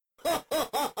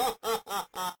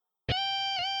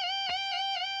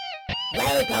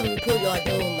Welcome to your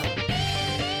doom.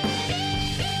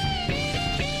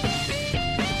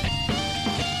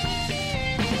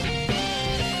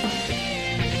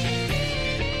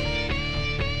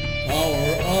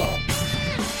 Power up.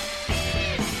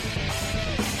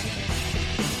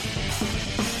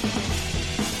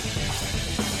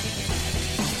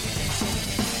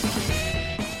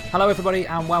 Hello everybody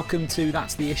and welcome to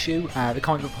That's the Issue, the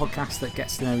comic book podcast that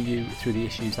gets to know you through the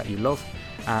issues that you love.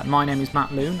 My name is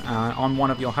Matt Loon, I'm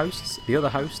one of your hosts. The other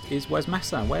host is Wes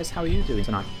Messer. Wes, how are you doing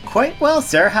tonight? Quite well,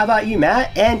 sir. How about you,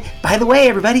 Matt? And by the way,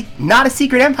 everybody, not a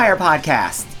Secret Empire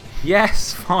podcast.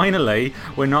 Yes, finally,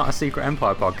 we're not a Secret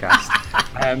Empire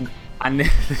podcast. And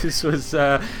this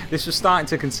was starting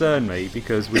to concern me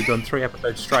because we've done 3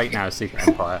 episodes straight now of Secret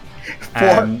Empire.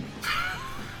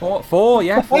 Four.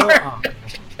 Oh.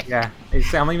 Yeah,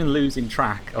 I'm even losing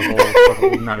track of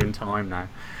all known time now.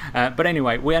 But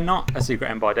anyway, we are not a Secret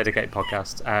Empire dedicated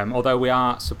podcast, although we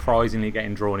are surprisingly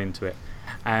getting drawn into it.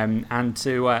 And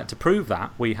to prove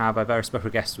that, we have a very special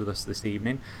guest with us this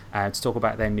evening to talk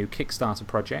about their new Kickstarter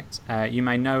project. You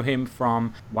may know him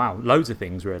from, loads of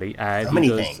things really. Many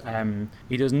things.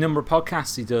 He does a number of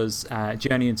podcasts. He does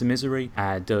Journey into Misery,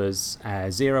 does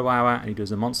 0 Hour, and he does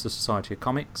the Monster Society of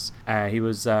Comics. He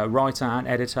was writer and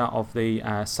editor of the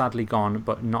sadly gone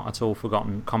but not at all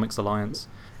forgotten Comics Alliance,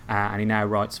 and he now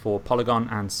writes for Polygon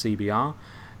and CBR.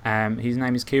 His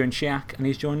name is Kieran Shiach, and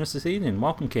he's joined us this evening.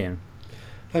 Welcome, Kieran.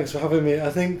 Thanks for having me. I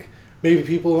think maybe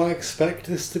people might expect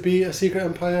this to be a Secret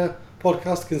Empire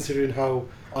podcast, considering how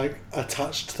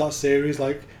attached to that series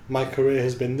my career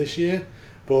has been this year.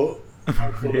 But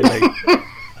really,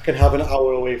 I can have an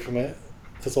hour away from it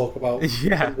to talk about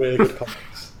really good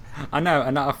comics. I know,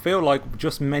 and I feel like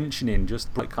just mentioning,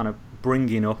 kind of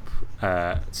bringing up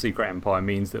Secret Empire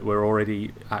means that we're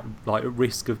already at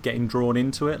risk of getting drawn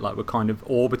into it. We're kind of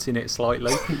orbiting it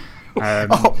slightly.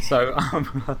 So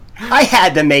I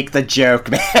had to make the joke,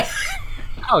 man.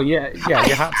 Oh yeah,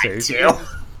 you had to.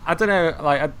 I don't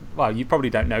know, you probably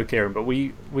don't know, Kieran, but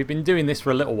we've been doing this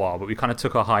for a little while, but we kind of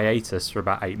took a hiatus for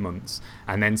about 8 months,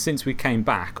 and then since we came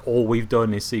back, all we've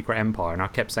done is Secret Empire, and I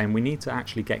kept saying we need to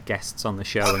actually get guests on the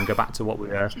show and go back to what we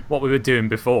were doing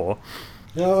before.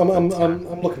 Yeah, I'm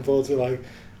looking forward to it.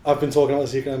 I've been talking about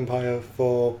the Secret Empire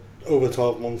for over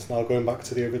 12 months now, going back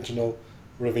to the original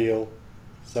reveal.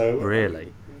 So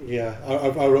really, yeah,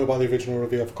 I wrote about the original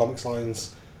reveal for Comics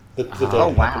Alliance the day it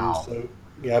happened. Wow. So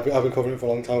yeah, I've been covering it for a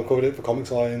long time. I've covered it for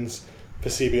Comics Alliance, for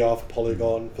CBR, for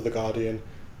Polygon, for The Guardian.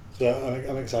 So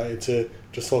I'm excited to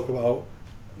just talk about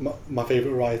my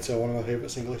favourite writer, one of my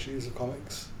favourite single issues of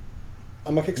comics,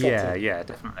 and my Kickstarter. Yeah,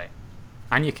 definitely.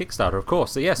 And your Kickstarter, of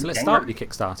course. So yes, let's start with your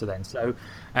Kickstarter then. So,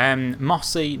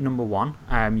 Mossy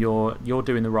 #1. You're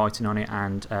doing the writing on it,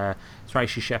 and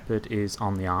Tracy Shepherd is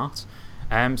on the art.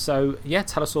 So yeah,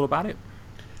 tell us all about it.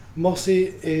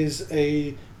 Mossy is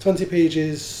a 20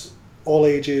 pages, all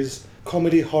ages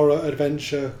comedy horror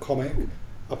adventure comic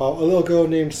about a little girl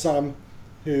named Sam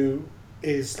who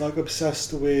is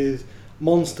obsessed with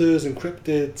monsters and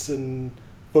cryptids and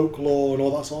folklore and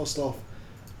all that sort of stuff.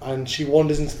 And she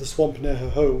wanders into the swamp near her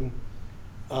home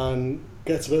and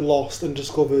gets a bit lost and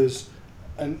discovers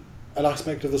an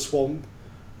aspect of the swamp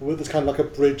where there's kind of a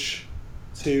bridge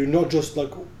to not just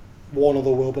one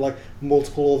other world, but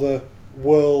multiple other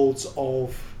worlds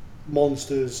of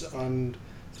monsters and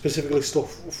specifically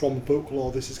stuff from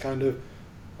folklore. This is kind of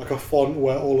a font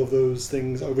where all of those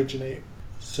things originate.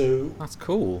 So that's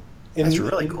cool. That's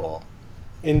really cool.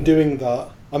 In doing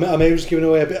that, I may have just given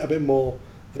away a bit more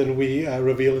than we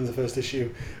reveal in the first issue,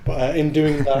 but in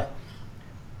doing that,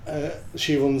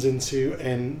 she runs into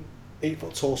an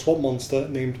 8-foot tall swamp monster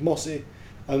named Mossy,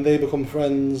 and they become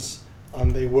friends,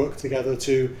 and they work together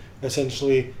to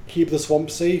essentially keep the swamp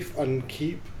safe and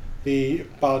keep the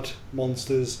bad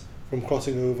monsters from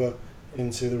crossing over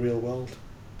into the real world.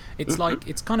 It's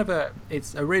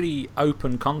it's a really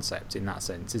open concept in that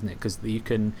sense, isn't it? Because you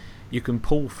can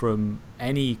pull from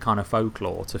any kind of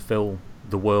folklore to fill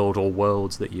the world or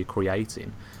worlds that you're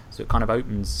creating. So it kind of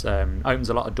opens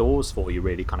a lot of doors for you,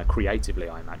 really, kind of creatively,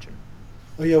 I imagine.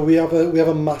 Oh yeah, we have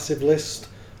a massive list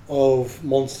of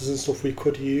monsters and stuff we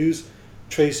could use.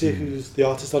 Tracy, who's the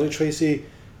artist on it, Tracy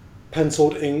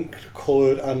penciled, inked,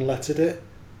 coloured, and lettered it.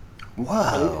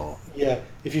 Wow. Yeah,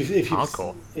 if you've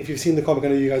seen the comic, I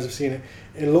know you guys have seen it.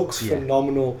 It looks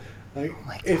phenomenal.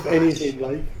 If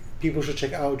anything, people should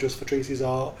check it out just for Tracy's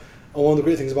art. And one of the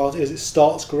great things about it is it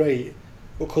starts great,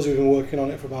 but because we've been working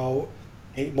on it for about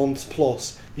 8 months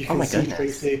plus, you can see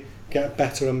Tracy get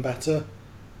better and better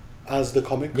as the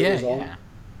comic goes on.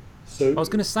 So I was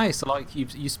going to say, so like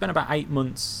you spent about 8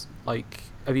 months. Like,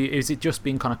 is it just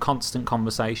been kind of constant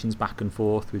conversations back and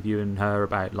forth with you and her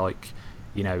about like,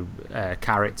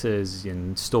 characters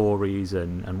and stories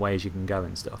and ways you can go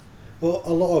and stuff? Well,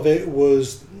 a lot of it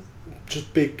was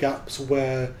just big gaps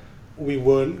where we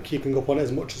weren't keeping up on it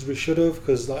as much as we should have,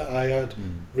 because like, I had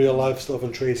real life stuff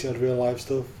and Tracy had real life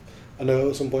stuff. I know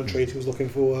at some point Tracy was looking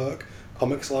for work,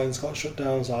 Comics Lines got shut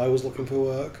down, so I was looking for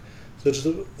work. So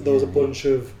there was a bunch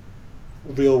of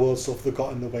real world stuff that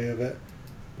got in the way of it.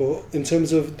 But in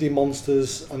terms of the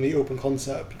monsters and the open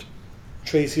concept,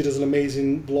 Tracy does an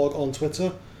amazing blog on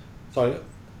Twitter.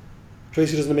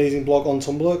 Tracy does an amazing blog on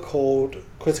Tumblr called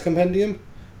Critter Compendium,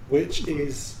 which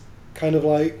is kind of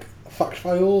like fact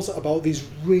files about these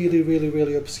really, really,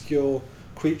 really obscure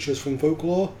creatures from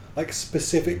folklore, like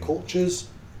specific cultures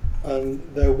and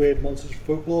their weird monsters from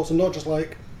folklore. So not just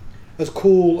like as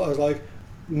cool as like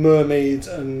mermaids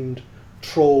and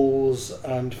trolls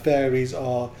and fairies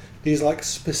are, these like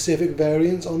specific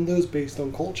variants on those based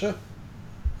on culture.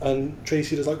 And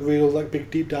Tracy does like real like big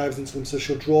deep dives into them, so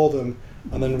she'll draw them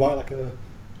and then write like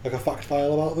a fact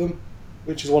file about them,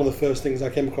 which is one of the first things I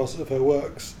came across of her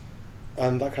works,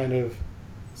 and that kind of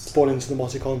spawned into the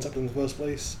Mossy concept in the first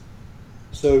place.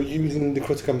 So using the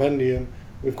Critter Compendium,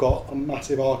 we've got a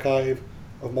massive archive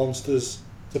of monsters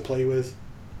to play with.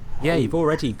 Yeah, you've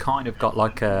already kind of got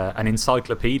like an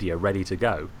encyclopedia ready to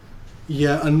go.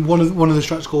 Yeah, and one of the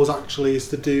stretch goals actually is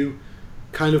to do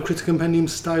kind of Critter Compendium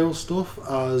style stuff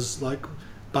as like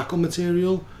backup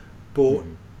material, but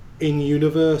in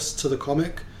universe to the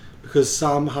comic, because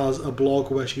Sam has a blog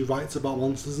where she writes about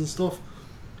monsters and stuff.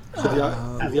 So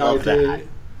the idea,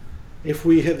 if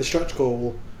we hit the stretch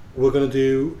goal, we're going to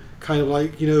do kind of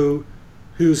like,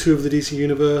 Who's Who of the DC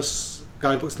Universe,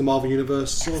 guidebooks to the Marvel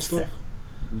Universe sort of stuff.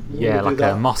 Yeah, like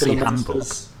a Mossy handbook.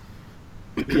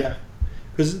 Yeah,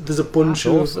 because there's a bunch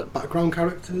of background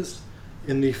characters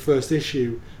in the first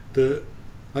issue that,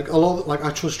 like a lot, like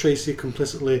I trust Tracy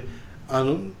complicitly,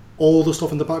 and all the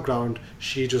stuff in the background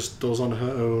she just does on her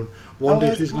own. One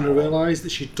day she's going to realise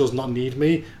that she does not need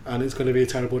me, and it's going to be a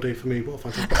terrible day for me. But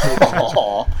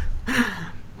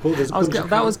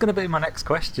that was going to be my next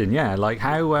question. Yeah, like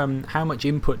how much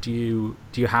input do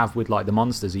you have with like the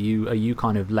monsters? Are you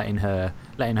kind of letting her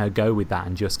go with that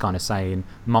and just kind of saying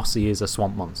Mossy is a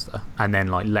swamp monster, and then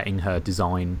like letting her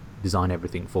design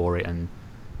everything for it? And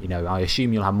I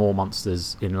assume you'll have more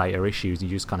monsters in later issues. You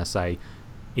just kind of say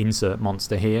insert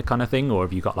monster here kind of thing, or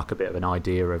have you got like a bit of an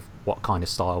idea of what kind of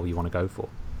style you want to go for?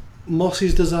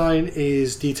 Mossy's design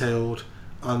is detailed,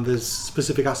 and there's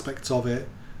specific aspects of it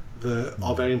that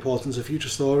are very important to future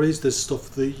stories. There's stuff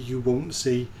that you won't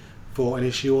see for an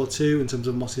issue or two in terms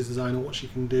of Mossy's design and what she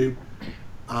can do,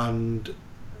 and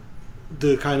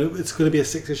it's going to be a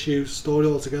 6-issue story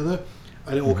altogether,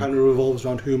 and it all kind of revolves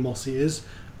around who Mossy is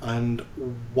and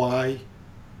why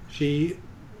she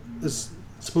is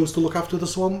supposed to look after the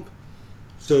swamp.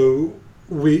 So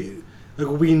we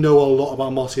know a lot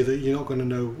about Mossy that you're not going to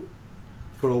know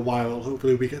for a while.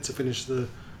 Hopefully we get to finish the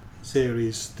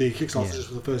series. The Kickstarter is just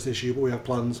for the first issue, but we have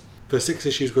plans for 6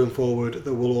 issues going forward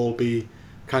that will all be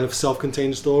kind of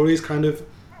self-contained stories, kind of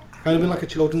in like a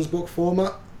children's book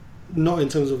format. Not in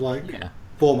terms of like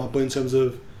format, but in terms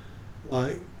of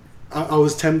like I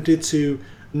was tempted to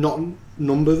not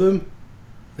number them.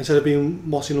 Instead of being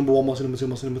Mossy number 1, Mossy number 2,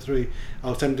 Mossy number 3, I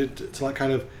was tempted to like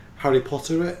kind of Harry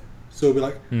Potter it. So it'd be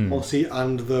like Mossy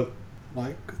and the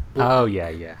like. Oh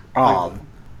yeah. Like,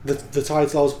 the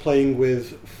title I was playing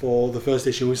with for the first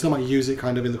issue, we still might use it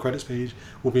kind of in the credits page,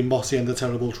 will be Mossy and the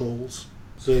Terrible Trolls.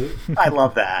 So I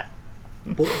love that.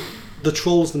 But the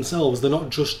trolls themselves, they're not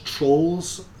just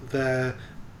trolls. They're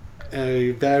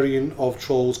a variant of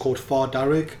trolls called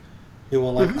Fardarig, who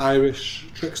are like Irish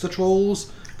trickster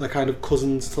trolls. They're kind of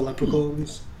cousins to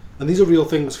leprechauns. And these are real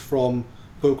things from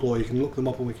folklore. You can look them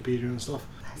up on Wikipedia and stuff.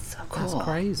 That's so cool. That's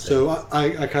crazy. So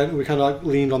we kind of like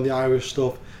leaned on the Irish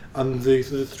stuff. And the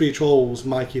 3 trolls,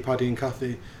 Mikey, Paddy and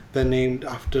Kathy, they're named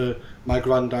after my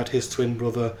granddad, his twin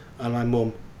brother, and my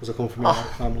mum, because I come from a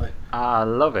Irish family. I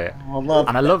love it.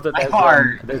 I love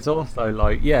that there's also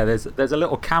like there's a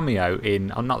little cameo in.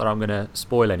 Not that I'm going to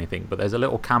spoil anything, but there's a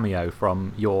little cameo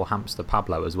from your hamster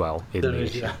Pablo as well in the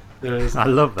issue. Yeah, there is. I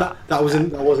love that. That was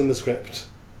in the script.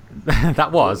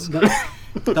 That was. That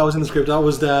was in the script. That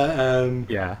was there.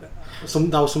 Yeah.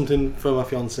 That was something for my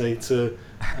fiance to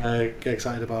get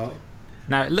excited about.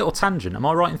 Now, a little tangent. Am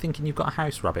I right in thinking you've got a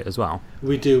house rabbit as well?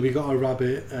 We do. We got a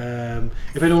rabbit.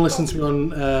 If anyone listened to me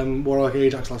on Warlock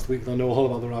Ajax last week, they'll know all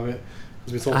about the rabbit,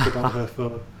 because we talked about her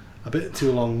for a bit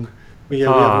too long. We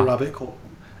have a rabbit called,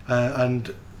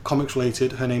 and comics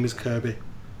related. Her name is Kirby.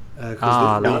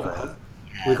 Because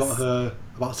we got her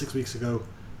about 6 weeks ago,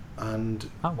 and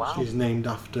she's named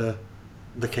after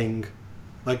the king.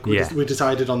 Like we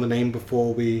decided on the name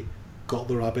before we got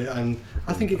the rabbit, and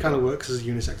I think it kind of works as a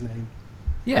unisex name.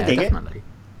 Yeah, definitely.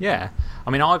 Yeah,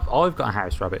 I mean, I've got a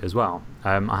house rabbit as well.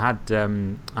 I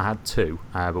had two,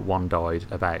 but one died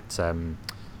about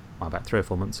 3 or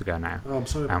 4 months ago now. Oh, I'm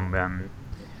sorry.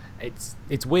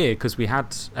 It's weird because we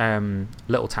had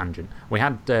little tangent. We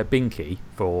had Binky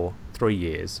for 3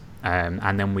 years,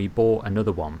 and then we bought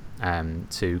another one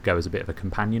to go as a bit of a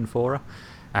companion for her.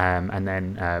 And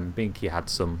then Binky had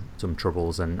some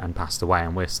troubles and passed away,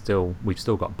 and we've still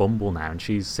got Bumble now, and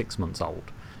she's 6 months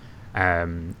old.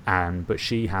 But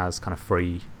she has kind of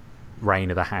free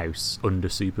reign of the house under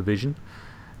supervision.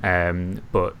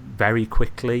 But very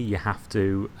quickly you have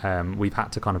to we've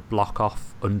had to kind of block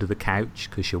off under the couch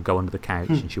because she'll go under the couch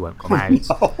and she won't come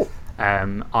out.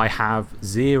 No. I have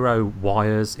 0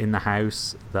 wires in the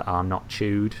house that are not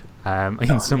chewed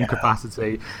in some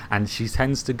capacity, and she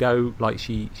tends to go like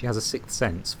she has a sixth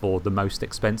sense for the most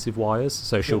expensive wires,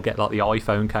 so she'll get like the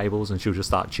iPhone cables and she'll just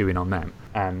start chewing on them,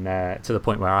 and to the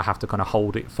point where I have to kind of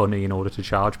hold it funny in order to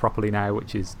charge properly now,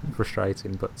 which is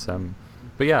frustrating, but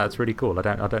yeah, it's really cool. I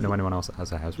don't know anyone else that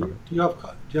has a house rabbit. Do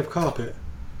you have carpet?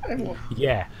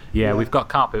 Yeah, we've got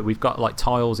carpet. We've got like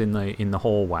tiles in the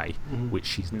hallway, which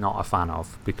she's not a fan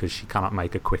of because she cannot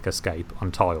make a quick escape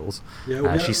on tiles.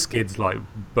 She skids like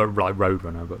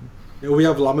Roadrunner. But we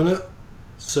have laminate,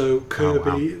 so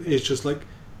Kirby is just like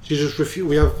she just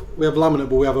we have laminate,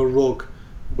 but we have a rug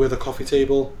with a coffee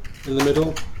table in the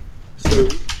middle, so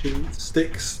she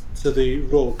sticks to the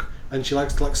rug and she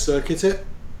likes to like circuit it.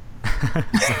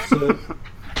 So,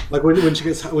 like when she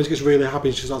gets really happy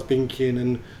and she starts binking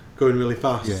and going really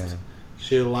fast,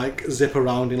 she'll like zip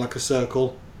around in like a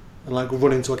circle and like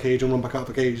run into a cage and run back out of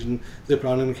the cage and zip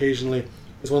around, and occasionally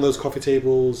it's one of those coffee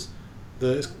tables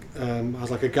that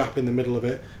has like a gap in the middle of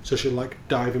it, so she'll like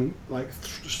dive in like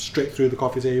straight through the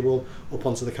coffee table up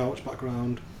onto the couch back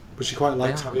around. But she quite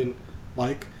likes having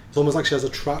like, it's almost like she has a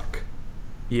track.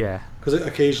 Yeah. Because it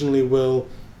occasionally will,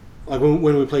 like when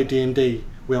we play D&D,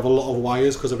 we have a lot of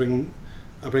wires because I bring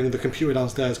the computer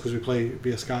downstairs because we play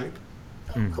via Skype.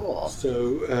 Cool.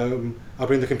 So I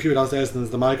bring the computer downstairs, and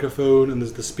there's the microphone and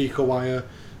there's the speaker wire.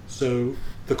 So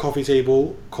the coffee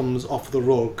table comes off the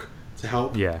rug to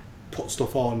help put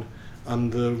stuff on,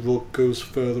 and the rug goes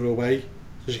further away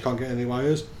so she can't get any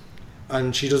wires.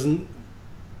 And she doesn't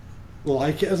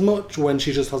like it as much when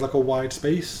she just has like a wide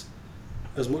space,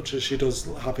 as much as she does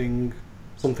having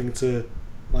something to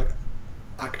like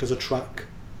act as a track.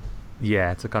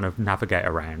 Yeah, to kind of navigate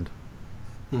around.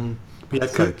 But yeah,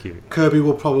 so cute. Kirby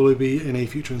will probably be in a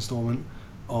future installment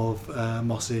of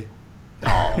Mossy.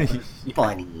 Oh,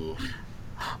 funny.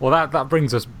 Well, that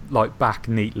brings us like back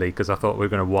neatly, because I thought we were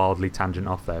going to wildly tangent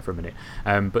off there for a minute.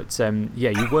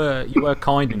 You were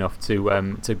kind enough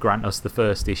to grant us the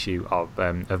first issue of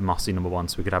Mossy #1,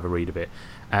 so we could have a read of it.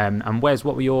 And Wes,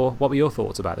 what were your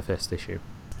thoughts about the first issue?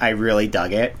 I really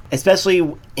dug it,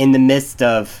 especially in the midst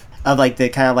of like the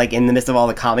kind of like in the midst of all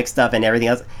the comic stuff and everything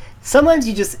else. Sometimes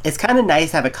it's kind of nice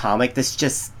to have a comic that's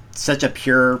just such a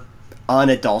pure,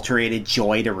 unadulterated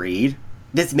joy to read.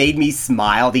 This made me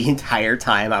smile the entire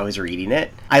time I was reading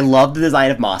it. I love the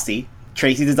design of Mossy.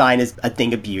 Tracy's design is a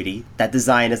thing of beauty. That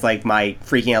design is like my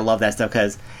freaking, I love that stuff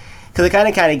because it kind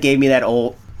of gave me that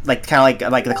old, like kind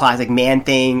of like the classic Man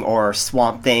Thing or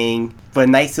Swamp Thing, but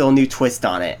a nice little new twist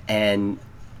on it, and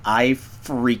I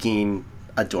freaking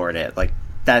adored it. Like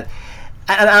that,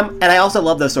 and I also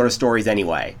love those sort of stories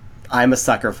anyway. I'm a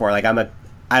sucker for it. Like I'm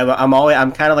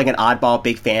kind of like an oddball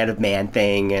big fan of Man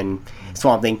Thing and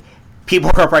Swamp Thing. People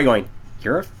are probably going,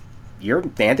 "You're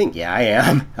Man Thing?" Yeah, I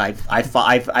am.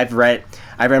 I've read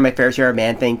my fair share of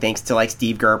Man Thing thanks to like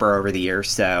Steve Gerber over the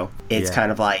years. So it's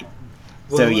kind of like,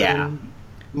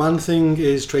 Man Thing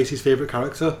is Tracy's favorite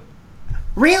character.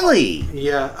 Really?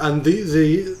 Yeah, and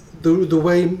the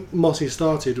way Mossy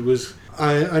started was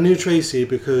I knew Tracy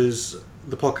because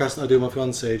the podcast that I do with my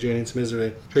fiance, Journey into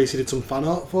Misery, Tracy did some fan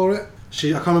art for it.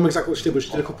 I can't remember exactly what she did, but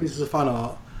she did a couple pieces of fan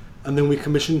art, and then we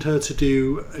commissioned her to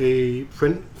do a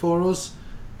print for us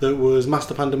that was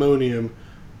Master Pandemonium,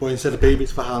 but instead of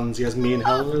babies for hands, he has me and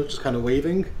Helena just kind of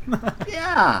waving.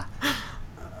 Yeah.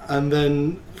 And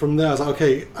then from there, I was like,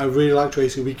 okay, I really like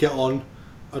Tracy. We get on.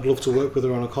 I'd love to work with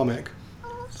her on a comic.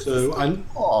 So I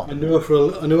knew her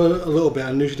a little bit.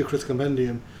 I knew she did Critical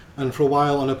Compendium, and for a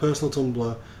while on her personal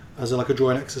Tumblr, as like a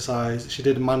drawing exercise, she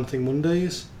did Man Thing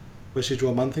Mondays, where she drew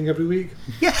a Man Thing every week.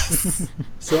 Yes.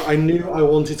 So I knew I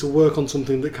wanted to work on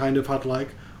something that kind of had like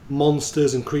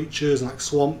monsters and creatures and like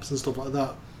swamps and stuff like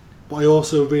that, but I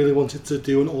also really wanted to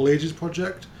do an all ages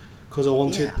project because I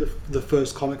wanted the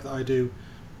first comic that I do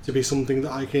to be something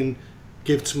that I can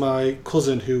give to my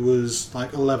cousin who was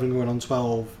like 11 going on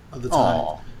 12 at the time.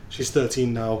 Aww. She's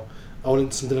 13 now. I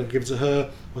wanted something I could give to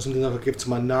her, or something I could give to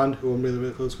my nan, who I'm really,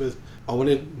 really close with. I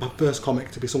wanted my first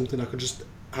comic to be something I could just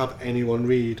have anyone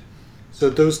read. So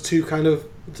those two kind of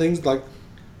things, like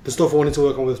the stuff I wanted to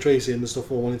work on with Tracy and the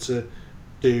stuff I wanted to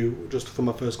do just for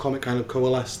my first comic, kind of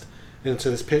coalesced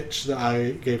into this pitch that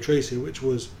I gave Tracy, which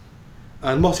was,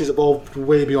 and Mossy's evolved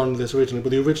way beyond this originally, but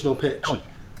the original pitch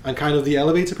and kind of the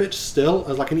elevator pitch still,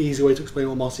 as like an easy way to explain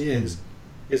what Mossy is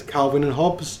Calvin and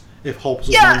Hobbes, if Hobbes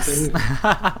was one thing.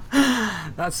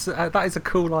 That is a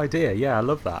cool idea. Yeah, I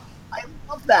love that. I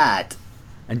love that.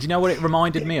 And do you know what it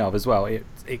reminded me of as well?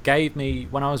 It gave me,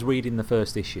 when I was reading the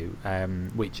first issue,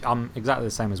 which I'm exactly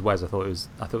the same as Wes. I thought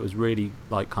it was really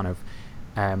like kind of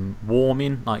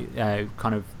warming, like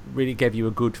kind of really gave you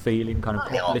a good feeling, kind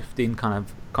of uplifting kind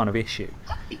of issue.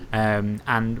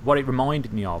 And what it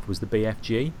reminded me of was the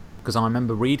BFG, because I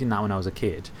remember reading that when I was a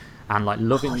kid and like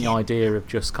loving the idea of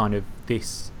just kind of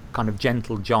this kind of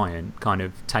gentle giant kind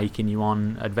of taking you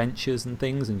on adventures and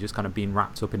things and just kind of being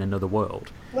wrapped up in another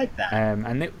world. Like that.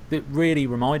 And it really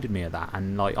reminded me of that.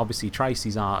 And like obviously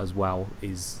Tracy's art as well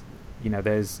is, you know,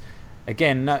 there's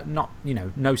again not you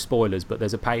know, no spoilers, but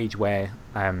there's a page where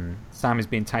Sam is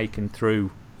being taken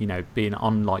through, you know, being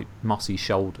on like Mossy's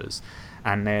shoulders,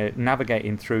 and they're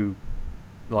navigating through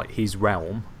like his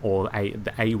realm, or a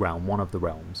realm, one of the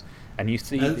realms. And you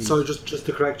see so just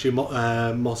to correct you,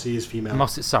 Mossy is female.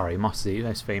 Mossy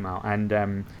is female,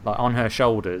 and like on her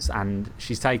shoulders, and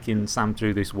she's taking Sam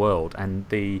through this world, and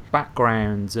the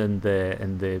backgrounds and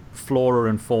the flora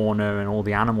and fauna and all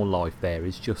the animal life there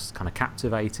is just kind of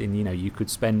captivating. You know, you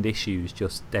could spend issues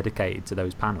just dedicated to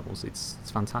those panels. It's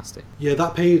fantastic. Yeah,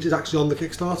 that page is actually on the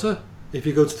Kickstarter. If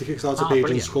you go to the Kickstarter page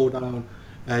and scroll down,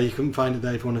 you can find it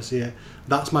there if you want to see it.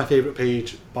 That's my favourite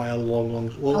page by a long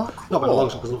cool. Not by a long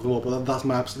shot because I love them all, but that's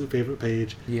my absolute favourite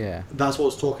page. Yeah. That's what I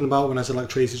was talking about when I said like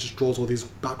Tracy just draws all these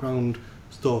background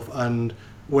stuff, and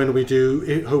when we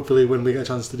do, hopefully when we get a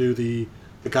chance to do the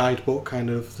guidebook kind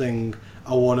of thing,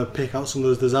 I want to pick out some of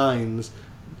those designs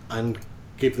and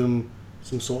give them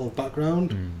some sort of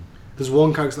background. There's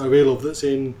one character that I really love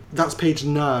that's page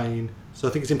 9, so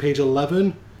I think it's in page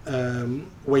 11,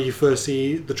 where you first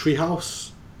see the treehouse.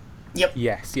 Yep.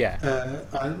 Yes. Yeah.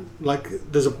 And like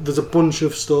there's a bunch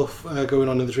of stuff going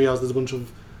on in the treehouse. There's a bunch of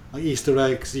like Easter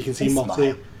eggs. You can see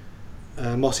Mossy.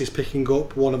 Mossy's picking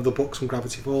up one of the books from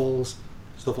Gravity Falls,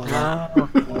 stuff like that.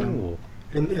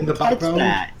 In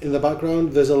the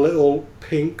background, there's a little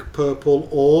pink purple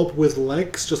orb with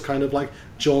legs, just kind of like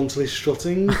jauntily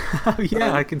strutting.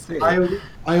 Yeah, I can see it.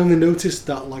 I only noticed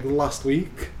that like last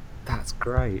week. That's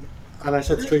great. And I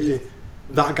said to Tracy,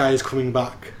 that guy is coming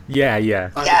back. Yeah.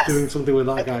 I'm doing something with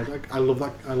that guy. Like, I love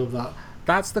that.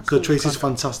 That's the cool. So Tracy's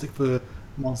fantastic for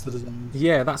monster designs.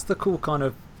 Yeah, that's the cool kind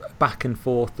of back and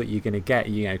forth that you're going to get,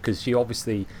 you know, because she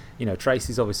obviously, you know,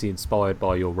 Tracy's obviously inspired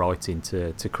by your writing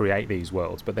to create these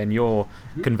worlds, but then you're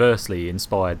conversely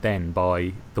inspired then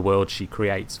by the world she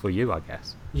creates for you, I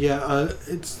guess. Yeah,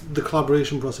 it's the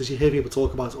collaboration process. You hear people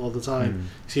talk about it all the time.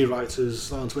 You see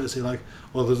writers on Twitter say like,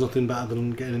 "Oh, there's nothing better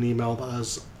than getting an email that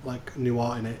has like new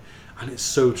art in it," and it's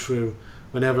so true.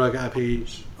 Whenever I get a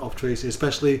page of Tracy,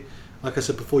 especially like I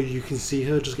said before, you can see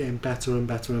her just getting better and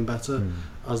better and better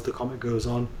as the comic goes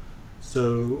on.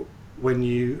 So when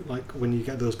you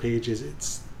get those pages,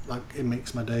 it's like it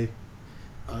makes my day.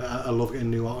 I love getting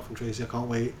new art from Tracy. I can't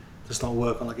wait to start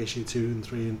work on like issue 2 and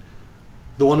 3 and.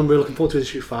 The one I'm really looking forward to is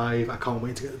issue 5. I can't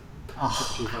wait to get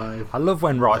issue 5. I love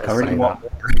when writers say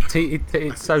that.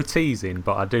 It's so teasing,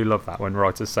 but I do love that when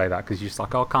writers say that, because you're just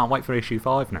like, oh, I can't wait for issue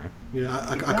 5 now. Yeah,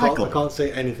 I can't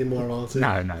say anything more about it.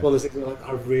 No. Well, there's things like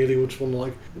I really would just want to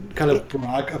like kind of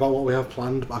brag about what we have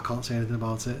planned, but I can't say anything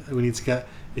about it. We need to get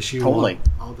issue 1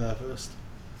 out there first.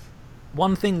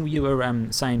 One thing you were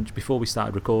saying before we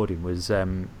started recording was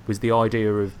the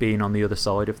idea of being on the other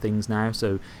side of things now.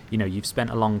 So, you know, you've spent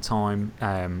a long time,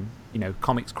 you know,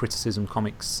 comics criticism,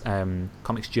 comics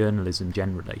journalism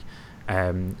generally.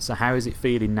 So how is it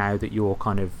feeling now that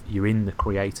you're in the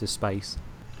creator space?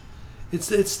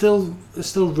 It's still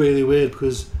really weird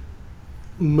because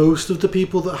most of the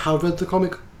people that have read the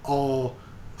comic are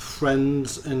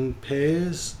friends and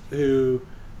peers who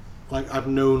like I've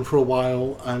known for a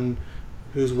while and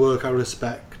whose work I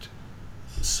respect.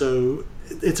 So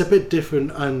it's a bit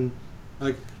different, and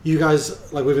like you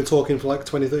guys, like we've been talking for like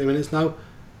 20-30 minutes now.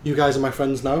 You guys are my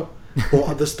friends now. But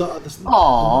at the start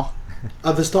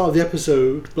of the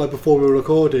episode, like before we were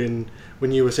recording,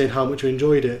 when you were saying how much you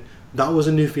enjoyed it, that was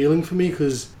a new feeling for me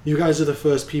because you guys are the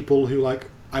first people who like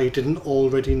I didn't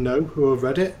already know who have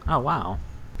read it. Oh wow!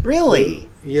 Really?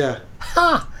 Yeah.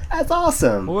 Ha! That's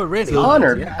awesome. Well, we're really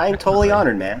honored. Yeah, I'm totally definitely.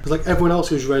 honored, man. Because like everyone else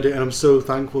who's read it, and I'm so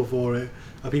thankful for it,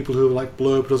 are people who like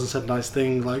blurbed us and said nice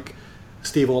things, like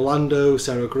Steve Orlando,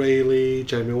 Sarah Grayley,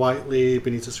 Jeremy Whiteley,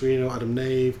 Benita Sereno, Adam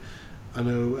Nave. I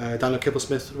know Daniel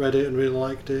Kibblesmith read it and really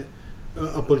liked it.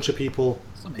 A bunch of people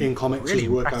in comics really whose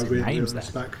work I impressive really, really names there.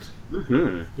 respect.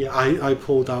 Mm-hmm. Yeah, I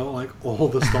pulled out like all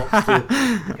the stops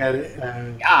to get it.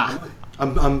 Yeah.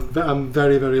 I'm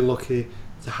very, very lucky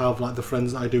to have like the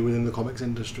friends that I do within the comics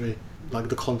industry, like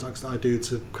the contacts that I do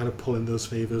to kind of pull in those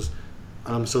favours,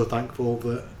 and I'm so thankful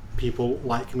that people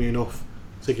like me enough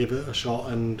to give it a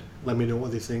shot and let me know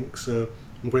what they think. So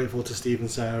I'm grateful to Steve and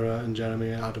Sarah and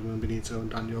Jeremy and Adam and Benito and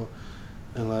Daniel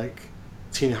and like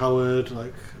Tina Howard,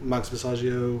 like Max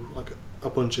Visaggio, like a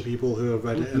bunch of people who have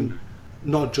read it and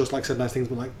not just like said nice things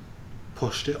but like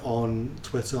pushed it on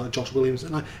Twitter, like Josh Williams.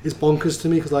 And like, it's bonkers to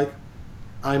me because like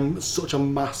I'm such a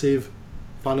massive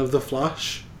fan of The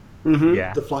Flash. Mm-hmm.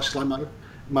 Yeah. The Flash is like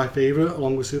my favourite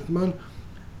along with Superman,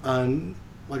 and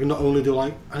like not only do I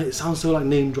like, and it sounds so like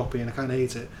name dropping and I kind of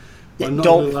hate it, but Yeah, not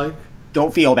don't- only like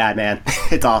Don't feel bad, man.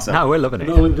 It's awesome. No, we're loving it.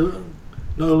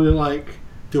 not only like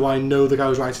do I know the guy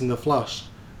who's writing The Flash,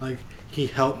 like he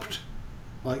helped,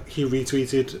 like he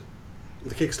retweeted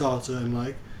the Kickstarter and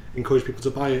like encouraged people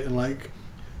to buy it, and like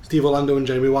Steve Orlando and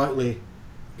Jeremy Whiteley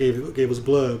gave us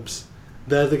blurbs.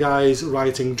 They're the guys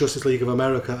writing Justice League of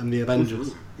America and the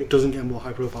Avengers. It doesn't get more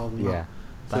high profile than Yeah,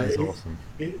 that. that is So awesome.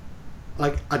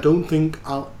 Like I don't think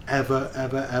I'll ever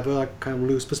like kind of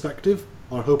lose perspective,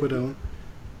 or I hope I don't.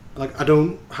 Like I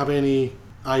don't have any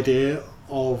idea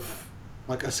of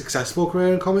like a successful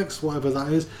career in comics, whatever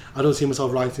that is. I don't see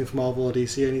myself writing for Marvel or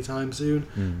DC anytime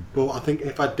soon. But I think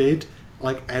if I did,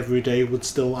 like every day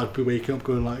I'd be waking up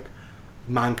going like,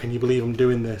 man, can you believe I'm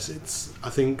doing this? I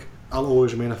think I'll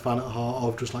always remain a fan at heart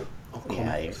of just like of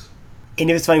comics. And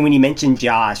it was funny when you mentioned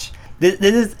Josh. This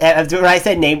is when I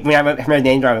said name. When I remember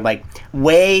name dropping, like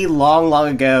way long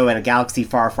ago in a galaxy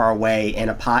far away in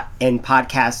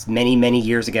podcasts many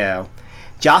years ago.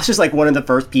 Josh was like one of the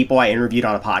first people I interviewed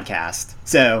on a podcast.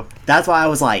 So that's why I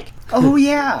was like, oh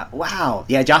yeah, wow,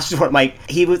 yeah. Josh was one of my.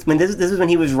 He was when this was when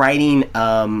he was writing.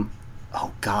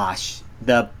 Oh gosh,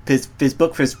 his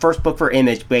first book for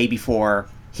Image way before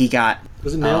he got.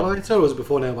 Was it Nailbiter or was it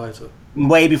before Nailbiter?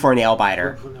 Way before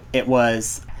Nailbiter. It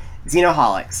was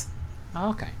Xenoholics.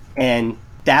 Oh, okay. And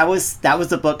that was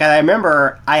the book. And I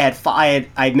remember I had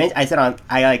said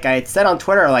on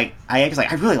Twitter, like I was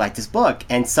like, I really like this book,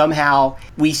 and somehow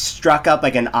we struck up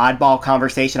like an oddball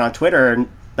conversation on Twitter. And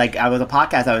like I was a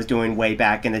podcast I was doing way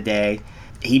back in the day.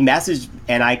 He messaged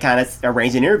and I kind of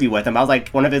arranged an interview with him. I was like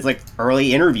one of his like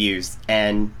early interviews,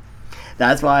 and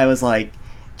that's why I was like,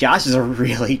 Josh is a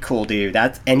really cool dude.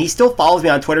 And he still follows me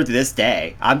on Twitter to this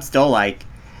day. I'm still like,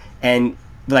 and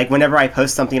like whenever I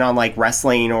post something on like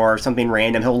wrestling or something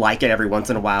random, he'll like it every once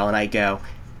in a while, and I go,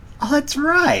 "Oh, that's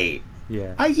right."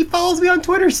 Yeah. He follows me on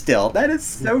Twitter still. That is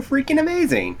so freaking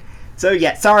amazing. So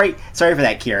yeah, sorry for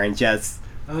that, Kieran. Just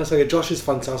Josh is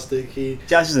fantastic.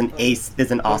 Josh is an ace.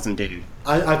 Is an awesome dude.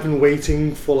 I've been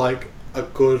waiting for like a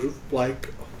good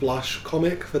like Flash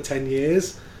comic for 10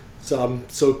 years, so I'm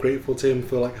so grateful to him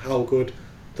for like how good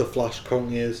the Flash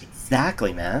currently is.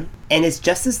 Exactly, man. And it's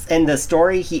Justice and the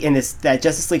story that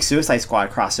Justice League Suicide Squad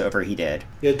crossover he did.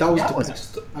 Yeah, that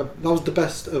was the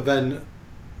best event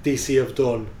DC have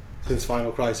done since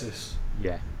Final Crisis.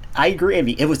 Yeah. I agree. I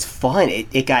mean, it was fun.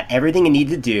 It got everything it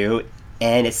needed to do,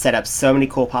 and it set up so many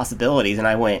cool possibilities. And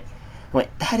I went,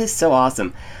 that is so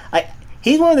awesome.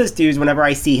 He's one of those dudes. Whenever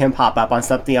I see him pop up on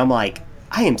something, I'm like,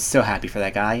 I am so happy for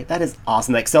that guy. That is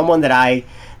awesome. Like someone that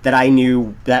I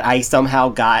knew that I somehow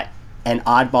got an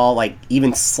oddball, like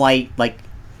even slight like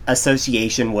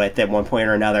association with at one point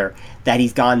or another, that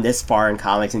he's gone this far in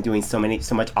comics and doing so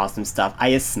much awesome stuff.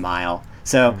 I just smile.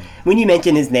 So when you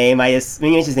mentioned his name,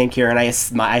 Kieran, I just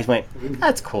smile. I went,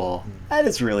 that's cool. That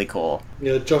is really cool.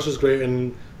 Yeah, Josh is great,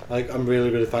 and like I'm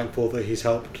really thankful that he's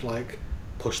helped like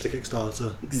push the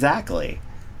Kickstarter. Exactly.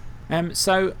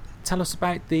 So tell us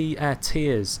about the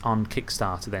tiers on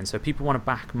Kickstarter then. So people want to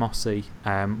back Mossy.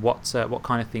 What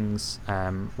kind of things?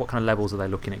 What kind of levels are they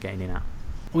looking at getting in at?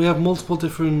 We have multiple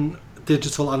different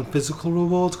digital and physical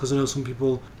rewards because I know some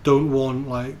people don't want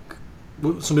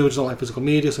some people just don't like physical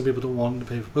media. Some people don't want to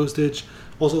pay for postage.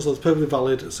 Also, so it's perfectly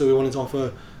valid. So we wanted to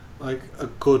offer like a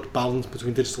good balance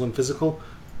between digital and physical.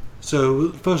 So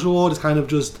the first reward is kind of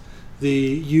just the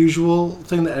usual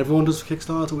thing that everyone does for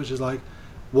Kickstarter, which is like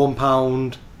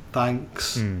 £1.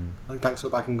 Thanks. Like thanks for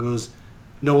backing us.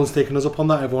 no one's taken us up on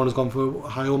that. Everyone has gone for a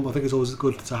high one. I think it's always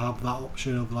good to have that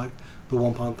option of like the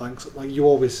 £1 thanks. Like you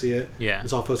always see it. Yeah.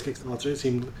 It's our first Kickstarter. It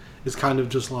seemed it's kind of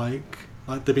just like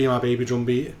the Be My Baby drum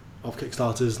beat of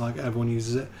Kickstarters. Like everyone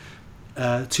uses it.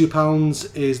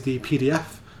 £2 is the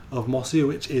PDF of Mossy,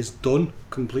 which is done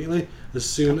completely. As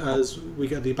soon as we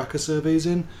get the backer surveys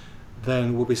in,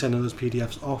 then we'll be sending those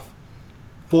PDFs off.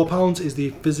 £4 is the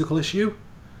physical issue,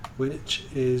 which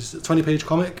is a 20-page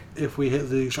comic. If we hit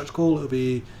the stretch goal, it'll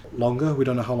be longer. We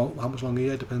don't know how much longer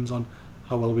yet. It depends on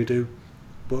how well we do.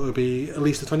 But it'll be at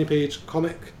least a 20-page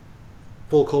comic,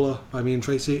 full colour by me and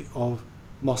Tracy of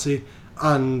Mossy,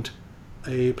 and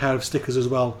a pair of stickers as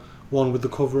well. One with the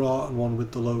cover art and one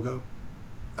with the logo.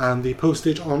 And the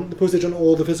postage on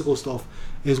all the physical stuff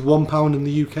is £1 in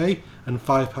the UK and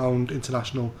 £5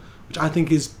 international, which I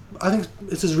think it's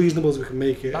as reasonable as we can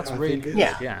make it. That's I really think good.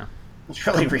 Yeah. It's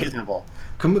really reasonable.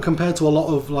 Compared to a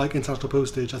lot of like international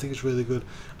postage, I think it's really good.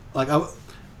 Like I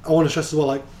want to stress as well,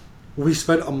 like we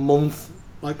spent a month.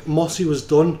 Like Mossy was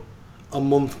done a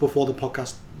month before the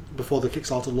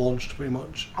Kickstarter launched, pretty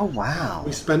much. Oh wow!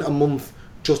 We spent a month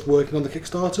just working on the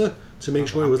Kickstarter to make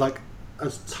sure it was like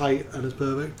as tight and as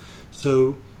perfect.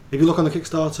 So if you look on the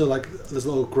Kickstarter, like there's a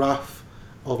little graph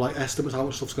of like estimates how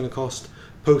much stuff's going to cost.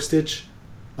 Postage,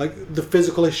 like the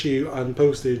physical issue and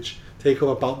postage take up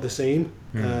about the same,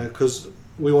 because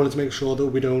we wanted to make sure that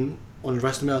we don't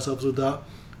underestimate ourselves with that.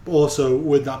 But also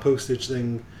with that postage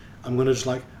thing, I'm going to just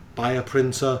like buy a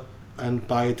printer and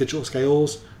buy digital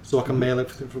scales so I can mail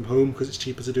everything from home because it's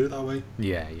cheaper to do it that way.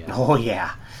 Yeah. Oh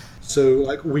yeah. So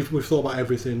like we've thought about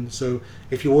everything. So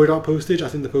if you're worried about postage, I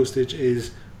think the postage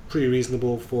is pretty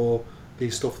reasonable for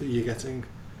the stuff that you're getting.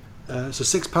 So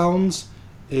 £6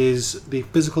 is the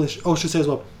physical issue. Oh, I should say as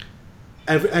well,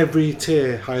 every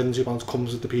tier higher than £2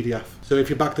 comes with the PDF. So if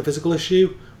you back the physical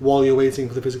issue, while you're waiting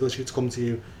for the physical issue to come to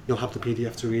you, you'll have the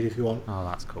PDF to read if you want. Oh,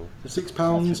 that's cool. So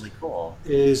 £6 That's really cool.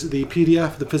 is the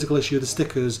PDF, the physical issue, the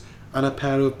stickers, and a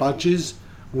pair of badges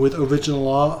with original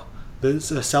art.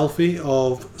 There's a selfie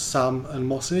of Sam and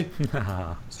Mossy.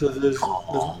 So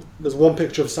there's one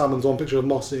picture of Sam and one picture of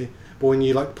Mossy, but when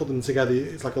you like put them together,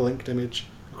 it's like a linked image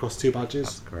across two badges.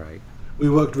 That's great. We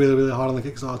worked really, really hard on the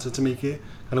Kickstarter to make it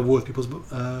kind of worth people's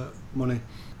money.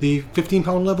 The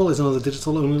 £15 level is another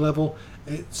digital only level.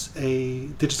 It's a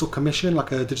digital commission,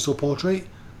 like a digital portrait,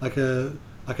 like a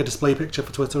display picture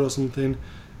for Twitter or something.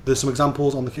 There's some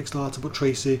examples on the Kickstarter, but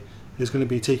Tracy is going to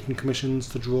be taking commissions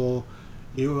to draw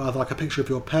you either like a picture of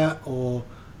your pet or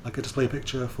like a display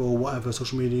picture for whatever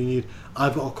social media you need.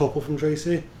 I've got a couple from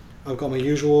Tracy. I've got my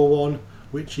usual one,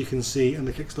 which you can see in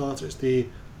the Kickstarter. It's the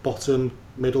bottom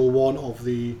middle one of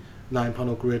the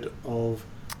 9-panel grid of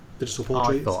digital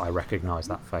portraits. I thought I recognised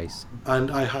that face. And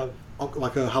I have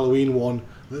like a Halloween one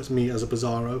that's me as a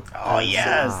Bizarro. Oh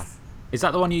yes. Is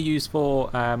that the one you use for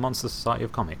Monster Society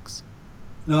of Comics?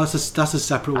 No, that's a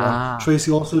separate one.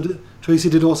 Tracy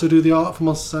did also do the art for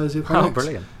Monster Society of Comics. Oh,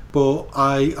 brilliant. But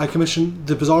I commissioned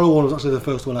the Bizarro one was actually the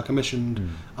first one I commissioned,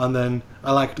 and then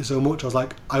I liked it so much I was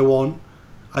like, I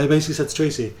basically said to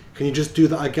Tracy, can you just do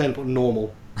that again but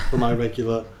normal for my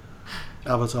regular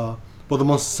avatar? But the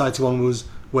Monster Society one was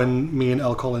when me and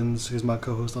Elle Collins, who's my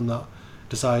co-host on that,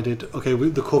 decided, okay,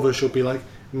 the cover should be like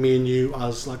me and you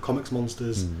as like comics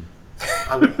monsters.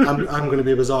 I'm going to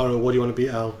be a Bizarro, what do you want to be,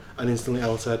 Elle? And instantly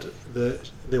Elle said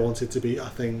that they wanted to be a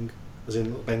thing, as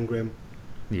in Ben Grimm.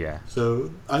 Yeah.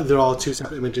 So there are two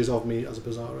separate images of me as a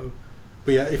Bizarro.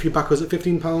 But yeah, if you back us at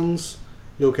 £15,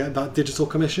 you'll get that digital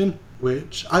commission,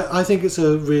 which I think it's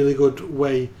a really good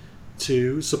way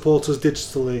to support us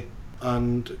digitally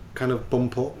and kind of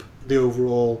bump up the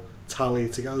overall tally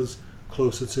to get us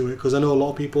closer to it. Because I know a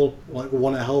lot of people like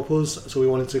want to help us, so we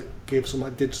wanted to give some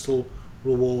like digital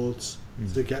rewards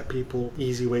to get people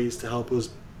easy ways to help us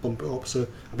bump it up. So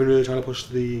I've been really trying to push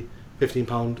the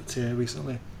 £15 tier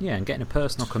recently. Yeah, and getting a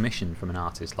personal commission from an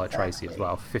artist like Tracy as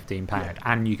well for £15,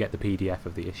 and you get the PDF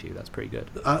of the issue. That's pretty good.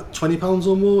 At £20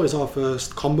 or more is our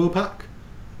first combo pack,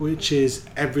 which is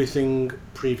everything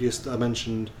previous that I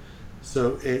mentioned.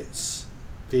 So it's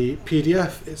the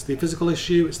PDF, it's the physical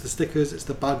issue, it's the stickers, it's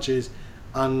the badges,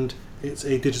 and it's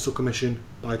a digital commission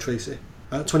by Tracy.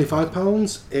 At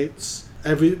 £25, it's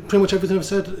pretty much everything I've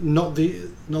said, not the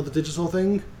digital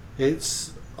thing.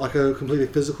 It's like a completely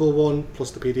physical one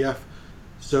plus the PDF.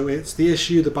 So it's the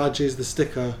issue, the badges, the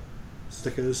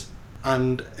stickers,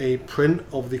 and a print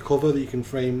of the cover that you can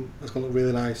frame. That's going to look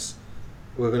really nice.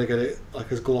 We're going to get it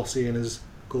like as glossy and as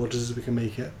gorgeous as we can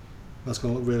make it. That's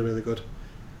going to look really, really good.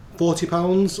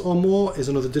 £40 or more is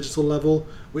another digital level,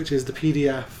 which is the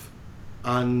PDF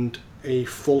and a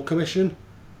full commission.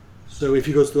 So if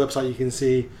you go to the website, you can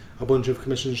see a bunch of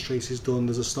commissions Tracy's done.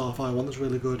 There's a Starfire one that's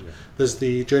really good. There's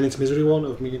the Journey to Misery one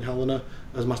of me and Helena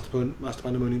as Master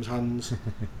Pandemonium's hands.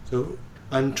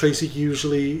 And Tracy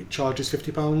usually charges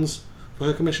 £50 for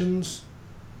her commissions.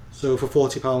 So for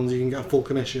 £40 you can get a full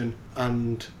commission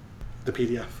and the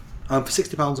PDF. And for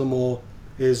 £60 or more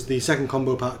is the second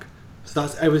combo pack. So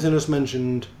that's everything I just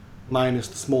mentioned minus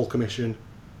the small commission.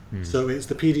 So it's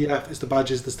the PDF, it's the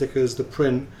badges, the stickers, the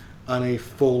print, and a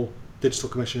full digital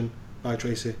commission by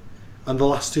Tracy. And the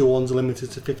last two ones are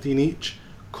limited to 15 each.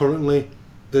 Currently,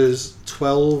 there's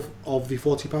 12 of the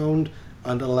 £40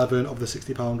 and 11 of the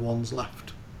 £60 ones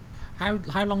left.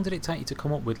 How long did it take you to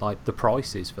come up with like the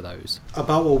prices for those?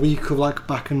 About a week of like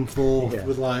back and forth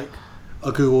with like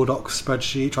a Google Docs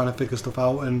spreadsheet, trying to figure stuff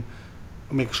out and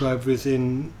make sure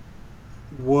everything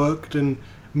worked, and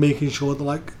making sure that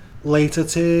like later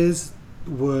tiers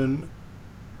weren't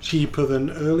cheaper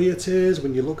than earlier tiers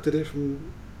when you looked at it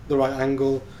from the right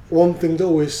angle. One thing that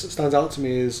always stands out to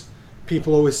me is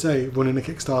people always say running a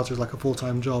Kickstarter is like a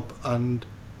full-time job, and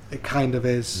it kind of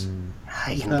is.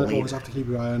 You kind of always have to keep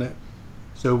your eye on it.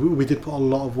 So we did put a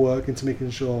lot of work into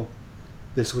making sure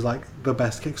this was like the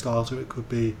best Kickstarter it could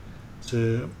be,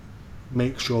 to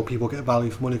make sure people get value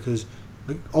for money, because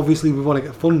like, obviously we want to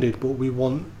get funded, but we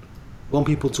want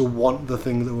people to want the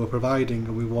thing that we're providing,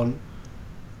 and we want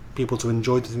people to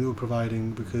enjoy the thing that we're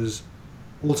providing, because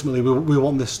ultimately we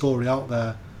want this story out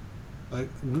there. Like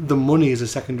the money is a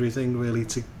secondary thing really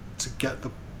to get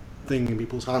the thing in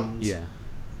people's hands. Yeah.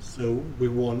 So we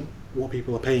want what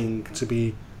people are paying to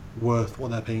be worth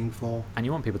what they're paying for. And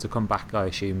you want people to come back, I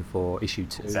assume, for issue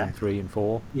 2 and 3 and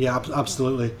 4. Yeah,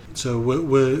 absolutely. So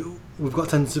we've got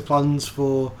tentative plans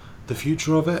for the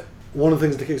future of it. One of the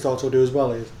things the Kickstarter will do as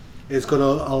well is it's going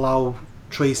to allow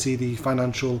Tracy the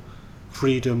financial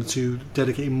freedom to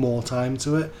dedicate more time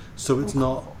to it, so it's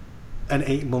not an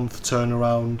 8-month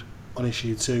turnaround on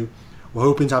issue 2. We're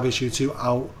hoping to have issue 2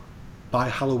 out by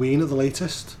Halloween at the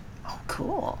latest. Oh,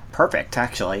 cool. Perfect,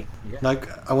 actually. Yeah.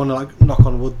 Like, I want to like knock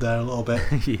on wood there a little bit.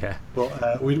 Yeah.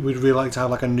 But we'd really like to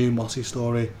have like a new Mossy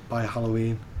story by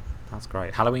Halloween. That's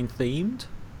great. Halloween themed?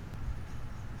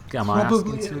 Am I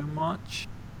asking too much?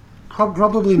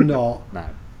 Probably not. No.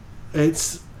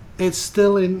 It's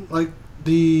still in like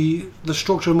the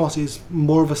structure of Mossy is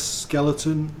more of a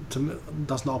skeleton.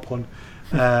 That's not a pun.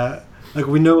 Like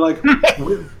we know like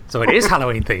So it is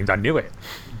Halloween themed. I knew it.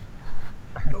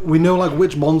 We know like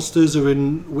which monsters are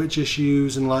in which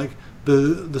issues, and like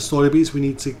the story beats we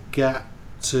need to get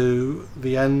to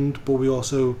the end, but we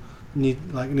also need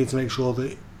to make sure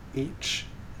that each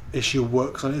issue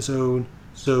works on its own.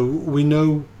 So we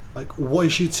know like what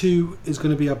issue 2 is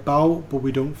going to be about, but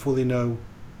we don't fully know.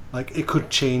 Like it could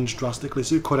change drastically,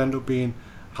 so it could end up being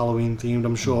Halloween themed.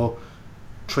 I'm sure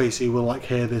Tracy will like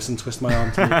hear this and twist my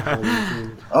arm to make it Halloween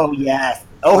themed. Oh yes!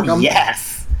 Oh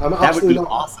yes! That would be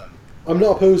awesome. I'm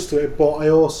not opposed to it, but I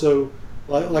also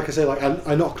like I say, like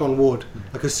I knocked on wood.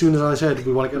 Like as soon as I said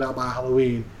we want to get out by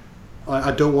Halloween,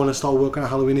 I don't want to start working on a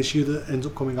Halloween issue that ends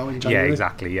up coming out in January. Yeah,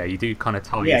 exactly. Yeah, you do kind of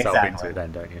tie yourself into it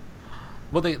then, don't you?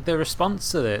 Well, the response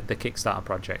to the Kickstarter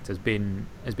project has been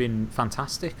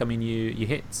fantastic. I mean, you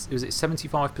hit, was it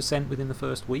 75% within the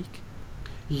first week?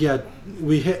 Yeah,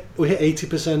 we hit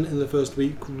 80% in the first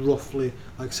week, roughly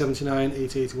like 79,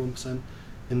 80, 81%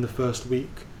 in the first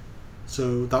week.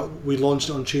 So that we launched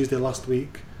it on Tuesday last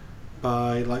week.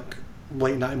 By like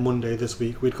late night Monday this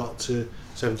week, we'd got to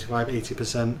 75,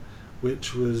 80%,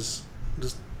 which was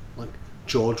just like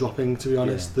jaw dropping, to be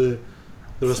honest. Yeah.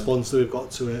 The response that we've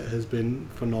got to it has been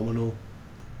phenomenal.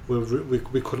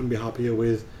 We couldn't be happier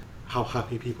with how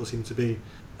happy people seem to be,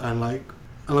 and one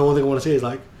thing I want to say is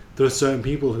like there are certain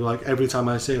people who like every time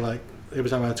I tweet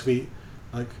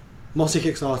like Mossy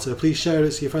Kickstarter, please share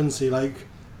it so your friends see. Like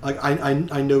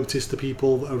I notice the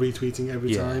people that are retweeting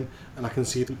every time, and I can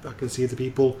see the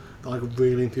people that are like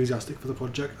really enthusiastic for the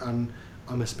project, and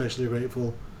I'm especially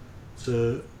grateful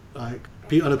to like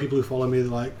I know people who follow me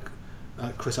like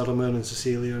Chris Edelman and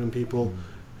Cecilia and people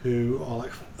who are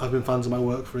like have been fans of my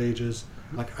work for ages.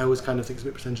 Like I always kind of think it's a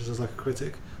bit pretentious as like a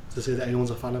critic to say that anyone's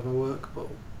a fan of my work, but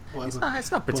whatever.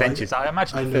 It's not pretentious. I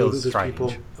imagine I it know feels that there's strange.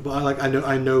 people, but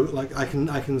I know like I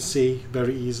can see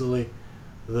very easily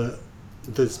that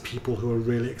there's people who are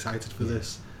really excited for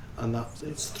this, and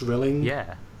it's thrilling.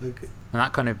 Yeah, like, and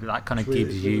that kind of really,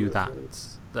 gives you really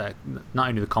that not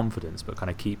only the confidence, but kind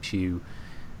of keeps you,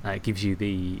 it gives you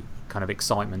the kind of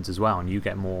excitement as well, and you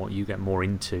get more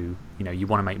into, you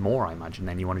want to make more, I imagine,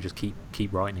 then you want to just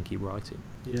keep writing and keep writing.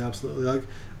 Yeah, absolutely. Like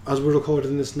as we're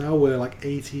recording this now, we're like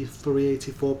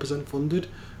 83-84% funded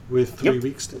with 3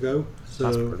 weeks to go. So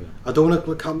That's brilliant. I don't want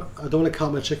to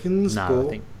count my chickens, No, but I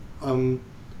think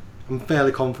I'm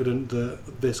fairly confident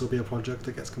that this will be a project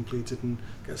that gets completed and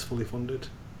gets fully funded.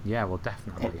 Yeah, well,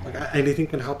 definitely. Like, anything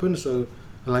can happen, so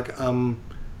like I'm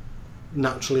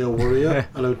naturally a worrier.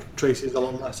 I know Tracy's a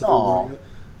lot less of a worrier,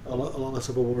 a lot less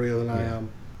of a worrier than I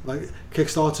am. Like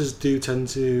Kickstarters do tend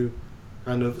to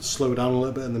kind of slow down a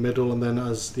little bit in the middle, and then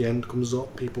as the end comes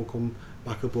up, people come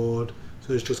back aboard.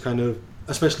 So it's just kind of,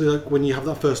 especially like when you have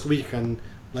that first week and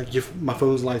like my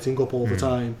phone's lighting up all the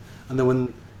time, and then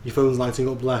when your phone's lighting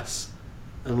up less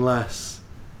and less,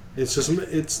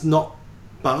 it's not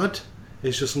bad.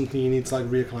 It's just something you need to like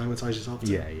reacclimatise yourself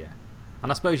to. Yeah.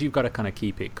 And I suppose you've got to kind of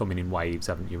keep it coming in waves,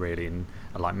 haven't you, really, and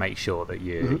like make sure that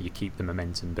you keep the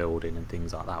momentum building and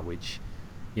things like that, which,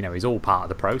 you know, is all part of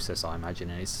the process, I imagine,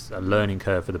 and it's a learning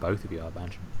curve for the both of you, I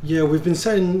imagine. Yeah, we've been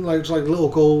setting like little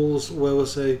goals where we'll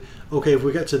say, okay, if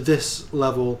we get to this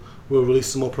level, we'll release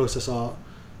some more process art.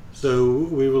 So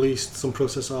we released some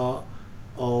process art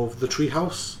of the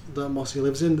treehouse that Mossy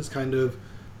lives in. That's kind of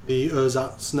the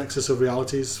Ersatz Nexus of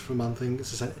Realities from Man-Thing.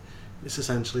 It's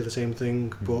essentially the same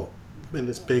thing, but in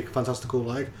this big, fantastical,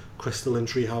 like, crystalline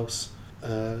treehouse.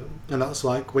 And that's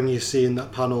like when you see in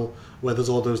that panel where there's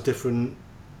all those different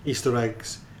Easter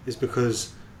eggs, is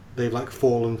because they've like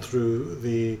fallen through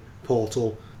the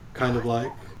portal, kind of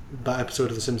like that episode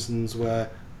of The Simpsons where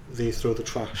they throw the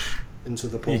trash into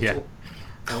the portal. Yeah.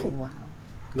 Oh, wow.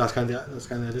 That's kind of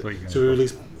the idea. So we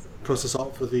released process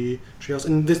art for the treehouse,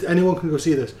 and anyone can go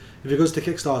see this. If you go to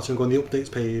Kickstarter and go on the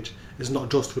updates page, it's not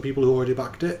just for people who already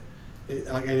backed it.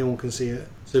 Like anyone can see it.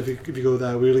 So if you go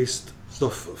there, we released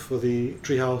stuff for the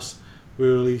treehouse. We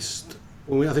released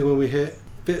when we hit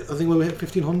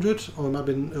 1500, or it might have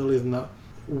been earlier than that.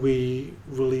 We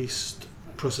released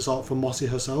process art for Mossy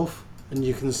herself, and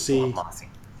you can see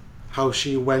how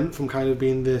she went from kind of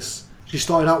being this. She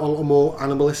started out a lot more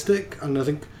animalistic, and I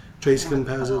think Tracy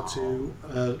compares her to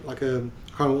like I can't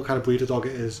remember what kind of breed of dog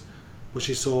it is, but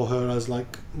she saw her as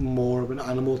like more of an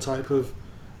animal type of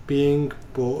being.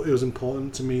 But it was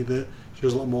important to me that she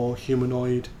was a lot more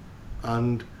humanoid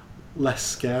and less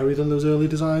scary than those early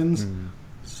designs.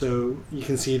 So you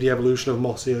can see the evolution of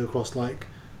Mossy across like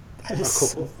that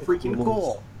is freaking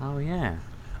cool. Oh yeah. And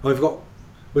we've got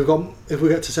if we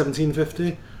get to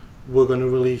 1750, we're going to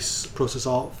release process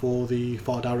art for the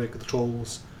Fardaric, the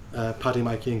trolls, Paddy,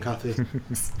 Mikey, and Kathy.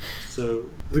 So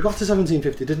we got to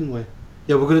 1750, didn't we?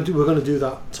 Yeah, we're gonna do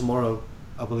that tomorrow,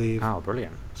 I believe. Oh,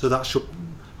 brilliant. So that should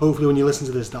hopefully when you listen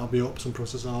to this, that'll be up some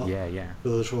process art. Yeah. For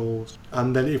the trolls,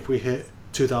 and then if we hit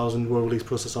 2000, we'll release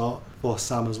process art for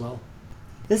Sam as well.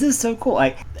 This is so cool.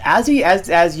 Like as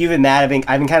you've and Matt, I've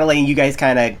been kind of letting you guys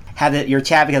kind of have your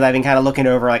chat, because I've been kind of looking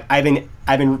over. Like I've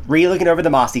been re-looking over the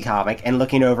Mossy comic and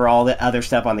looking over all the other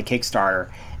stuff on the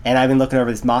Kickstarter, and I've been looking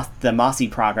over the Mossy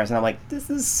progress, and I'm like, this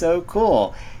is so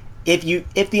cool. If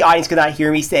the audience could not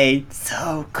hear me say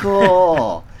so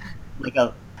cool, like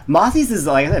Mossy's is,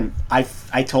 like I said,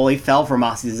 I totally fell for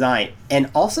Mossy's design. And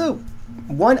also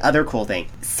one other cool thing,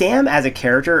 Sam as a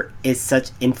character is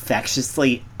such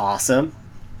infectiously awesome.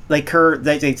 Like her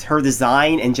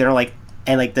design in general, like,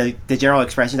 and like the general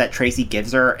expression that Tracy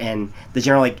gives her, and the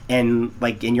general and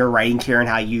in your writing, Kieran,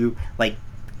 how you like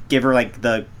give her like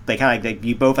the kind of like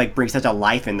you both like bring such a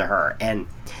life into her. And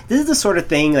this is the sort of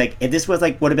thing, like if this was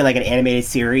like would have been like an animated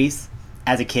series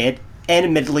as a kid, and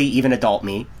admittedly even adult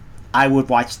me, I would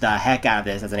watch the heck out of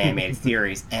this as an animated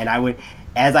series, and I would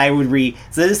read.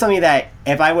 So this is something that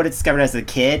if I would have discovered as a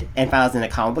kid and found it in a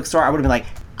comic book store, I would have been like,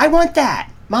 I want that.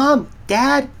 Mom,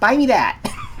 Dad, buy me that.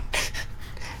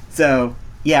 So,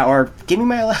 yeah, or give me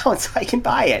my allowance so I can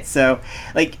buy it. So,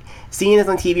 like, seeing it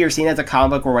on TV or seeing it as a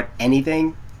comic book or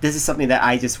anything, this is something that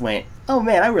I just went, oh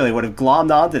man, I really would have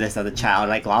glommed onto this as a child,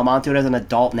 and I glom onto it as an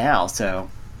adult now, so.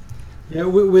 Yeah,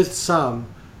 with Sam,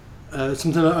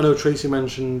 something I know Tracy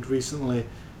mentioned recently,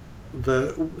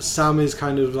 that Sam is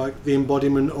kind of like the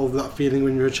embodiment of that feeling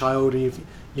when you're a child and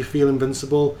you feel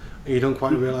invincible and you don't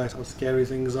quite realise how scary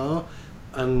things are.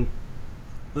 And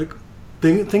like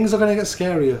things are going to get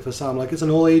scarier for Sam. Like it's an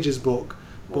all ages book,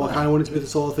 but I kind of want it to be the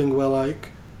sort of thing where,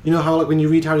 like, you know how like when you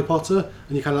read Harry Potter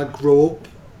and you kind of like grow up.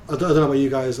 I don't know about you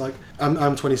guys. Like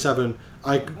I'm 27.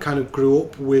 I kind of grew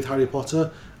up with Harry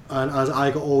Potter, and as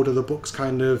I got older, the books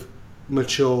kind of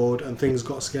matured and things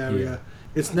got scarier. Yeah.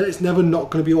 It's never not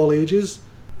going to be all ages,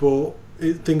 but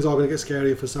things are going to get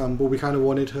scarier for Sam. But we kind of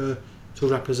wanted her to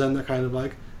represent that kind of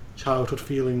like childhood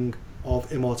feeling of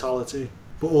immortality.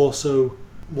 But also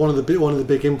one of the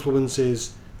big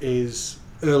influences is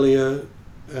earlier.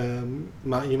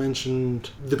 Matt, you mentioned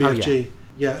the BFG. Oh,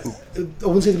 yeah, I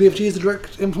wouldn't say the BFG is the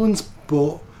direct influence,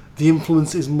 but the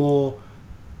influence is more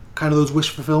kind of those wish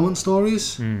fulfillment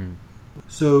stories.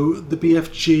 So the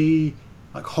BFG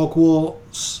like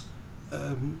Hogwarts,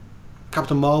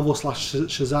 Captain Marvel /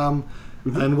 Shazam,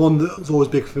 and one that was always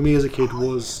big for me as a kid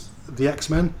was the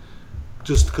X-Men.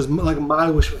 Just because like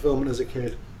my wish fulfillment as a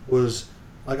kid was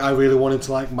like I really wanted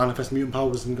to like manifest mutant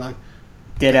powers and like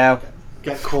Ditto.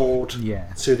 get called to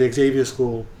the Xavier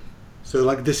School. So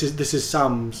like this is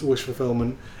Sam's wish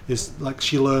fulfillment, is like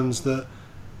she learns that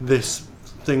this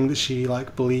thing that she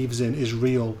like believes in is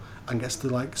real and gets to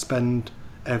like spend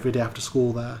every day after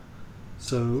school there.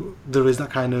 So there is that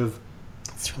kind of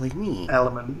It's really neat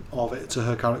element of it to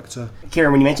her character.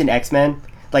 Kieran, when you mentioned X-Men,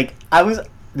 like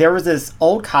there was this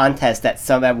old contest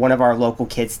that one of our local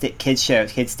kids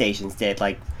stations did,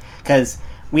 like, because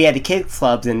we had the kids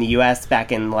clubs in the U.S.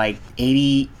 back in like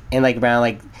 80 and like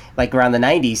around around the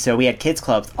 90s, so we had kids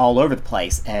clubs all over the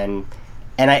place, and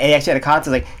I actually had a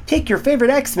contest like pick your favorite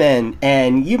X-Men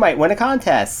and you might win a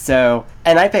contest. So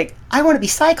and I want to be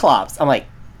Cyclops. I'm like,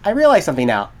 I realized something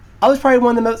now. I was probably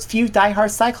one of the most few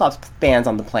diehard Cyclops fans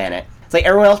on the planet. It's like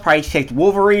everyone else probably picked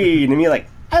Wolverine, and me like,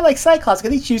 I like Cyclops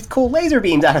because he shoots cool laser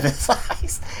beams out of his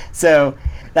eyes. So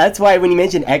that's why when you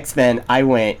mentioned X-Men, I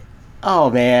went, oh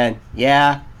man,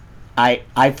 yeah,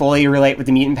 I fully relate with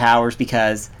the mutant powers,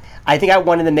 because I think I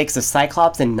wanted the mix of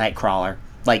Cyclops and Nightcrawler,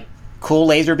 like cool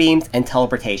laser beams and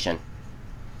teleportation.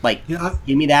 Like,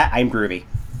 give me that, I'm groovy.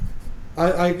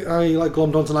 I like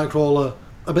glommed onto Nightcrawler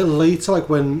a bit later, like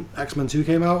when X-Men 2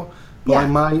 came out. But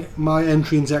like my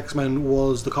entry into X-Men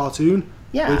was the cartoon,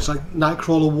 which like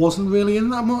Nightcrawler wasn't really in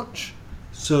that much.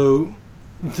 So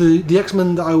the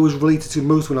X-Men that I was related to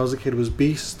most when I was a kid was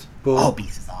Beast. But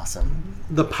Beast is awesome.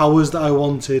 The powers that I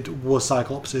wanted were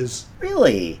Cyclops's.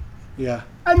 Really? Yeah.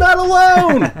 I'm not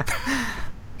alone!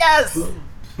 Yes!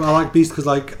 But I like Beast because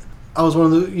like I was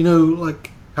one of the,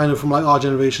 like kind of from like our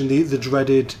generation, the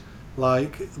dreaded,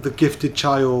 like the gifted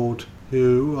child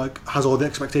who like has all the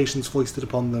expectations foisted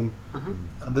upon them,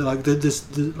 and they're like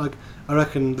like I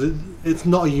reckon it's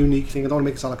not a unique thing. I don't want to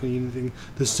make it sound like a unique thing.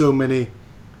 There's so many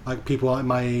like people like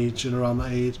my age and around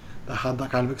that age that had that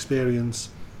kind of experience.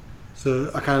 So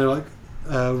I kind of like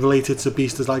related to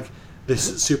Beast as like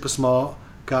this super smart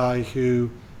guy who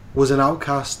was an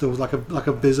outcast. Was like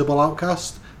a visible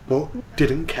outcast, but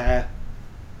didn't care.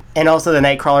 And also the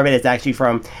Nightcrawler bit is actually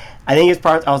from, I think it's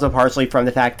also partially from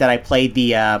the fact that I played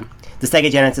the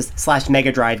Sega Genesis /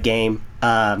 Mega Drive game,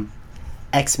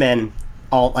 X-Men,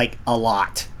 a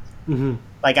lot. Mm-hmm.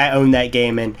 Like I owned that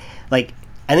game, and like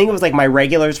I think it was like my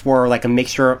regulars were like a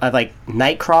mixture of like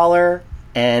Nightcrawler,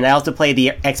 and I also played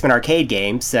the X-Men arcade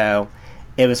game, so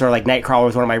it was sort of like Nightcrawler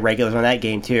was one of my regulars on that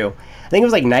game too. I think it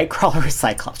was like Nightcrawler and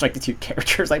Cyclops, like the two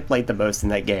characters I played the most in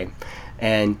that game,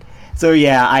 and so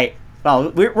yeah,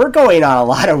 we're going on a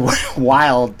lot of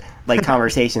wild like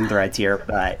conversation threads here,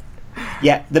 but.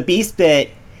 Yeah, the Beast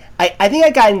bit, I think I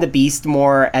got into Beast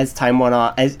more as time went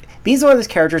on. As Beast is one of those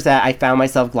characters that I found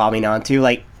myself glomming onto.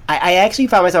 Like, I actually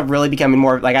found myself really becoming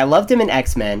more, like, I loved him in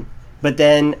X-Men, but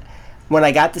then when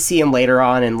I got to see him later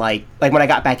on, and like when I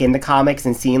got back into comics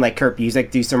and seeing, like, Kurt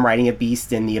Busiek do some writing of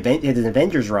Beast in his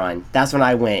Avengers run, that's when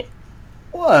I went,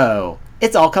 whoa,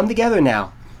 it's all come together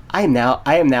now. I am now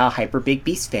a hyper big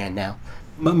Beast fan now.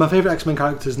 My favorite X-Men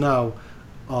characters now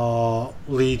are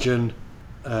Legion,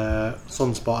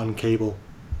 Sunspot and Cable.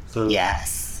 So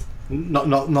yes, not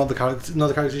the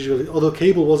characters usually. Although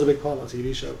Cable was a big part of that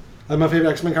TV show. And my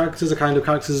favorite X-Men characters are kind of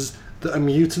characters that are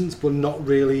mutants, but not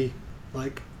really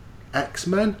like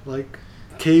X-Men. Like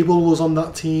Cable was on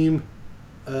that team,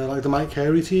 like the Mike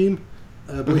Carey team,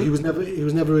 but he was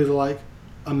never really like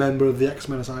a member of the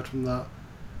X-Men aside from that.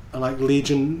 And like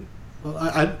Legion,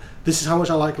 I this is how much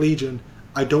I like Legion.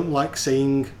 I don't like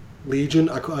saying Legion.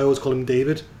 I always call him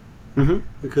David. Mm-hmm.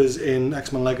 Because in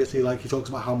X-Men Legacy, like he talks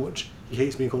about how much he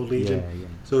hates being called Legion. Yeah.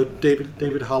 So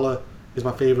David Haller is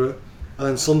my favourite, and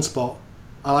then Sunspot.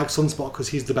 I like Sunspot because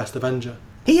he's the best Avenger.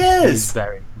 He is.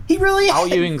 He really is. Al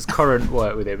Ewing's current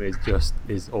work with him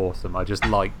is awesome. I just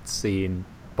liked seeing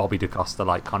Bobby DaCosta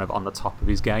like kind of on the top of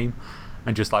his game,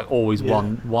 and just like always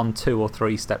one, 2 or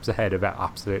 3 steps ahead of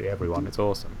absolutely everyone. It's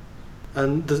awesome.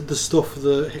 And the stuff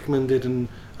that Hickman did in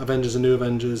Avengers and New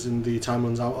Avengers in the Time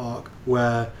Runs Out arc,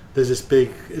 where there's this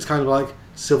big, it's kind of like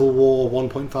Civil War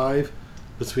 1.5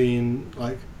 between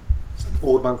like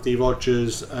Old Man Steve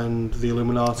Rogers and the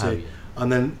Illuminati, and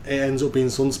then it ends up being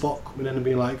Sunspot coming in and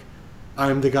being like,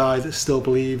 I'm the guy that still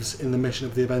believes in the mission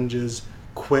of the Avengers,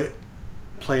 quit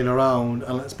playing around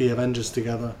and let's be Avengers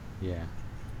together. Yeah.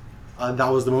 And that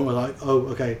was the moment where like, oh,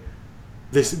 okay,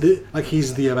 this like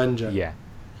he's the Avenger. Yeah.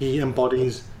 He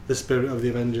embodies the spirit of the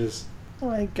Avengers.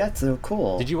 Oh, that's so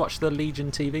cool. Did you watch the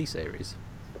Legion TV series?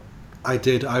 I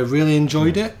did. I really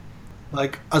enjoyed it.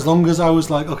 Like, as long as I was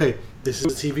like, okay, this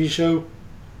is a TV show,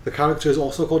 The character is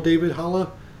also called David Haller.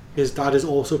 His dad is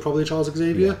also probably Charles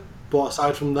Xavier. Yeah. But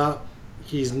aside from that,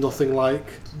 he's nothing like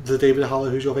the David Haller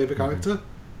who's your favourite character.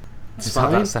 It's Just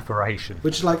fine. have that separation.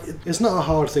 Which is like, it's not a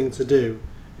hard thing to do.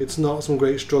 It's not some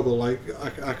great struggle. Like,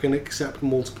 I can accept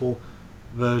multiple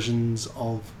versions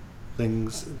of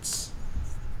things.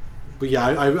 But yeah,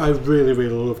 I really,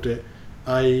 really loved it.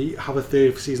 I have a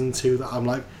theory for season 2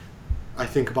 that I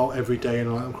think about every day, and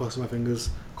I'm crossing my fingers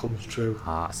comes true.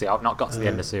 See, I've not got to the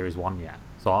end of series 1 yet,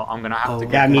 so I'm going to have to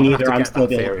get, Yeah, me I'm gonna neither. have I'm to still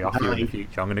get that there. theory off you in the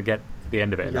future. I'm going to get to the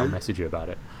end of it and I'll message you about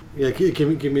it. Yeah,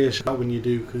 give me a shout when you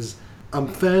do, because I'm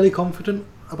fairly confident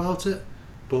about it,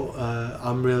 but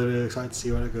I'm really, really excited to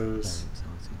see where it goes.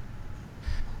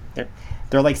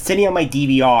 They're like sitting on my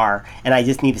DVR, and I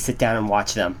just need to sit down and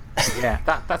watch them. Yeah,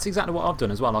 that's exactly what I've done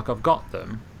as well. Like, I've got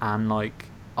them, and like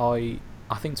I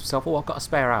think to myself, oh, I've got a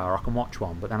spare hour, I can watch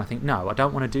one. But then I think, no, I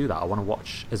don't want to do that. I want to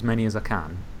watch as many as I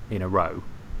can in a row,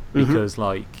 because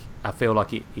like I feel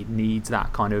like it needs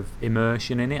that kind of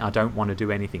immersion in it. I don't want to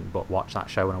do anything but watch that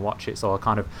show when I watch it. So I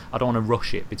don't want to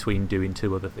rush it between doing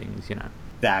 2 other things, you know.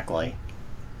 Exactly.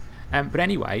 But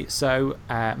anyway, so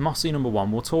Mossy number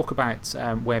 1, we'll talk about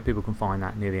where people can find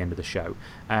that near the end of the show.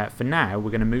 For now,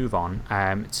 we're going to move on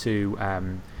to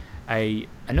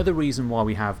another reason why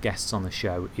we have guests on the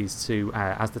show is to,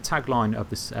 as the tagline of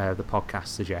the podcast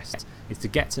suggests, is to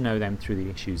get to know them through the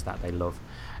issues that they love.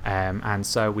 And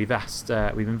so we've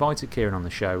invited Kieran on the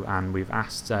show, and we've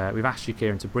asked you,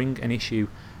 Kieran, to bring an issue,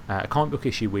 a comic book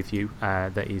issue with you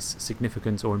that is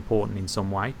significant or important in some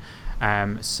way.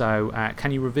 So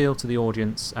can you reveal to the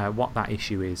audience what that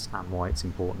issue is and why it's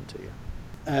important to you?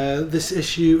 This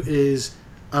issue is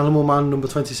Animal Man number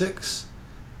 26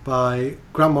 by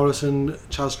Grant Morrison,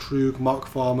 Chaz Trug, Mark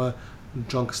Farmer,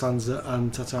 John Costanza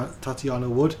and Tatiana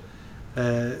Wood.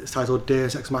 It's titled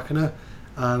Deus Ex Machina,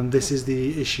 and this is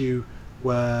the issue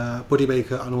where Buddy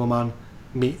Baker, Animal Man,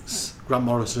 meets Grant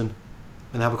Morrison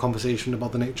and they have a conversation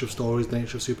about the nature of stories, the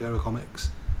nature of superhero comics,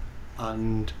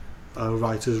 and a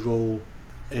writer's role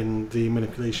in the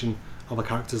manipulation of a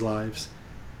character's lives.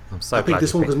 I picked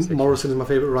this one because Morrison is my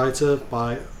favourite writer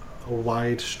by a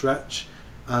wide stretch,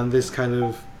 and this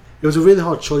it was a really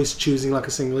hard choice choosing like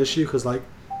a single issue, because like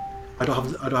I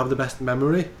don't have the best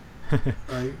memory.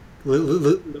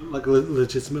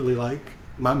 Legitimately, like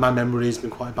my memory has been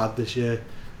quite bad this year,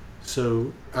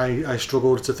 so I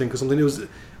struggled to think of something. It was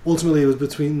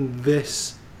between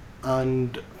this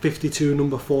and 52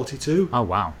 number 42. Oh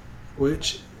wow!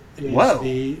 Which is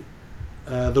the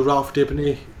Ralph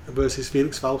Dibny versus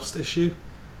Felix Faust issue.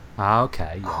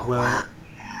 Okay. Where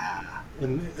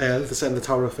in the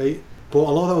Tower of Fate. But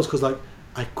a lot of that was because like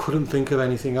I couldn't think of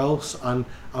anything else, and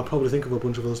I'll probably think of a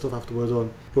bunch of other stuff afterwards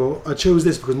on. But I chose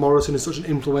this because Morrison is such an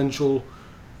influential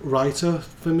writer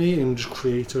for me, and just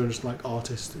creator and just like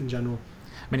artist in general.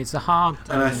 I mean, it's a hard,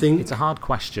 and I think it's a hard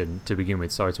question to begin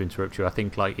with. Sorry to interrupt you. I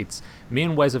think like it's me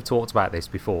and Wes have talked about this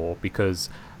before, because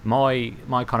my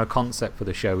kind of concept for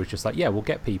the show was just like, yeah, we'll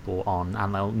get people on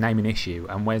and they'll name an issue,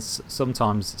 and Wes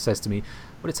sometimes says to me,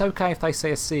 but it's okay if they say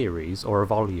a series or a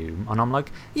volume, and I'm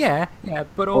like, yeah,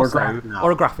 but also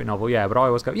or a graphic novel, yeah. But I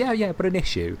always go, yeah, but an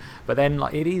issue. But then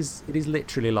like it is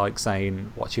literally like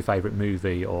saying what's your favourite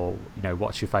movie, or you know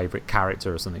what's your favourite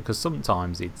character or something, because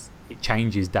sometimes it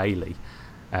changes daily.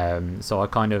 So I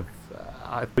kind of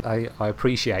I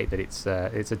appreciate that it's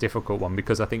a difficult one,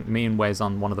 because I think me and Wes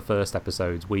on one of the first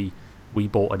episodes we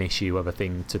bought an issue of a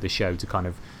thing to the show to kind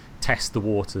of test the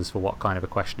waters for what kind of a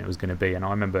question it was going to be, and I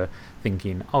remember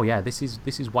thinking, oh yeah, this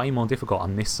is way more difficult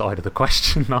on this side of the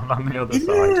question than on the other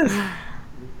side.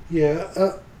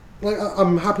 Yeah, like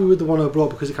I'm happy with the one I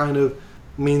brought because it kind of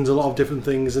means a lot of different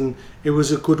things, and it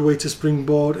was a good way to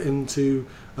springboard into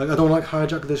like I don't like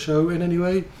hijack the show in any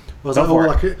way. I was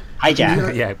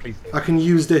hijack. Yeah, please. I can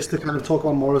use this to kind of talk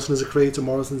about Morrison as a creator,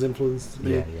 Morrison's influence to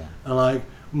me, and like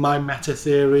my meta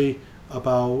theory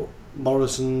about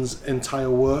Morrison's entire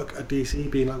work at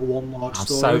DC being like one large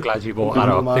story. I'm so glad you brought that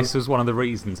up. This was one of the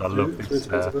reasons I loved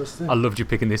this. I loved you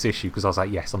picking this issue, because I was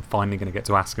like, yes, I'm finally going to get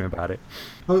to ask him about it.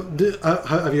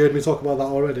 Have you heard me talk about that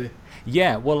already?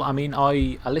 Yeah, well, I mean,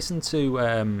 I listened to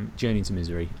Journey into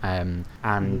Misery, and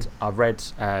I've read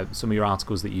some of your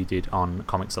articles that you did on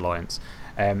Comics Alliance,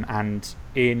 and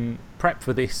in prep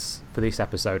for this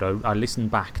episode, I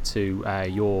listened back to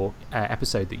your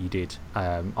episode that you did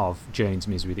of Journey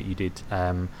into Misery that you did,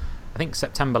 I think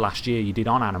September last year. You did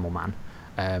on Animal Man,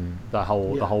 the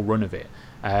whole run of it.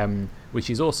 Which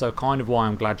is also kind of why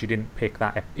I'm glad you didn't pick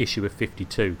that issue of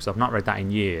 52, because I've not read that in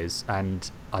years,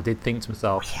 and I did think to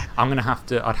myself, I'd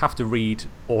have to read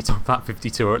all of that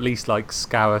 52, or at least like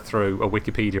scour through a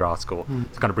Wikipedia article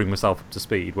to kind of bring myself up to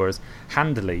speed. Whereas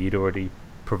handily, you'd already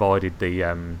provided the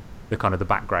kind of the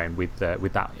background with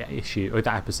that issue or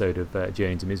that episode of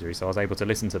Journey to Misery, so I was able to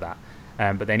listen to that.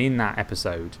 But then in that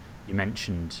episode, you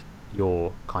mentioned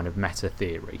your kind of meta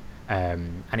theory,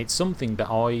 and it's something that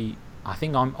I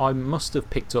think I must have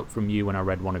picked up from you when I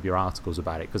read one of your articles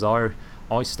about it, because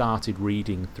I started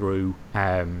reading through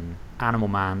Animal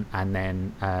Man, and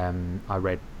then I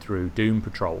read through Doom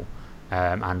Patrol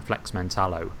and Flex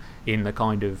Mentallo, in the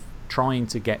kind of trying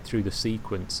to get through the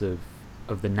sequence of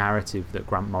the narrative that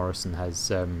Grant Morrison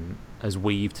has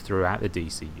weaved throughout the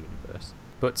DC universe.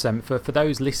 But for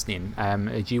those listening,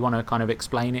 do you want to kind of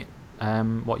explain it?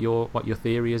 What your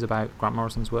theory is about Grant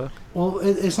Morrison's work? Well,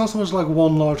 it's not so much like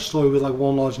one large story with like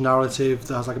one large narrative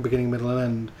that has like a beginning, middle, and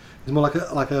end. It's more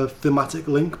like a thematic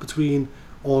link between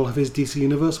all of his DC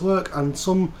Universe work, and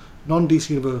some non-DC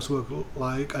Universe work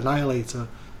like Annihilator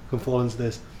can fall into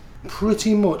this.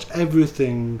 Pretty much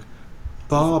everything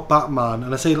bar Batman,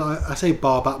 and I say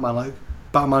bar Batman, like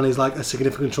Batman is like a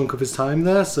significant chunk of his time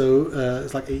there, so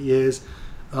it's like 8 years.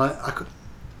 I've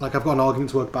got an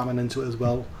argument to work Batman into it as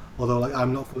well, although like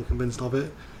I'm not fully convinced of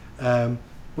it.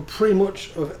 But pretty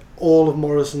much of all of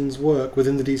Morrison's work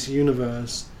within the DC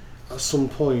Universe at some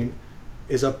point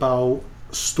is about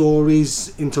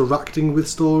stories interacting with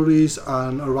stories,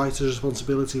 and a writer's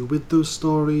responsibility with those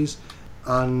stories,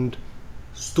 and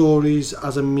stories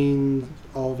as a means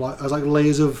of as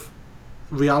layers of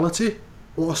reality.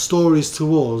 What are stories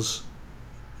to us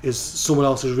is someone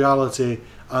else's reality,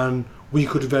 and we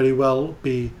could very well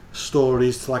be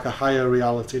stories to like a higher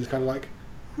reality. It's kind of like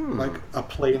a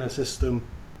planar system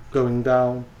going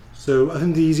down. So I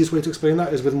think the easiest way to explain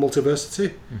that is with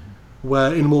multiversity,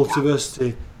 where in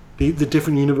multiversity the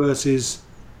different universes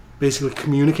basically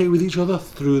communicate with each other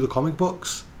through the comic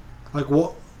books. Like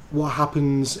what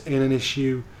happens in an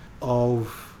issue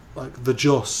of like The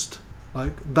Just,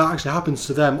 like that actually happens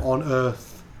to them on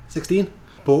Earth 16,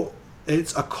 but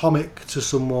it's a comic to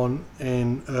someone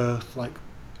in Earth like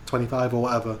 25 or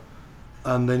whatever.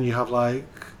 And then you have like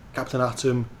Captain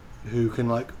Atom, who can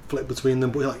like flip between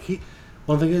them, but like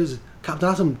one thing is Captain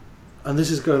Atom, and this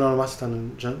is going on a massive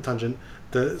tangent,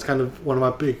 that it's kind of one of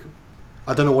my big,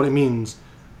 I don't know what it means,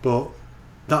 but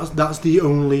that's the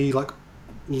only like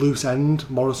loose end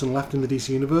Morrison left in the DC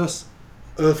Universe.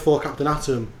 Earth 4 Captain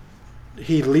Atom,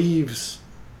 he leaves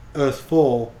Earth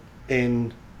 4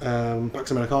 in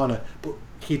Pax Americana, but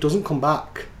he doesn't come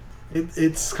back.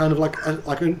 It's kind of like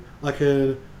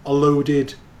a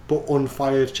loaded but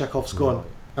unfired Chekhov's gun. Right.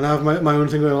 And I have my own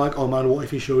thing where I'm like, oh man, what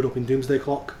if he showed up in Doomsday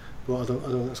Clock? But I don't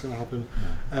think that's going to happen.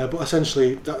 Yeah. But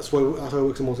essentially, that's how it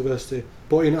works in multiversity.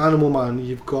 But in Animal Man,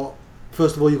 you've got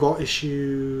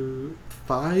issue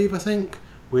 5, I think,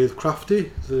 with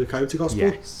Crafty, the Coyote Gospel,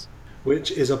 yes,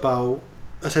 which is about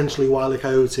essentially Wile E.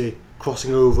 Coyote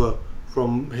crossing over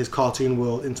from his cartoon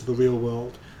world into the real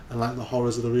world, and like the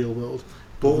horrors of the real world.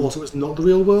 But also it's not the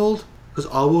real world, because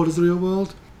our world is the real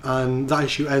world. And that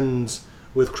issue ends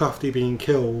with Crafty being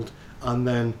killed, and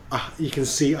then you can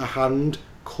see a hand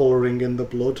colouring in the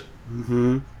blood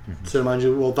to remind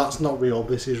you, well, that's not real,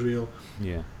 this is real.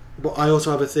 Yeah. But I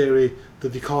also have a theory that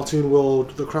the cartoon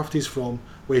world that Crafty's from,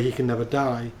 where he can never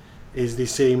die, is the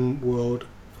same world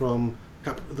from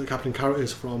that Captain Carrot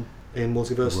is from in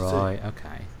Multiversity. Right,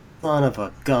 okay. Son of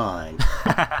a gun.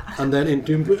 And then in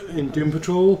Doom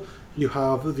Patrol, you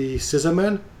have the Scissor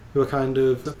Men, who are kind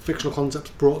of fictional concepts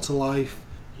brought to life.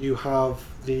 You have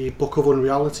the Book of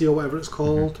Unreality, or whatever it's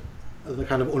called, that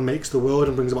kind of unmakes the world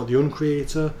and brings about the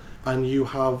Uncreator. And you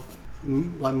have,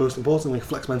 like most importantly,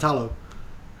 Flex Mentallo,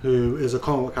 who is a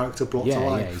comic book character brought to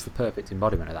life. Yeah, he's the perfect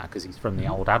embodiment of that, because he's from the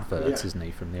old adverts, isn't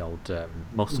he? From the old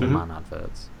Muscle Man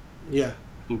adverts. Yeah.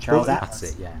 Charles That's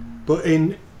it, yeah. But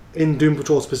in Doom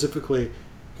Patrol specifically,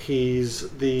 he's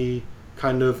the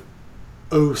kind of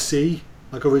OC,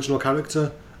 like original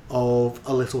character of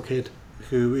a little kid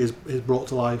who is brought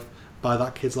to life by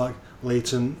that kid's like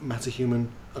latent metahuman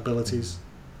abilities.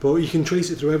 But you can trace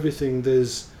it through everything.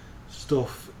 There's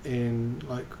stuff in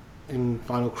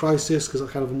Final Crisis, because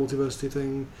that's kind of a multiversity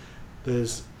thing.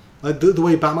 There's like the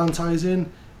way Batman ties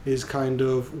in is kind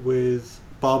of with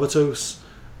Barbatos,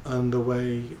 and the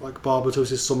way like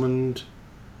Barbatos is summoned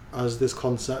as this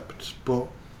concept, but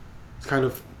it's kind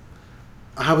of,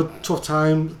 I have a tough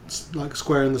time like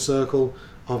squaring the circle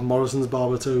of Morrison's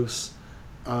Barbatos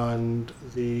and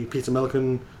the Peter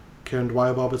Millican, Kieran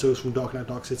Dwyer Barbatos from Dark Knight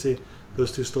Dark City.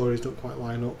 Those two stories don't quite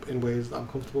line up in ways that I'm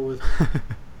comfortable with.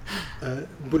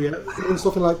 But yeah, even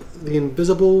stuff in like The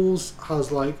Invisibles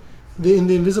has like in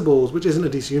the Invisibles, which isn't a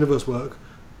DC Universe work,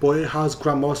 but it has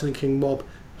Grant Morrison and King Mob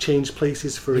change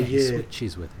places for a year. He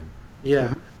switches with him.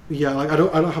 Yeah, yeah. Like I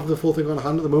don't have the full thing on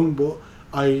hand at the moment, but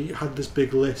I had this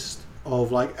big list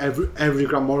of like every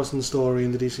Grant Morrison story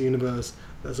in the DC Universe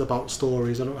that's about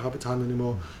stories. I don't have it to hand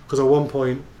anymore because at one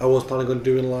point I was planning on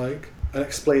doing like an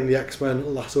Explain the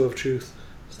X-Men Lasso of Truth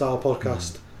style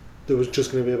podcast that was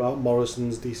just going to be about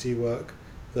Morrison's DC work.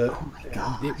 That, Oh my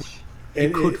gosh. You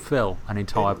could fill an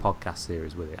entire podcast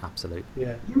series with it, absolutely.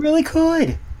 Yeah. You really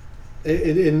could.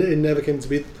 It never came to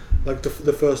be. Like the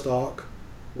first arc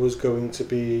was going to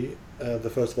be the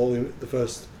first volume, the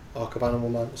first arc of Animal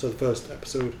Man. So the first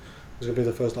episode was going to be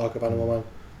the first arc of Animal Man.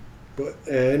 But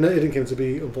it didn't come to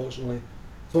be, unfortunately.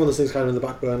 It's one of those things kind of in the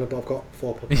back burner, but I've got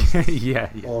 4 podcasts yeah.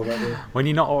 already. When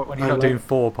you're not doing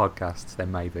 4 podcasts, then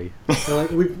maybe. So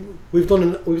like we've done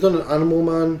an Animal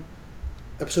Man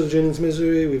episode of Journey into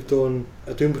Misery. We've done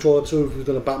a Doom Patrol episode. We've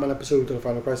done a Batman episode. We've done a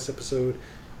Final Crisis episode.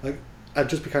 Like I'd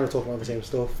just be kind of talking about the same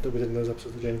stuff that we did in those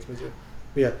episodes of Journey into Misery.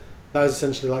 But yeah, that is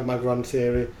essentially like my grand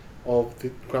theory of the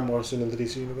Grant Morrison and the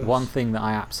DC Universe. One thing that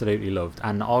I absolutely loved,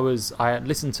 and I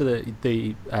listened to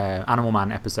the Animal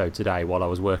Man episode today while I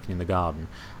was working in the garden,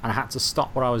 and I had to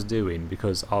stop what I was doing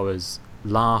because I was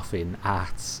laughing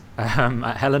at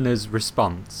Helena's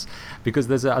response, because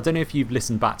I don't know if you've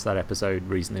listened back to that episode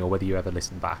recently or whether you ever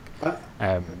listened back.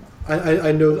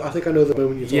 I know. I think I know the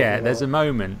moment you're talking about. There's a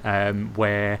moment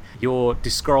where you're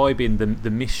describing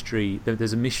the mystery.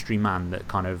 There's a mystery man that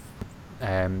kind of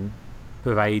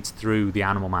pervades through the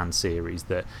Animal Man series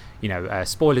that,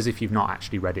 spoilers if you've not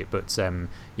actually read it, but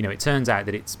it turns out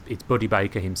that it's Buddy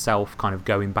Baker himself kind of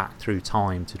going back through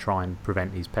time to try and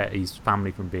prevent his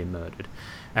family from being murdered.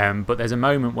 But there's a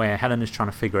moment where Helena's trying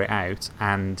to figure it out,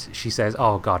 and she says,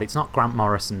 "Oh God, it's not Grant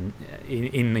Morrison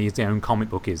in his own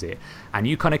comic book, is it?" And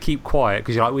you kind of keep quiet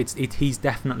because you're like, he's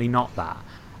definitely not that.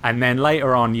 And then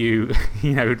later on,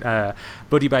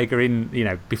 Buddy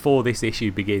Baker before this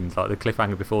issue begins, like the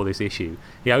cliffhanger before this issue,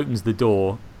 he opens the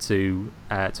door to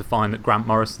find that Grant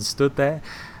Morrison stood there.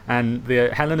 And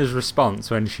Helena's response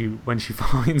when she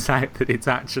finds out that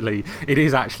it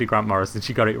is actually Grant Morrison,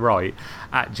 she got it right,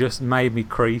 just made me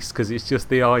crease, because it's just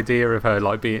the idea of her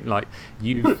like being like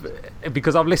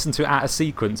because I've listened to it out of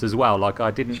sequence as well. Like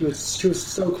I didn't. She was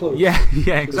so close. Yeah,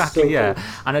 exactly. So close.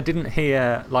 And I didn't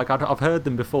hear I've heard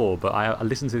them before, but I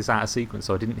listened to this out of sequence,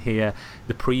 so I didn't hear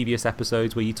the previous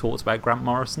episodes where you talked about Grant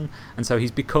Morrison, and so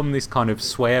he's become this kind of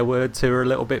swear word to her a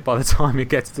little bit by the time it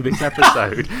gets to this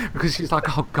episode because she's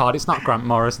like, oh God, it's not Grant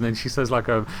Morrison, and she says like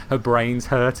her brain's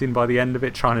hurting by the end of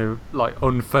it, trying to like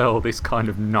unfurl this kind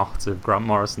of knot of Grant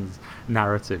Morrison's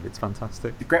narrative. It's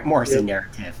fantastic. The Grant Morrison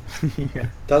narrative. Yeah.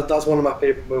 That's one of my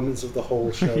favourite moments of the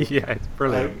whole show. Yeah, it's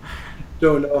brilliant. I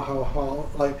don't know how hard.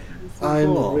 Like,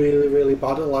 I'm really, really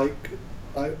bad at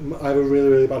I have a really,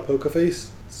 really bad poker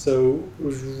face, so it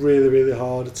was really, really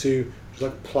hard to just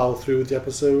like plough through the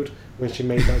episode when she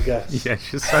made that guess. Yeah,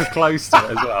 she's so close to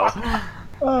it as well.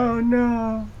 Oh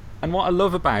no. And what I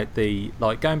love about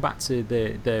going back to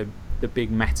the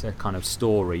big meta kind of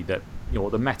story that,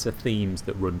 the meta themes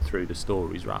that run through the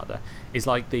stories rather, is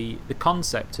like the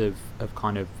concept of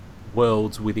kind of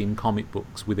worlds within comic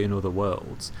books within other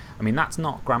worlds. I mean, that's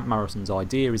not Grant Morrison's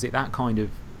idea, is it? That kind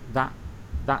of that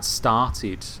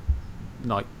started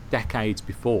like decades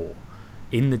before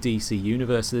in the DC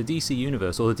universe. So the DC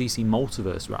universe, or the DC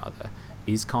multiverse rather,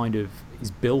 is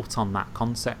built on that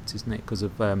concept, isn't it? Because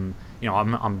of I'm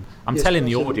telling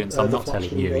the audience, I'm not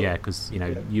telling you, because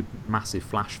you're a massive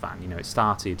Flash fan. It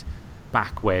started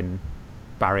back when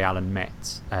Barry Allen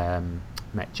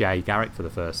met Jay Garrick for the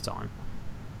first time.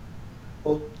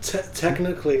 Well,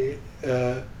 technically,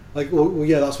 that's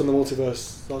when the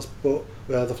multiverse. But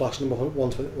the Flash number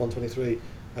 123,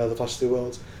 the Flash Two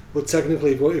Worlds. But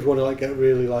technically, if you want to get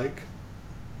really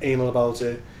anal about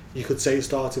it, you could say it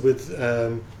started with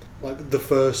the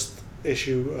first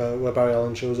issue where Barry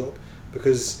Allen shows up,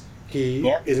 because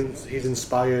he's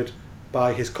inspired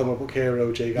by his comic book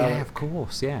hero Jay Garrick. Yeah, of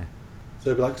course, yeah. So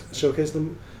it'd be showcase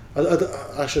them.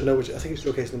 I should know which. I think it's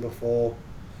showcase number 4,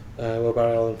 where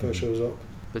Barry Allen first shows up.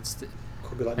 But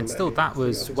could be and still, that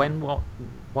was when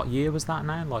what year was that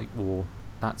now?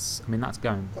 That's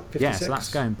going. Yeah, so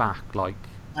that's going back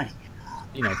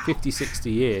 50,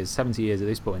 60 years, 70 years at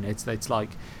this point. It's like,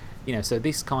 so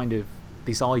this kind of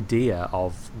this idea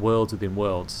of worlds within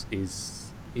worlds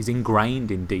is ingrained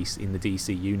in the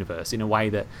DC universe in a way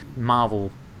that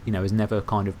Marvel has never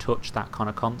kind of touched that kind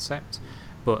of concept.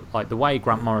 But the way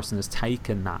Grant Morrison has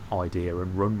taken that idea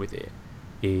and run with it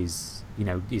is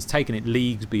taken it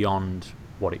leagues beyond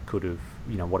what it could have,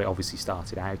 what it obviously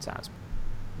started out as.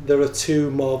 there are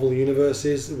 2 Marvel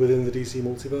universes within the DC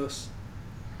multiverse.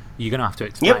 You're going to have to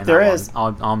explain Yep, there that is.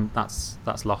 one.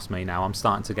 That's lost me now. I'm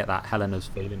starting to get that Helena's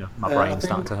feeling of my brain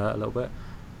starting to hurt a little bit.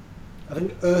 I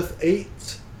think Earth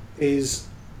 8 is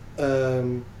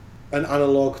an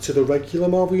analogue to the regular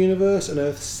Marvel universe, and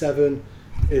Earth 7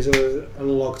 is an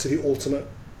analogue to the Ultimate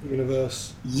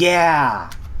Universe. Yeah,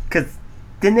 because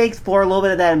didn't they explore a little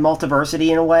bit of that in Multiversity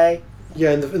in a way?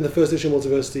 Yeah, in the first issue of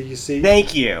Multiversity, you see.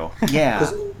 Thank you. Yeah.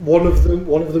 Because one of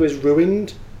them is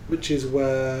ruined, which is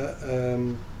where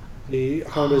I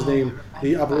can't remember his name,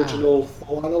 the Aboriginal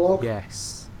Thor analogue.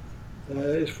 Yes.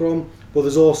 Is from. But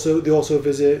they also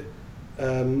visit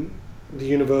the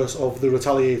universe of the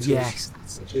Retaliators, Yes.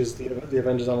 which is the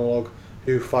Avengers analogue,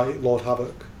 who fight Lord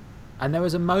Havoc. And there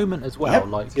was a moment as well, Yep.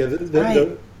 like Yeah,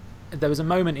 there was a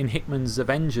moment in Hickman's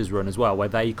Avengers run as well where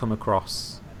they come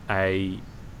across a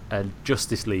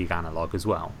Justice League analogue as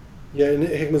well. yeah. In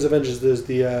Hickman's Avengers, there's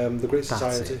the Great That's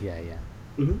Society, it. Yeah.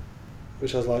 Mhm.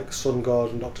 which has like Sun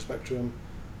God and Doctor Spectrum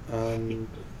and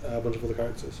a bunch of other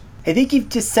characters. I think you've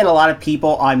just sent a lot of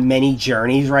people on many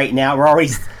journeys right now. We're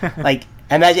always like,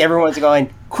 imagine everyone's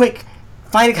going, quick,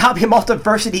 find a copy of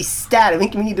Multiversity Stat. I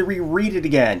think we need to reread it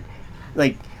again.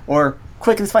 Like, or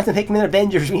quick, let's find some Hickman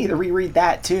Avengers. We need to reread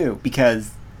that too,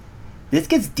 because this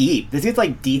gets deep. This gets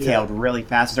like detailed really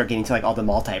fast. We start getting to like all the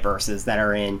multiverses that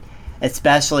are in,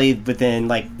 especially within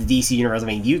like the DC universe. I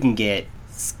mean, you can get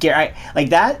scared like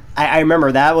that. I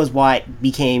remember that was what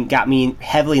got me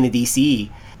heavily into DC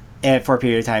for a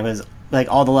period of time, was like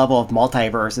all the level of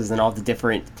multiverses and all the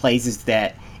different places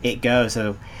that it goes.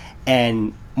 So,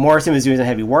 and Morrison was doing some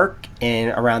heavy work in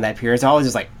around that period. So I was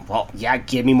just like, well, yeah,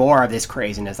 give me more of this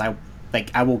craziness. I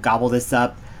will gobble this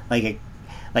up like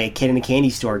a kid in a candy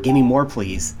store. Give me more,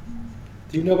 please.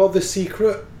 Do you know about the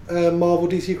secret Marvel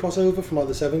DC crossover from like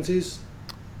the 70s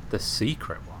The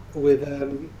secret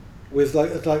one. with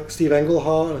like Steve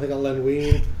Englehart and I think Len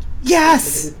Wein?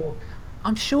 Yes.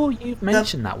 I'm sure you've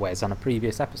mentioned that, Wes, on a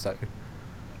previous episode.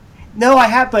 No, I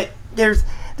have, but there's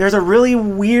a really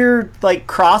weird like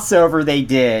crossover they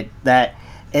did that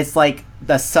it's like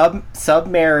the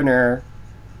Submariner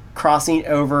crossing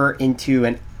over into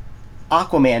an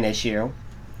Aquaman issue.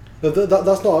 No,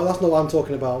 that's not what I'm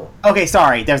talking about. Okay,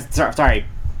 sorry. Sorry.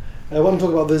 What I'm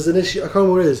talking about, there's an issue. I can't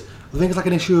remember what it is. I think it's like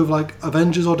an issue of like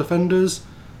Avengers or Defenders,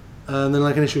 and then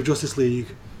like an issue of Justice League,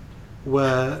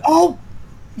 where Oh,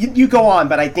 you go on,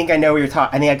 but I think I know what you're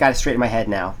talking. I think I got it straight in my head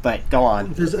now. But go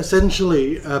on. there's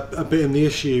essentially a bit in the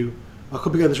issue. I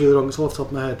could be getting this really wrong. It's off the top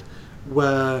of my head,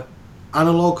 where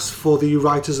analogues for the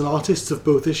writers and artists of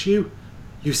both issue,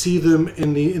 you see them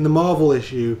in the Marvel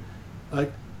issue,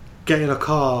 like get in a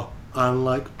car and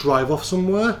like drive off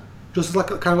somewhere, just as like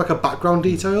kind of like a background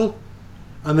detail.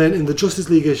 And then in the Justice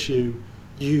League issue,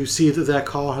 you see that their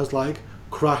car has like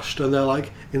crashed and they're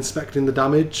like inspecting the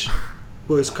damage,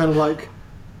 but it's kind of like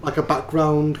a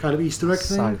background kind of Easter egg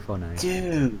So thing. funny.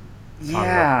 Dude,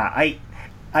 yeah,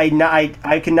 I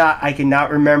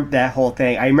cannot remember that whole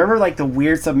thing. I remember like the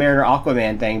weird Submariner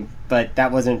Aquaman thing, but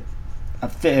that wasn't a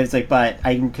fit. It was like, but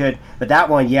that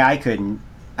one, yeah, I couldn't.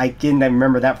 I didn't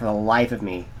remember that for the life of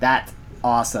me. That's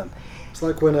awesome. It's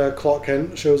like when Clark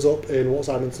Kent shows up in Walt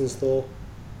Simonson's Thor.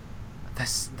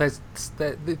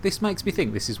 This makes me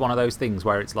think this is one of those things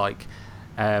where it's like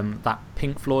that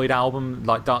Pink Floyd album,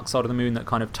 like Dark Side of the Moon, that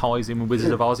kind of ties in with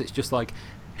Wizard of Oz. It's just like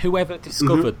whoever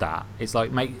discovered that. It's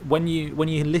like when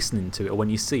you're listening to it or when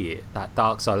you see it, that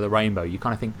Dark Side of the Rainbow, you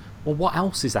kind of think, well, what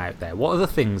else is out there? What other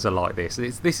things are like this?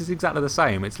 This is exactly the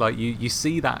same. It's like you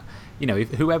see that, you know,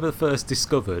 if whoever first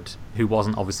discovered, who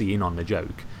wasn't obviously in on the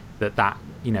joke, that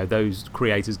you know, those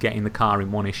creators get in the car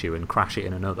in one issue and crash it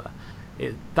in another,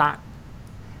 that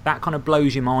kind of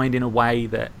blows your mind in a way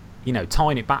that, you know,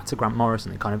 tying it back to Grant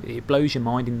Morrison, it blows your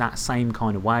mind in that same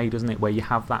kind of way, doesn't it? Where you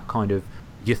have that kind of,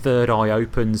 your third eye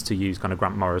opens, to use kind of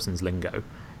Grant Morrison's lingo.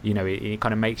 You know, it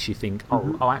kind of makes you think,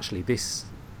 oh, actually, this,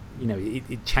 you know,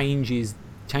 it changes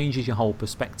your whole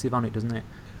perspective on it, doesn't it?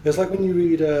 It's like when you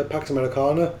read Pax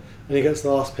Americana and you get to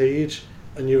the last page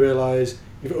and you realise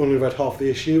you've only read half the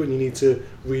issue and you need to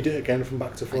read it again from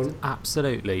back to front.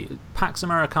 Absolutely. Pax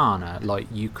Americana, like,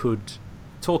 you could,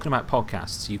 talking about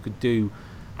podcasts, you could do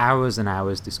hours and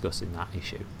hours discussing that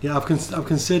issue. Yeah, I've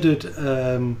considered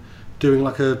doing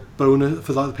like a bonus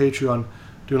for like the Patreon,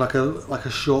 doing like a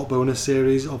short bonus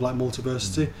series of like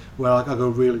Multiversity, where like I go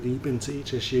really deep into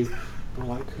each issue. But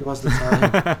like, who has the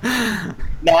time?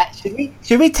 Matt,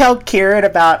 should we tell Kieran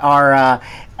about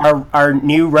our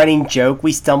new running joke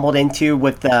we stumbled into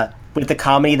with the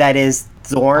comedy that is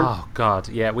Zorn? Oh God,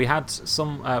 yeah. We had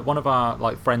one of our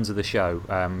like friends of the show,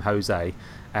 Jose.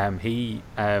 He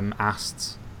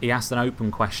asked he asked an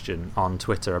open question on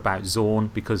Twitter about Zorn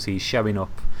because he's showing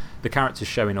up. The character's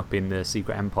showing up in the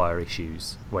Secret Empire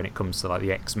issues when it comes to like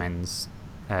the X-Men's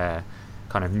kind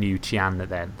of new Tian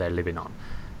that they're living on.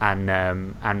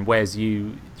 And whereas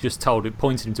you just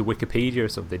pointed him to Wikipedia or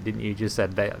something, didn't you? You just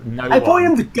said that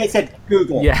I said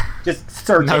Google. Yeah, just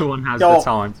search. No one has the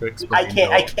time to explain.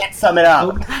 I can't sum it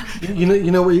up.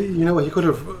 You know what you could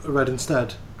have read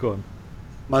instead. Go on.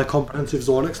 My comprehensive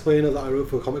Zorn explainer that I wrote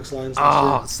for Comics Alliance.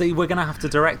 See, we're gonna have to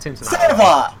direct him to that.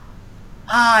 Silva.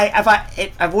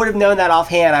 If I would have known that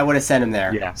offhand, I would have sent him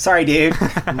there. Yeah. Sorry, dude.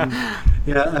 I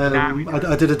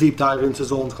did a deep dive into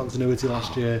Zorn's continuity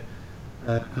last year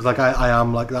because I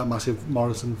am like that massive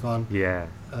Morrison fan. Yeah.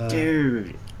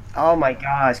 Dude. Oh my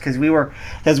gosh, because we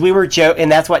were joking,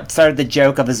 and that's what started the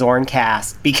joke of a Zorn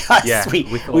cast because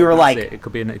we were like, it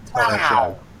could be an entire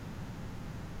show.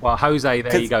 Well, Jose,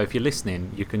 there you go. If you're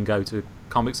listening, you can go to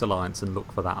Comics Alliance and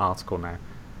look for that article now.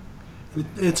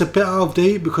 It's a bit out of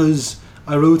date because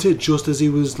I wrote it just as he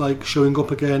was like showing up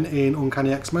again in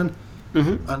Uncanny X-Men,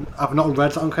 and I've not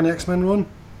read that Uncanny X-Men run,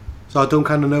 so I don't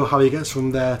kind of know how he gets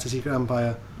from there to Secret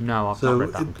Empire. No, I've not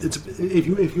read that. It's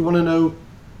if you want to know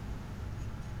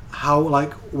how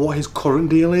like what his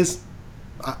current deal is,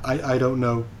 I don't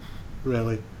know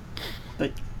really.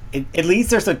 But at least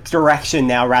there's a direction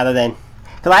now rather than.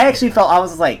 Because I actually felt, I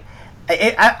was like,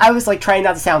 I was like trying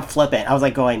not to sound flippant. I was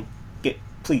like going,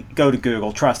 please go to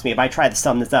Google, trust me, if I try to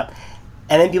sum this up.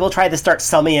 And then people tried to start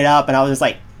summing it up, and I was just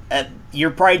like, you're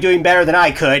probably doing better than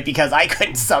I could, because I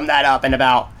couldn't sum that up in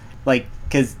about, like,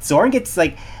 because Zorn gets,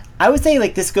 like, I would say,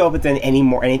 like, this go up with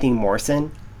anything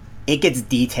Morrison, it gets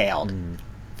detailed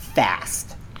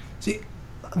fast. See,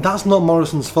 that's not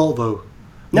Morrison's fault, though.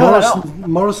 No.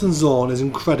 Morrison's Zorn is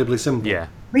incredibly simple. Yeah.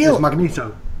 It's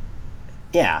Magneto.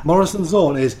 Yeah. Morrison's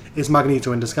Zorn is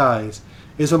Magneto in disguise.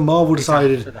 It's when Marvel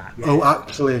decided,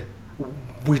 actually,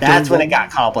 that's when it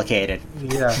got complicated.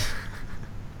 Yeah.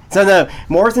 So no,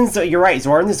 Morrison's, you're right,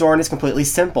 Zorn is completely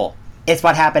simple. It's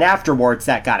what happened afterwards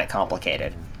that got it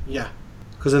complicated. Yeah.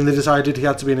 Because then they decided he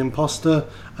had to be an imposter,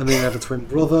 and then he had a twin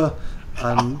brother,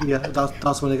 and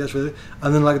that's when it gets really...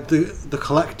 And then, like, the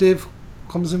collective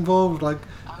comes involved, like...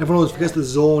 Everyone always forgets that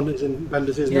Zorn is in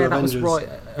Bendis' New Avengers. Yeah, that was right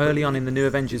early on in the New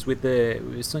Avengers it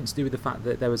was something to do with the fact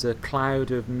that there was a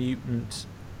cloud of mutant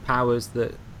powers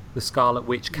that the Scarlet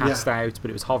Witch cast out,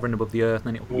 but it was hovering above the Earth,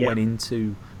 and then it all went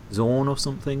into Zorn or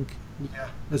something. Yeah.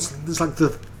 It's like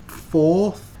the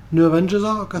 4th New Avengers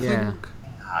arc, I think.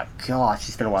 Oh, gosh,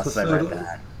 it's been a while since I read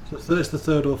that. So it's the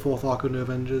 3rd or 4th arc of New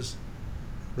Avengers.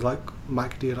 With like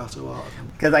Mike Diodato art.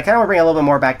 Because I kind of want to bring a little bit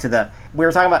more back to we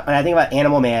were talking about, when I think about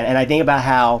Animal Man, and I think about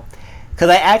how, because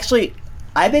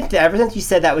I've been, ever since you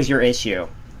said that was your issue,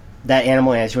 that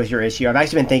Animal Man was your issue, I've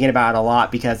actually been thinking about it a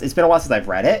lot, because it's been a while since I've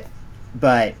read it,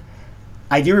 but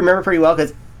I do remember pretty well,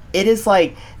 because it is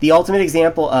like the ultimate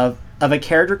example of a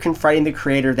character confronting the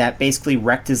creator that basically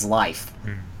wrecked his life.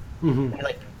 Mm-hmm. You're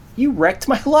like, you wrecked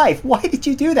my life, why did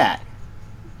you do that?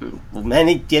 And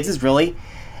he gives this really,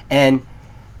 and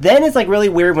then it's like really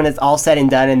weird when it's all said and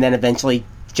done, and then eventually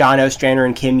John Ostrander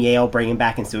and Kim Yale bring him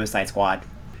back in Suicide Squad.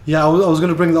 Yeah, I was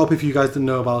going to bring that up if you guys didn't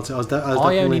know about it.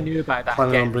 I only knew about that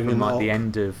again from like the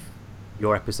end of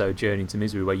your episode Journey to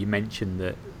Misery, where you mentioned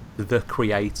that the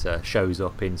creator shows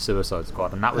up in Suicide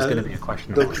Squad, and that was going to be a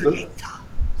question. I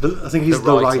think he's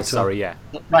the writer. Sorry, yeah,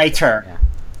 the writer. Yeah.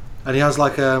 And he has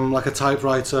like a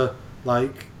typewriter,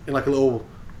 like in like a little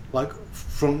like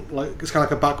front, like it's kind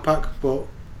of like a backpack, but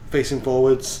facing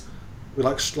forwards with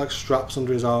like straps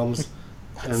under his arms,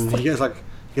 and he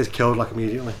gets killed like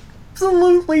immediately.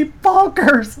 Absolutely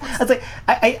bonkers. I was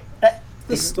like,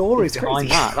 the story behind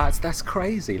that's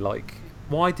crazy. Like,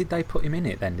 why did they put him in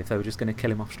it then if they were just going to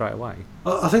kill him off straight away?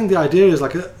 I think the idea is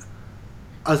like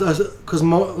because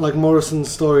like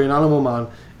Morrison's story in Animal Man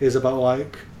is about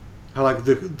like how like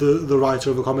the writer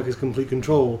of the comic is complete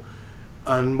control,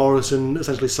 and Morrison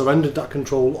essentially surrendered that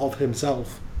control of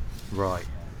himself. Right.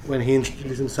 When he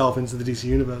introduced himself into the DC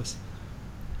universe.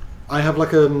 I have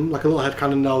like a little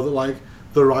headcanon now that like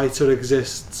the writer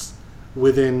exists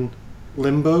within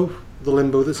Limbo, the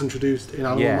Limbo that's introduced in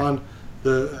Animal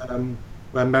Man,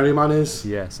 where Merryman is.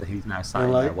 Yeah, so he's now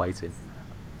sitting there waiting.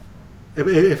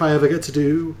 If I ever get to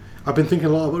do, I've been thinking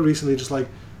a lot about it recently, just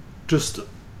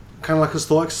kind of like as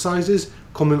thought exercises,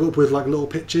 coming up with like little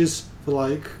pitches for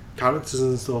like characters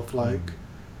and stuff. Like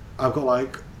I've got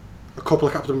like a couple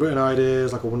of Captain Britain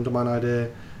ideas, like a Wonder Man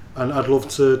idea, and I'd love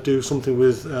to do something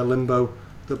with Limbo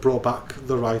that brought back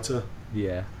the writer.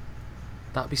 Yeah,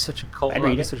 that'd be such a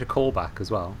callback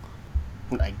as well.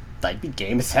 I'd be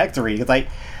game as heck to read, because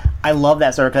I love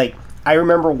that sort of, like, I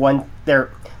remember there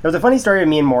was a funny story of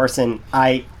me and Morrison.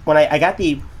 I when I got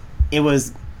it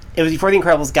was before the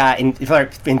Incredibles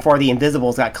before the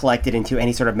Invisibles got collected into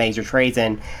any sort of major trades,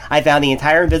 and I found the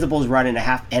entire Invisibles run in a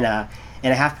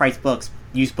half price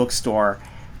used bookstore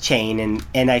chain,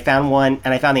 and I found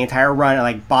the entire run and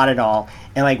like bought it all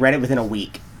and like read it within a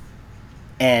week,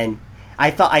 and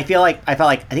I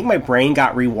think my brain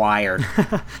got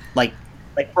rewired, like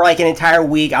for like an entire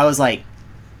week I was like,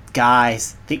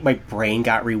 guys, I think my brain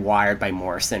got rewired by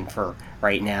Morrison for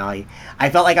right now. I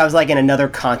felt like I was like in another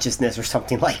consciousness or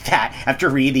something like that after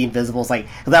reading the Invisibles. Like,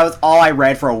 that was all I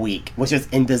read for a week, was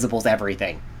just Invisibles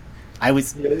everything. I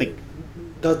was like,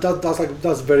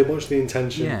 that's very much the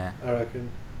intention. Yeah. I reckon.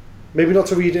 Maybe not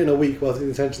to read it in a week, but the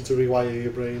intention to rewire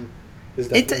your brain is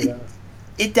definitely there.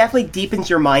 It definitely deepens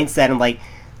your mindset and like,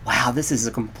 wow, this is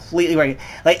a completely right.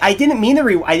 Like, I didn't mean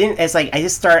to I didn't. It's like I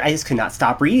just could not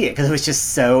stop reading it because it was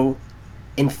just so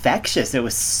infectious. It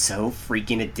was so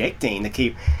freaking addicting to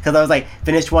keep, because I was like,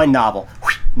 finish one novel,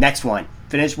 next one,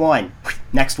 finish one,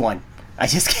 next one. I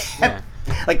just kept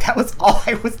like, that was all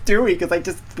I was doing because I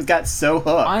just got so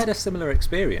hooked. I had a similar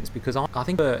experience because I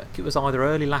think it was either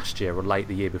early last year or late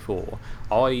the year before.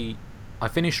 I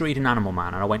finished reading Animal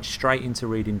Man and I went straight into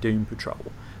reading Doom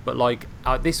Patrol. But like,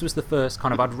 this was the first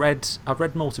kind of, I'd read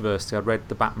Multiversity, I'd read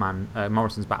the Batman,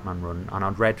 Morrison's Batman run, and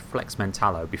I'd read Flex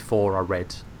Mentallo before I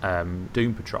read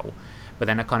Doom Patrol. But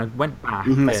then I kind of went back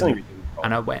and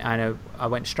I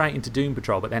went straight into Doom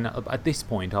Patrol. But then at this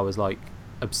point I was like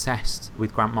obsessed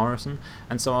with Grant Morrison,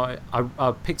 and so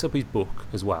I picked up his book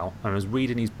as well, and I was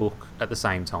reading his book at the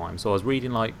same time. So I was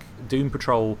reading like Doom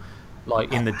Patrol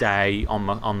like in the day on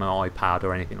my iPad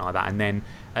or anything like that,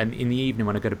 and in the evening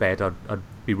when I go to bed I'd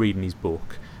be reading his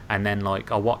book, and then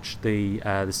like I watched the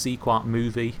Sequart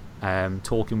movie,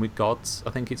 Talking with Gods,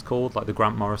 I think it's called, like the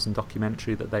Grant Morrison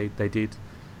documentary that they did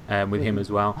with him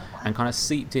as well, and kind of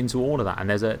seeped into all of that. And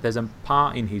there's a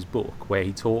part in his book where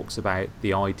he talks about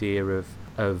the idea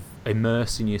of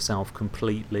immersing yourself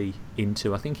completely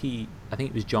into, I think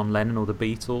it was John Lennon or the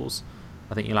Beatles.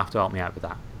 I think you'll have to help me out with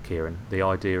that, Kieran. The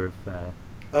idea of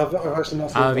I've actually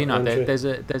not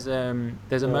seen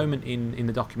there's a moment in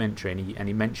the documentary, and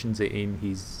he mentions it in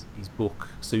his book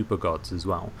Super Gods as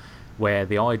well, where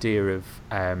the idea of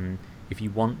if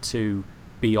you want to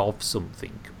be of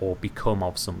something or become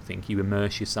of something, you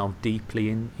immerse yourself deeply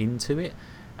into it.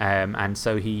 And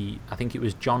so I think it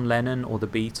was John Lennon or the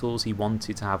Beatles, he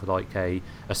wanted to have like a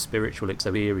spiritual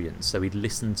experience, so he'd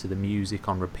listen to the music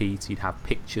on repeat, he'd have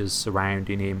pictures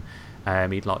surrounding him,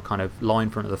 he'd like kind of lie in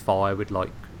front of the fire, would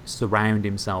like surround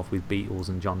himself with Beatles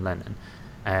and John Lennon,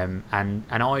 and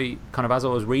I kind of, as I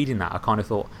was reading that, I kind of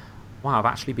thought, wow, I've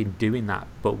actually been doing that,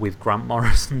 but with Grant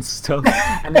Morrison stuff.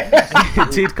 and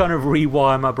it did kind of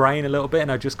rewire my brain a little bit,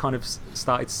 and I just kind of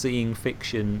started seeing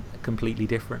fiction completely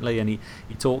differently. And he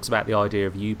talks about the idea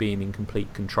of you being in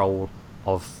complete control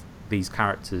of these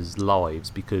characters' lives,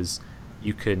 because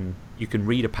you can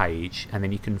read a page and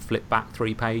then you can flip back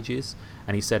 3 pages.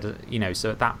 And he said, so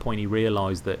at that point he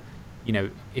realised that,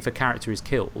 if a character is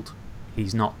killed,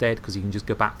 he's not dead, because he can just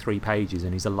go back 3 pages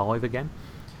and he's alive again.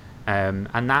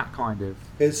 And that kind of...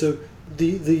 So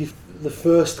the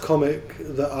first comic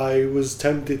that I was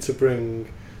tempted to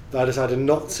bring, that I decided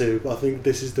not to, but I think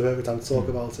this is the perfect time to talk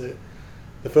about it.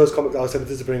 The first comic that I was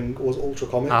tempted to bring was Ultra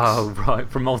Comics. Oh, right,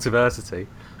 from Multiversity.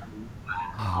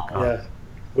 Oh, God. Yeah,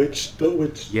 which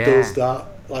does that.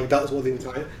 Like, that's what the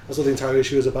entire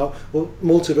issue is about. Well,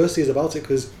 Multiversity is about it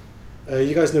because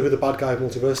you guys know who the bad guy of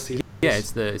Multiversity is. Yeah,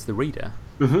 it's the reader.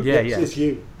 Mm-hmm. Yeah. It's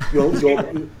you.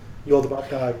 You're the bad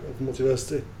guy of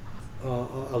Multiversity. I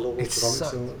love Ultra Comics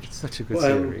so much. It's such a good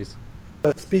series.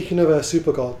 Speaking of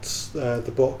Super Gods,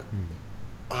 the book,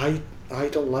 I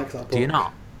don't like that book. Do you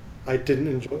not? I didn't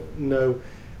enjoy it. No.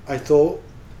 I thought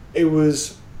it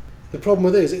was... The problem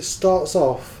with it is it starts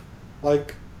off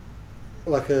like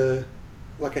a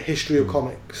history of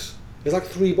comics. It's like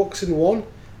 3 books in one,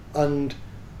 and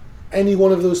any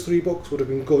one of those 3 books would have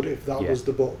been good if that was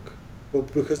the book.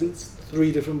 But because it's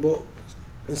 3 different books,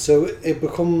 and so it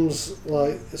becomes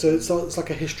like... So it's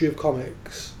like a history of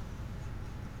comics,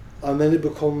 and then it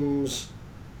becomes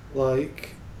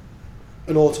like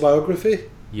an autobiography.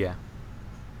 Yeah.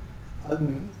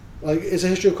 And like, it's a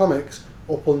history of comics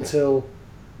up until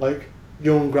like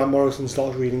young Grant Morrison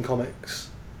starts reading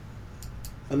comics,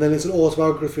 and then it's an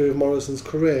autobiography of Morrison's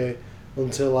career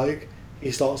until like he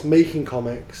starts making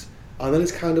comics, and then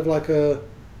it's kind of like a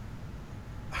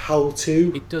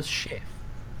how-to. It does shift.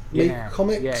 Make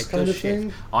comics kind of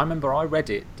thing. I remember I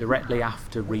read it directly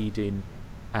after reading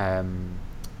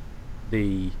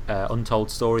the Untold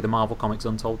Story, the Marvel Comics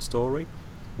Untold Story,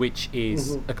 which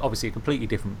is obviously a completely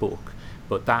different book,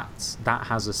 but that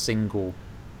has a single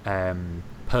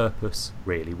purpose,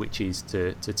 really, which is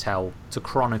to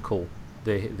chronicle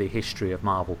the history of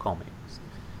Marvel Comics.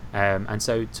 And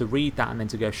so to read that and then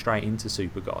to go straight into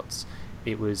Super Gods,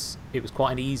 it was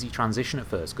quite an easy transition at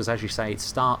first, because as you say, it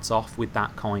starts off with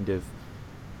that kind of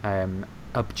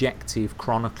objective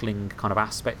chronicling kind of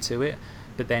aspect to it,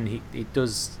 but then it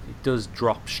does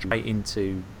drop straight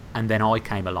into, and then I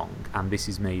came along and this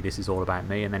is me, this is all about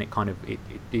me, and then it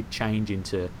did change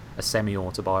into a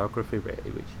semi-autobiography,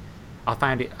 really, which I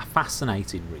found it a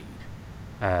fascinating read.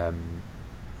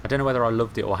 I don't know whether I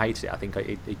loved it or hated it. I think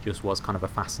it just was kind of a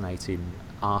fascinating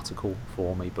article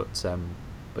for me, but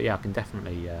yeah, I can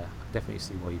definitely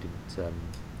see why you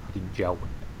didn't gel with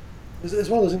it. It's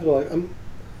one of those things where, like,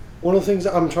 one of the things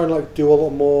that I'm trying to like do a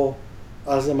lot more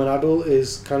as I'm an adult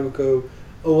is kind of go,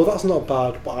 oh well, that's not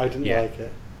bad, but I didn't like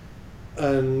it,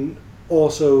 and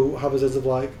also have a sense of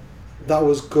like, that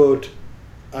was good,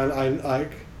 and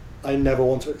I never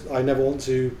want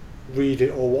to read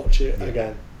it or watch it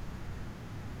again,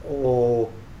 or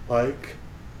like,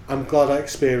 I'm glad I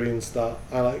experienced that.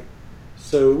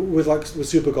 So with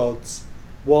Super Gods,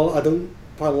 while I don't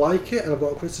quite like it and I've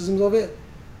got criticisms of it,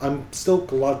 I'm still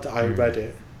glad that I read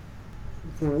it.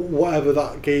 Whatever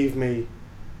that gave me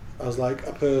as like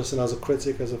a person, as a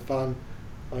critic, as a fan,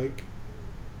 like,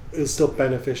 it's still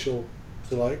beneficial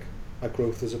to like my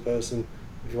growth as a person.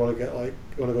 If you want to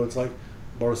go into like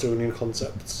Morrisonian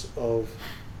concepts of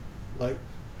like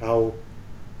how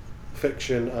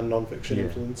fiction and non-fiction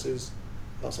influences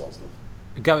that sort of stuff.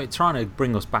 Trying to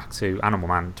bring us back to Animal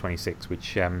Man 26,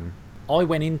 which I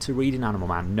went into reading Animal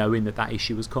Man knowing that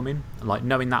issue was coming, like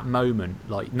knowing that moment,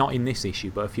 like not in this issue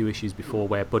but a few issues before,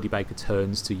 where Buddy Baker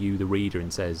turns to you, the reader,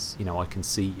 and says, you know, I can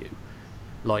see you.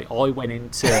 Like, I went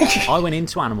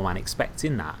into Animal Man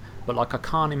expecting that, but like I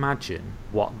can't imagine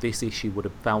what this issue would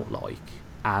have felt like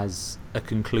as a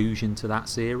conclusion to that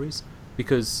series,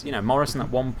 because, you know, Morrison at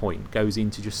one point goes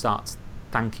in to just start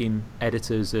thanking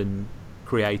editors and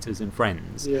creators and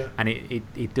friends, and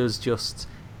it does just,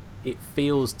 it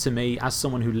feels to me, as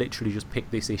someone who literally just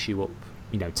picked this issue up,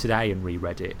 you know, today and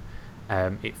reread it,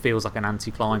 it feels like an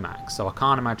anticlimax. So I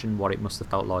can't imagine what it must have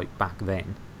felt like back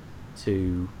then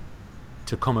to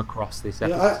come across this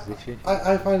issue.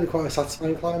 I find it quite a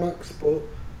satisfying climax, but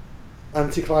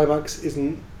anticlimax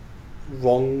isn't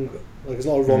wrong. Like, it's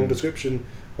not a wrong description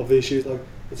of the issue. Like,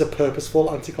 it's a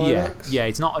purposeful anticlimax. Yeah,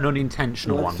 it's not an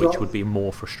unintentional one, which would be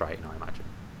more frustrating, I imagine.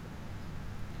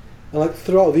 And like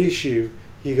throughout the issue,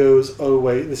 he goes, oh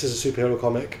wait, this is a superhero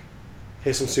comic.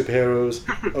 Here's some superheroes.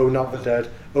 Oh, now they're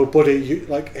dead. Oh, buddy,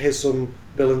 here's some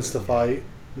villains to fight.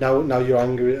 Now you're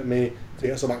angry at me, to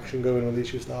get some action going when the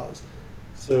issue starts.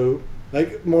 So,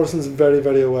 like, Morrison's very,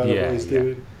 very aware of what he's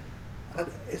doing. And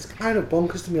it's kind of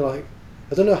bonkers to me, like,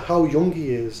 I don't know how young he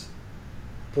is,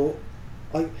 but,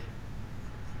 like,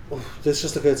 this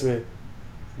just occurred to me.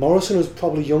 Morrison was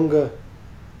probably younger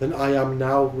than I am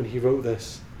now when he wrote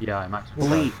this. Yeah, I imagine.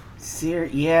 Wait,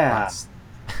 yeah.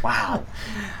 Wow.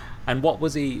 And what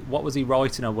was he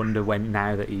writing, I wonder, when,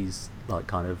 now that he's like,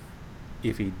 kind of,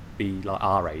 if he'd be like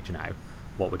our age now,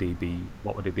 what would he be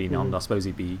on? I suppose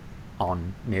he'd be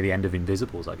on near the end of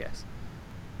Invisibles, I guess.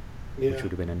 Yeah. Which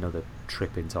would have been another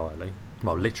trip entirely.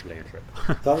 Well, literally a trip.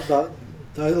 that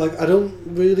like, I don't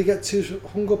really get too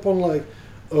hung up on like,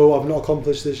 oh, I've not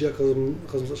accomplished this yet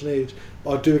because I'm such an age.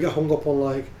 But I do get hung up on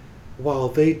like, wow,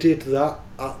 they did that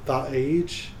at that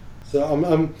age. So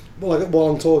I'm like, while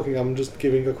I'm talking, I'm just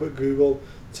giving a quick Google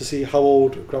to see how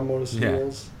old Grant Morrison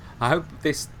was. I hope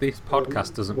this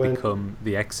podcast doesn't become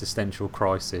the existential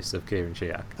crisis of Kieran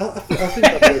Shiach. I think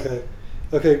that'd be okay.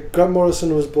 Okay, Grant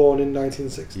Morrison was born in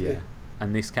 1960. Yeah,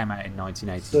 and this came out in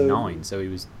 1989, so he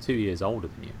was 2 years older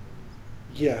than you.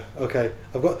 Yeah, okay.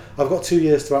 I've got 2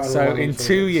 years to write. So in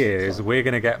 2 years, we're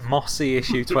going to get Mossy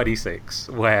issue 26,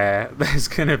 where there's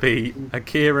going to be a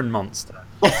Kieran monster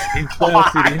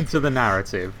inserted into the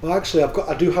narrative. Well, actually,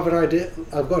 I do have an idea.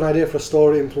 I've got an idea for a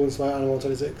story influenced by Animal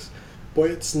 26, but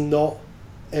it's not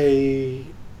a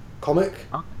comic.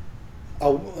 Okay.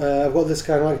 I've got this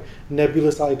kind of like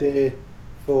nebulous idea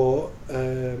for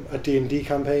a D&D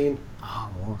campaign. Oh,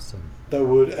 awesome! That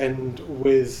would end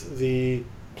with the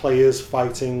players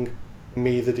fighting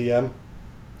me, the DM.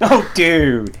 Oh,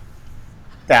 dude,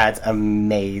 that's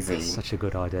amazing! That's such a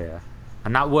good idea,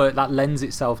 and that lends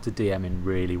itself to DMing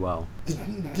really well.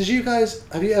 Did you guys?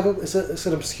 Have you ever? It's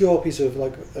an obscure piece of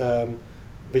like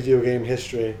video game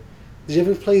history. Did you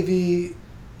ever play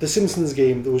the Simpsons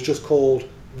game that was just called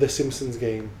The Simpsons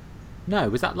Game? No,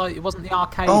 was that like, it wasn't the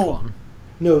arcade one?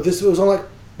 No, this was on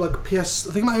like PS.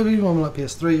 I think it might have been on like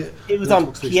PS3. It was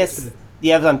on PS.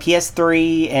 Yeah, it was on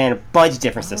PS3 and a bunch of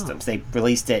different systems. They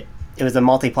released it It was a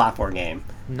multi-platform game.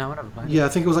 No, I never played it. Yeah, I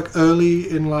think it was like early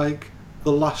in like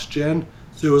the last gen.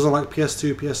 So it was on like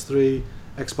PS2, PS3,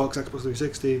 Xbox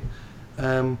 360.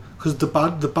 Because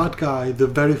the bad guy, the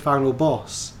very final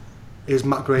boss, is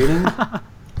Matt Groening.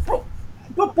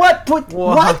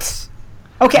 What?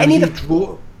 Okay, I need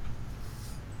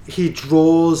he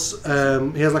draws.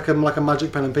 He has like a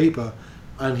magic pen and paper,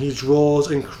 and he draws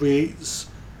and creates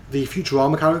the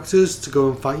Futurama characters to go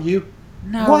and fight you.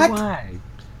 No way.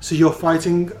 So you're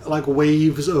fighting like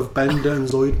waves of Bender and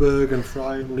Zoidberg and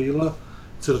Fry and Leela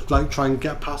to like try and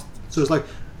get past. So it's like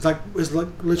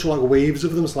literally like waves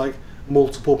of them. It's like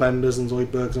multiple Benders and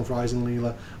Zoidbergs and Fries and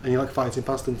Leela, and you're like fighting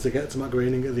past them to get to Matt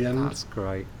Groening at the end. That's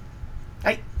great.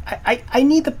 I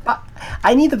need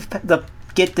the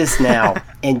get this now.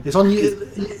 And it's on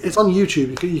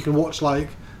YouTube. You can watch like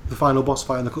the final boss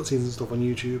fight and the cutscenes and stuff on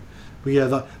YouTube. But yeah,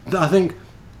 that I think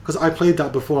because I played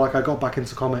that before, like I got back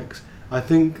into comics. I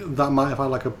think that might have had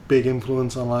like a big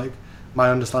influence on like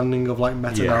my understanding of like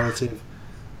meta narrative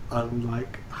and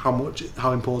like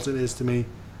how important it is to me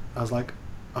as like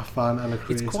a fan and a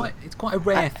creator. It's quite a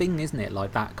rare thing, isn't it?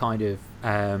 Like that kind of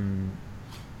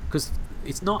because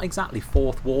it's not exactly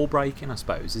fourth wall breaking, I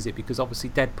suppose, is it? Because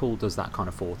obviously Deadpool does that kind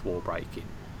of fourth wall breaking,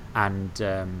 and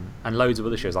loads of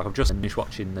other shows. Like I've just finished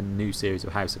watching the new series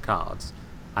of House of Cards,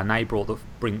 and they break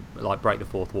the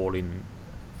fourth wall in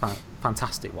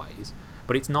fantastic ways.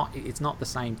 But it's not the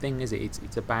same thing, is it?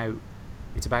 It's about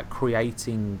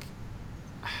creating.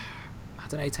 I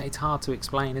don't know. It's hard to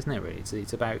explain, isn't it? Really,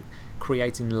 it's about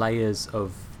creating layers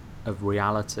of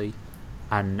reality.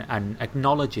 And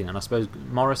acknowledging, and I suppose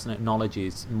Morrison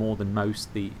acknowledges more than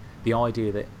most the idea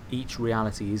that each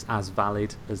reality is as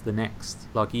valid as the next.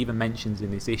 Like he even mentions in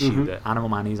this issue that Animal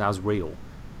Man is as real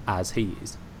as he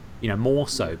is. You know, more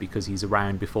so because he's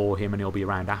around before him and he'll be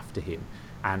around after him.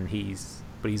 And he's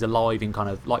alive in kind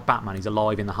of like Batman. He's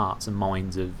alive in the hearts and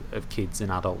minds of kids and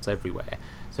adults everywhere.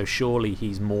 So surely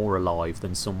he's more alive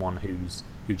than someone who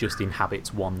just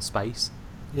inhabits one space.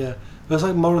 Yeah, but it's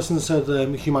like Morrison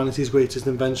said, humanity's greatest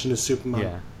invention is Superman.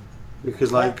 Yeah,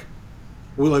 because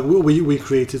we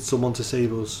created someone to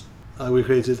save us. We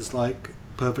created this like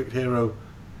perfect hero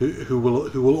who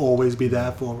will always be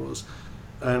there for us,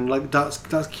 and like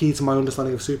that's key to my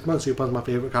understanding of Superman. Superman's my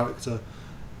favorite character.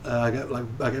 I get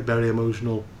very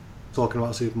emotional talking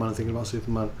about Superman and thinking about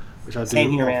Superman, which I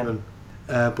do often.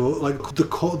 But like the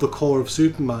core of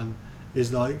Superman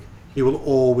is like he will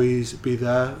always be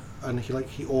there. And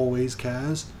he always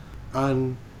cares,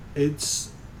 and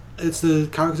it's the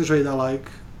character trait that like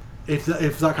if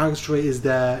that character trait is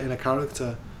there in a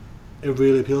character, it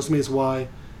really appeals to me. It's why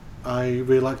I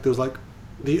really like those like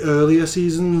the earlier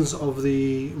seasons of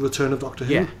the Return of Doctor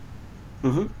Who. Yeah.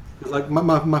 Like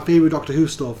my favorite Doctor Who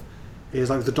stuff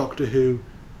is like the Doctor Who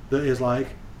that is like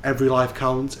every life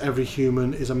counts, every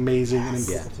human is amazing and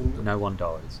important. Yeah. No one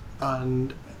dies.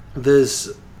 And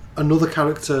there's another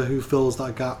character who fills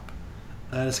that gap.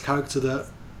 And it's a character that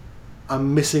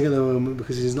I'm missing at the moment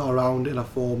because he's not around in a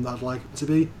form that I'd like him to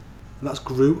be, and that's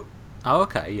Groot. Oh,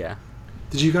 okay, yeah.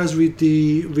 Did you guys read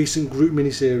the recent Groot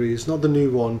miniseries? Not the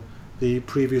new one, the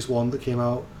previous one that came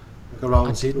out like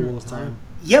around Secret Wars time.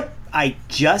 Yep, I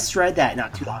just read that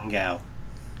not too long ago.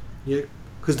 Yeah,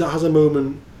 because that has a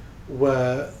moment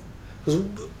where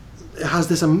it has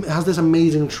this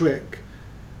amazing trick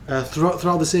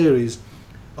throughout the series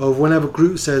of whenever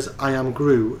Groot says "I am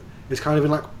Groot." It's kind of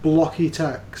in like blocky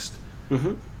text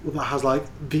that has like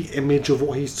the image of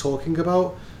what he's talking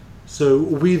about. So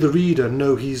we, the reader,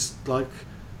 know he's like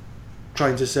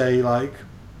trying to say like,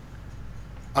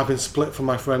 I've been split from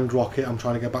my friend Rocket, I'm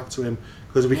trying to get back to him,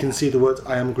 because we can see the words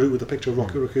 "I am Groot" with a picture of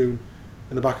Rocket Raccoon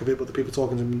in the back of it, but the people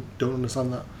talking to him don't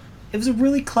understand that. It was a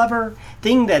really clever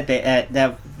thing that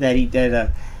he did.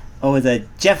 Was it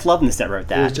Jeff Loveness that wrote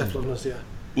that? It was Jeff Loveness, yeah.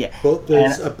 Yeah, but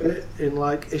there's a bit in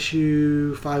like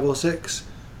issue 5 or 6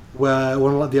 where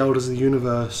one of like the elders of the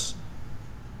universe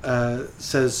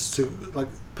says to like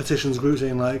petitions Groot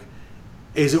saying like,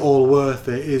 is it all worth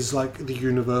it? Is like the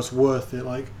universe worth it?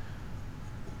 Like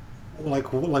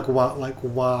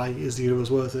why is the universe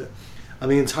worth it?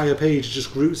 And the entire page is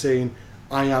just Groot saying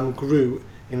 "I am Groot"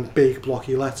 in big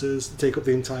blocky letters to take up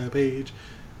the entire page,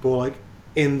 but like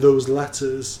in those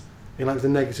letters, in like the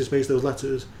negative space, those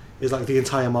letters is like the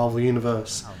entire Marvel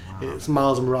universe. Oh, wow. It's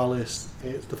Miles Morales,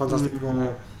 it's the Fantastic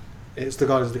Four, it's the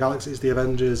Guardians of the Galaxy, it's the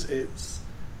Avengers, it's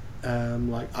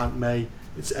like Aunt May,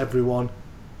 it's everyone.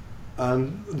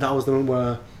 And that was the moment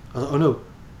where I was like, oh no,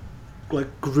 like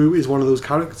Groot is one of those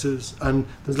characters, and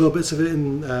there's little bits of it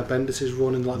in Bendis'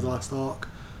 run in like the last arc.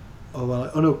 Oh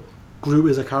no,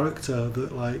 Groot is a character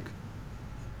that like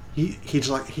he just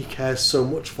like he cares so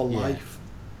much for life,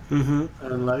 Mm-hmm.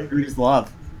 and like Groot's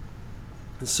love.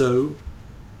 so,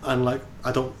 and like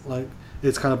I don't like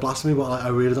it's kind of blasphemy, but like, I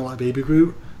really don't like Baby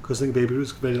Groot because I think Baby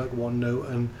Groot's very like one note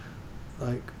and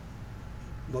like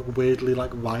weirdly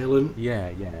like violent.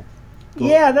 Yeah. But-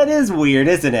 Yeah, that is weird,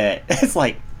 isn't it? It's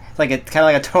like a kind of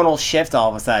like a tonal shift all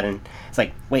of a sudden. It's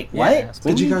like, wait, what? Yeah,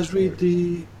 Did you guys read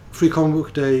the Free Comic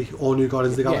Book Day All New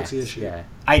Guardians of the Galaxy Yes, issue? Yeah.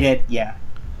 I did, yeah.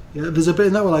 Yeah, there's a bit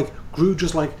in that where like Groot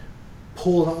just like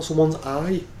pulls out someone's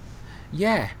eye.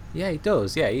 Yeah, he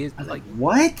does. Yeah, he's like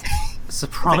What?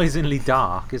 surprisingly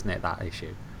dark, isn't it, that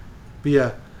issue? But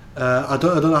yeah, I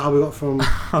don't know how we got from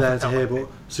there to here, but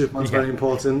Superman's Yeah. very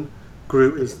important.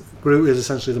 Groot is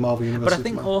essentially the Marvel Universe. But I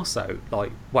think Superman. also,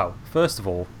 like, well, first of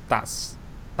all, that's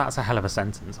a hell of a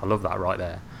sentence. I love that right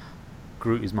there.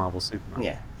 Groot is Marvel Superman.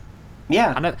 Yeah.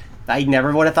 Yeah. I know, I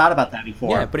never would have thought about that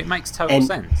before. yeah, but it makes total And-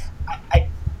 sense.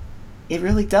 It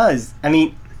really does. I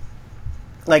mean,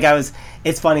 like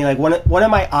it's funny, like one of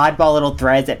my oddball little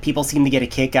threads that people seem to get a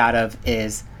kick out of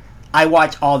is I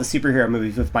watch all the superhero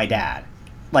movies with my dad.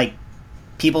 Like,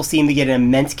 people seem to get an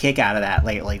immense kick out of that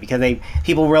lately because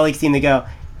people really seem to go,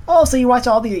 oh, so you watch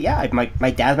all the, yeah,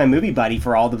 my dad's my movie buddy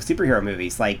for all the superhero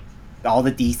movies, like all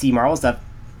the DC Marvel stuff.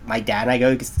 My dad and I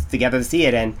go together to see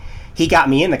it, and he got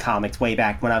me in the comics way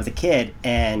back when I was a kid,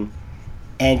 and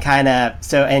kind of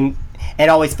so and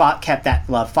always kept that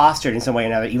love fostered in some way or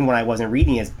another, even when I wasn't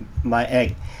reading as my.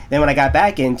 Then when I got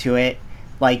back into it,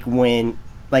 like when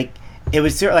it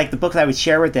was sort of like the books I would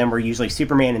share with them were usually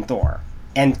Superman and Thor,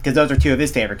 and because those are two of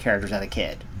his favorite characters as a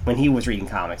kid when he was reading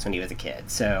comics when he was a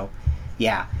kid. So,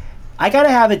 yeah. I gotta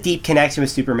have a deep connection with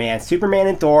Superman. Superman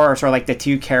and Thor are sort of like the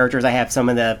two characters I have some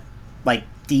of the like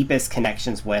deepest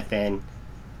connections with in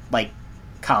like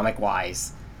comic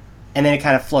wise, and then it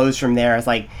kind of flows from there. It's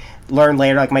like learned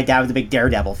later like my dad was a big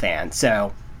Daredevil fan,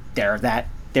 so there that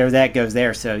goes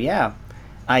there. So yeah,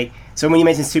 so when you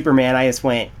mentioned Superman, I just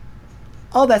went,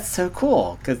 oh, that's so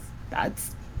cool, because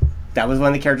that was one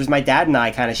of the characters my dad and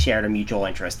I kind of shared a mutual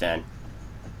interest in.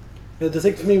 Yeah, the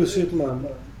thing for me with Superman,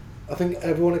 I think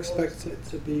everyone expects it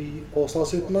to be All-Star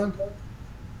Superman, but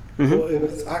it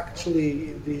was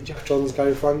actually the Jeff Johns,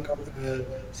 Gary Frank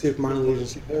Superman and Legion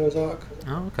Superheroes arc.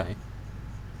 Oh, okay.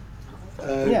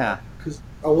 Yeah. Because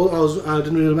I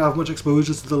didn't really have much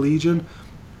exposure to the Legion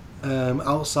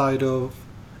outside of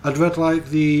I'd read like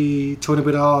the Tony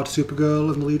Bedard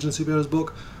Supergirl and the Legion Superheroes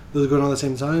book that was going on at the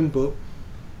same time, but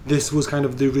this was kind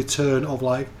of the return of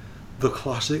like the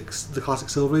classic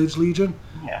Silver Age Legion.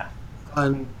 Yeah.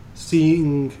 And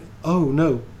seeing, oh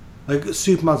no, like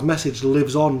Superman's message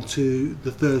lives on to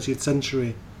the 30th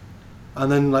century,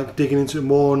 and then like digging into it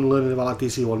more and learning about like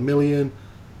DC 1 Million,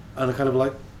 and kind of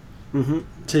like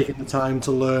taking the time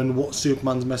to learn what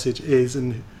Superman's message is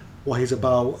and what he's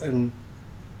about and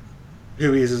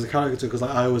who he is as a character. Because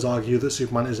like I always argue that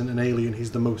Superman isn't an alien;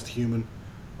 he's the most human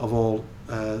of all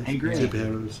agree.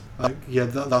 superheroes. Like, yeah,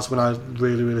 that's when I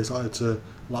really started to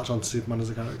latch on to Superman as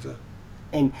a character.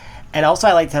 And also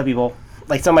I like to tell people,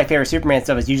 like, some of my favorite Superman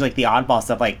stuff is usually like the oddball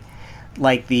stuff,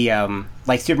 like the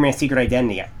like Superman's Secret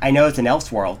Identity. I know it's an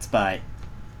Elseworlds, but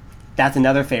that's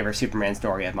another favorite Superman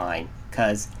story of mine,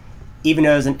 because even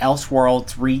though it's an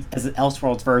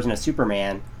Elseworlds version of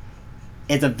Superman,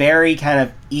 it's a very kind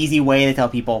of easy way to tell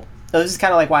people, oh, this is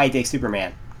kind of like why I dig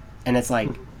Superman. And it's like,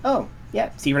 oh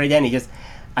yeah, Secret Identity.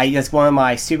 That's one of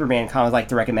my Superman comics I like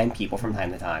to recommend people from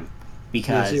time to time.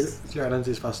 Because Secret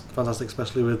Identity is fantastic,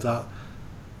 especially with that,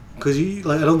 because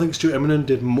I don't think Stuart Immonen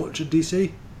did much at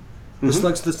DC.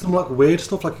 There's some like weird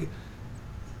stuff, like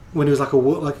when he was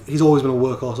he's always been a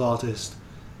workhorse artist.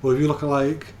 But if you look at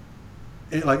like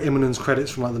Immonen's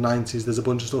credits from like the 90s, there's a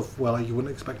bunch of stuff where like you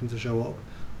wouldn't expect him to show up.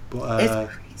 But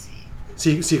it's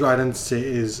crazy. Secret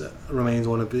Identity remains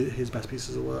one of his best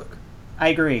pieces of work. I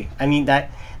agree. I mean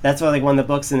that's like one of the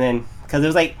books, and then because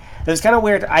it was kind of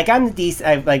weird. I got into DC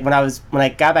when I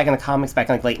got back in the comics back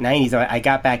in like late '90s. I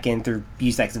got back in through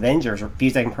Busiek's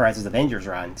and Perez's Avengers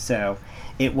run. So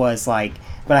it was like,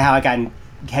 but how I got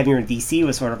heavier in DC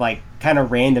was sort of like kind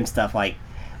of random stuff. Like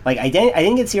I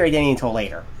didn't get to see her Identity until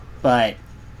later, but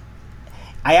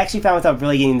I actually found myself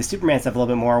really getting into Superman stuff a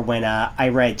little bit more when I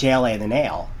read JLA the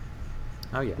Nail.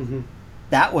 Oh yeah.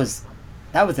 That was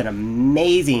an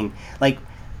amazing, like,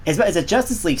 it's a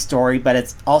Justice League story, but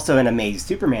it's also an amazing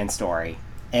Superman story,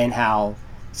 and how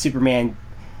Superman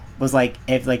was like,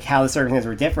 if like how the circumstances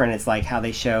were different. It's like how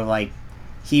they show like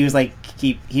he was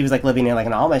living in like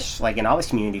an Amish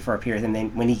community for a period, and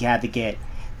then when he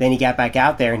got back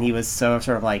out there, and he was so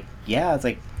sort of like, yeah, it's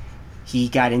like he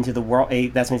got into the world.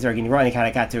 That's when he started getting the world, and he kind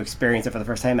of got to experience it for the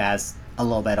first time as a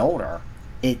little bit older.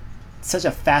 such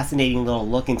a fascinating little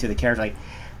look into the character.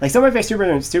 Like some of my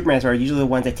favorite Supermans are usually the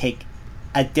ones that take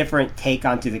a different take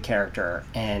onto the character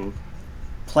and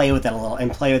play with it a little,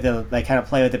 and play with it, like kind of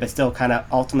play with it, but still kind of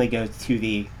ultimately go to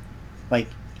the, like,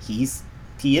 he is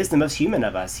the most human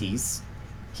of us.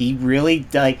 He really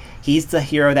like, he's the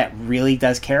hero that really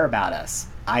does care about us.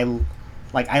 I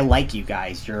like you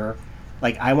guys. You're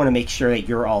like, I want to make sure that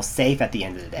you're all safe at the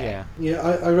end of the day. Yeah.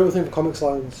 I wrote a thing for Comics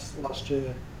Lines last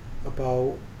year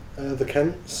about the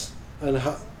Kents and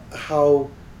how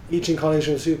each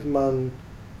incarnation of Superman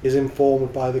is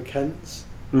informed by the Kents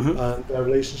and their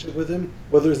relationship with him,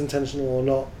 whether it's intentional or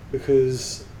not,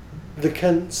 because the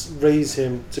Kents raise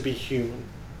him to be human,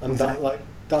 and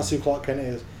that's who Clark Kent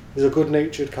is. He's a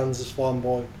good-natured Kansas farm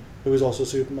boy who is also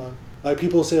Superman. Like,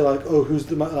 people say, like, oh, who's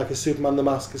the like, is Superman the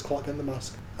Mask? Is Clark Kent the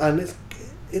Mask? And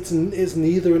it's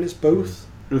neither, and it's both.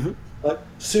 Like,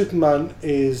 Superman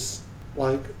isn't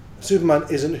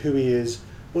who he is,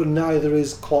 but neither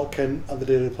is Clark Kent at the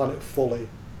Daily Planet fully.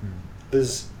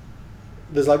 There's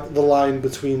like the line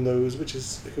between those, which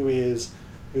is who he is,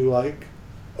 who like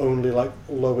only like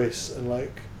Lois and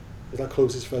like his like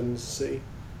closest friends see.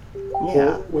 Yeah.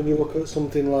 But when you look at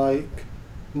something like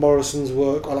Morrison's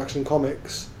work on Action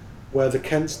Comics, where the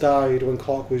Kents died when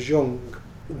Clark was young,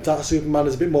 that Superman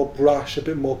is a bit more brash, a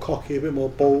bit more cocky, a bit more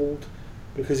bold,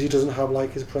 because he doesn't have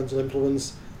like his parental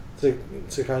influence to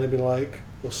kind of be like,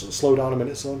 well, slow down a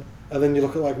minute, son. And then you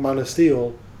look at like Man of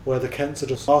Steel, where the Kents are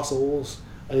just arseholes,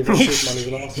 and even Superman is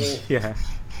an arsehole.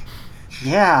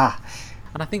 Yeah.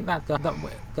 And I think that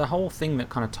the whole thing that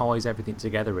kind of ties everything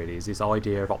together really is this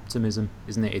idea of optimism,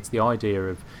 isn't it? It's the idea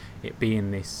of it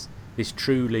being this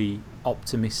truly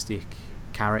optimistic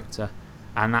character,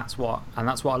 and that's what I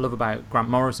love about Grant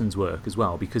Morrison's work as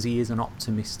well, because he is an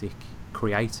optimistic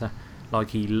creator.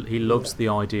 Like he loves the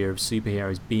idea of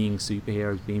superheroes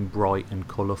being bright and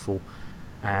colourful,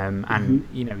 and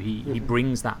you know he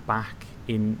brings that back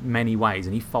in many ways,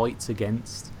 and he fights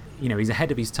against, you know, he's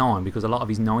ahead of his time, because a lot of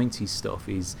his 90s stuff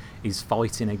is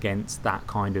fighting against that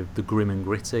kind of the grim and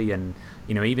gritty, and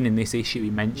you know, even in this issue he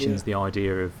mentions the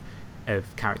idea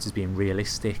of characters being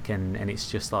realistic, and it's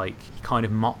just like he kind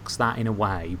of mocks that in a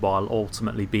way while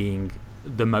ultimately being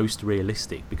the most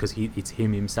realistic, because it's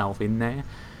him himself in there.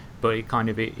 But it kind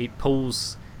of it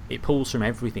pulls from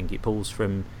everything. It pulls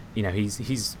from, you know,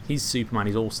 he's Superman,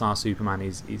 his all-star Superman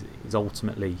is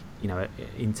ultimately, you know, an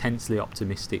intensely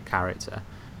optimistic character,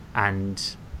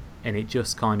 and it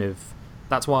just kind of,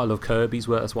 that's why I love Kirby's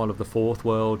work. That's why I love the Fourth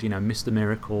World. You know, Mr.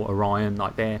 Miracle, Orion,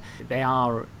 like they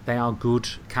are good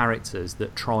characters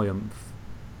that triumph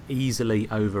easily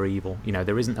over evil. You know,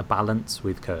 there isn't a balance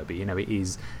with Kirby. You know, it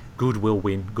is good will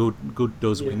win. Good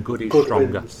does win. Good is good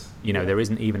stronger. wins. You know, there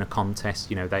isn't even a contest.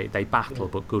 You know, they battle,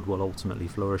 but good will ultimately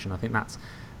flourish. And I think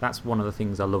that's one of the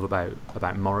things I love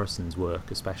about Morrison's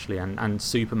work, especially. And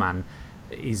Superman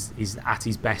is at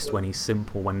his best when he's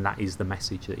simple, when that is the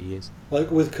message that he is. Like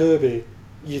with Kirby,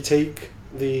 you take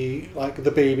the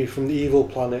baby from the evil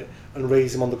planet and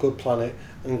raise him on the good planet,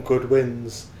 and good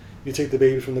wins. You take the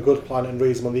baby from the good planet and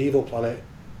raise him on the evil planet,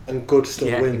 and good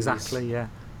still wins. Exactly, yeah.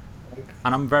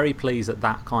 And I'm very pleased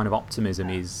that kind of optimism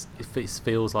is, if it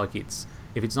feels like if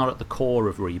it's not at the core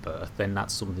of Rebirth, then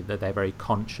that's something that they're very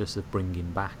conscious of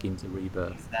bringing back into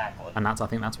Rebirth. Exactly. And I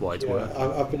think that's why it's working.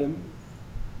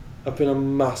 I've been a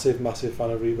massive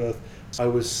fan of Rebirth. I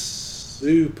was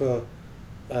super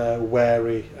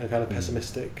wary and kind of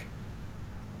pessimistic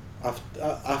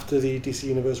after the DC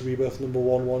Universe Rebirth #1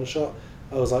 one shot.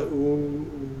 I was like,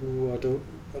 ooh, I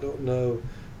don't know,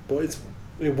 but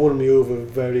it won me over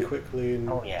very quickly and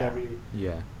very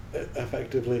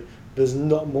effectively. There's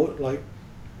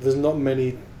not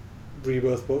many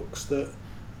Rebirth books that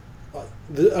I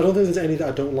don't think there's any that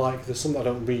I don't like. There's some that I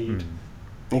don't read.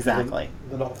 Exactly.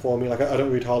 They're not for me. Like I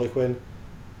don't read Harley Quinn.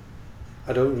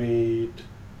 I don't read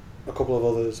a couple of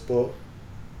others, but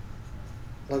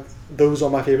like those are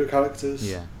my favourite characters.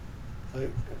 Yeah.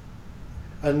 Like,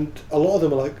 and a lot of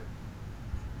them are like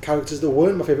characters that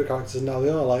weren't my favourite characters, and now they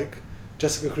are, like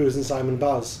Jessica Cruz and Simon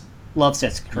Baz. Love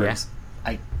Jessica Cruz.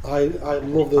 Yeah. I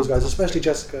love those guys, especially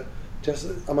Jessica.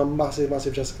 I'm a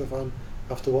massive Jessica fan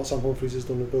after what Sam Humphries has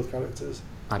done with both characters.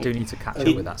 I do need to catch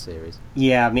up with that series.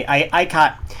 Yeah, I mean,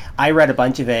 I read a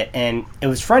bunch of it, and it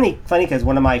was funny because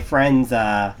one of my friends,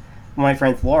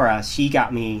 Laura, she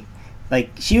got me,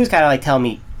 like, she was kind of like telling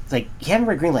me, like, you haven't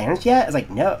read Green Lanterns yet? I was like,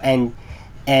 no, and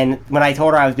when I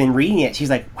told her I've been reading it, she's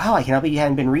like, wow, I cannot believe you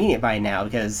hadn't been reading it by now,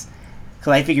 because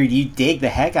I figured you dig the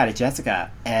heck out of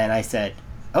Jessica, and I said,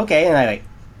 okay, and I like,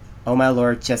 oh my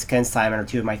lord, Jessica and Simon are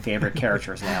two of my favorite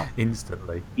characters now.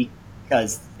 Instantly.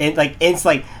 Because it's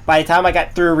like by the time I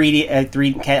got through reading I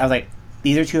was like,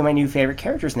 these are two of my new favorite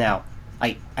characters now.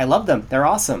 I love them. They're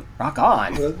awesome. Rock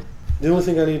on. Well, the only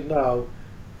thing I need now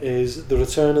is the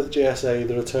return of the JSA,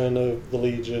 the return of the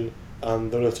Legion, and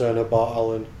the return of Bart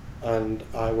Allen, and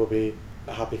I will be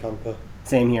a happy camper.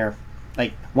 Same here.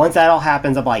 Like, once that all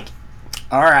happens, I'm like,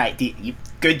 all right,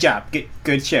 good job,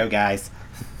 good show, guys.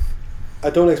 I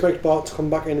don't expect Bart to come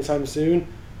back anytime soon,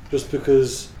 just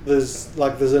because there's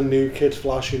a new Kid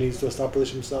Flash who needs to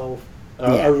establish himself.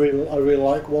 I really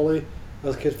like Wally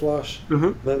as Kid Flash.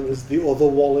 Mm-hmm. Then there's the other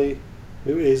Wally,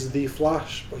 who is the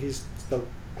Flash, but he's still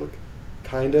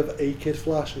kind of a Kid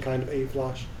Flash and kind of a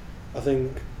Flash. I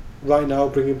think right now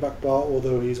bringing back Bart,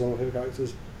 although he's one of my favourite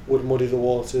characters, would muddy the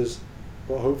waters.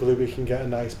 But hopefully we can get a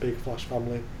nice big Flash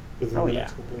family within the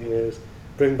next couple of years.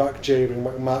 Bring back Jay, bring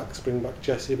back Max, bring back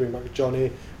Jesse, bring back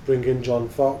Johnny, bring in John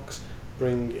Fox,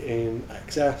 bring in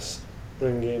XS,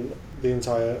 bring in the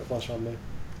entire Flash family.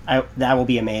 That will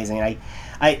be amazing. I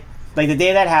like the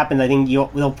day that happens. I think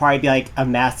there'll probably be like a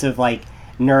massive like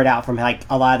nerd out from like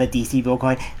a lot of the DC people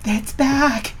going, "It's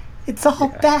back! It's all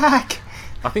back!"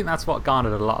 I think that's what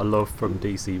garnered a lot of love from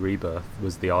DC Rebirth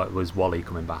was Wally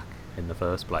coming back in the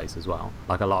first place as well.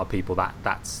 Like a lot of people,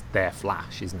 that's their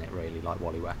Flash, isn't it? Really, like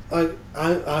Wally West. I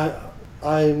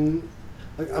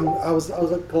was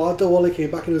like glad that Wally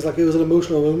came back, and it was an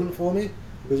emotional moment for me.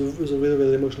 It was a really,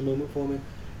 really emotional moment for me.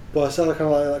 But I said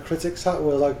kind of like critics hat,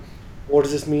 where I was like, what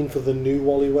does this mean for the new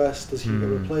Wally West? Does he get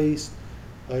replaced?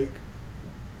 Like,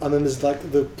 and then there's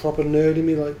like the proper nerd in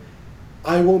me, like,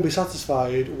 I won't be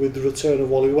satisfied with the return of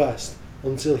Wally West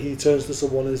until he turns to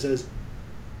someone and says,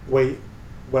 "Wait,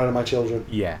 where are my children?"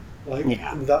 Yeah. Like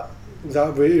that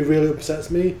really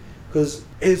upsets me, because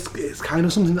it's kind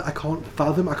of something that I can't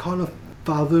fathom. I can't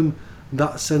fathom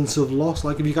that sense of loss.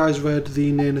 Like, have you guys read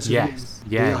the Nana City,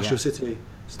 the Astro City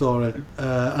story?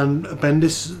 And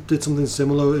Bendis did something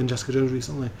similar in Jessica Jones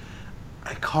recently.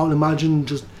 I can't imagine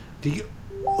just the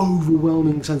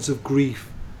overwhelming sense of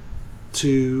grief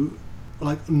to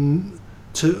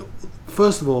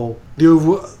first of all, the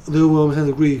overwhelming sense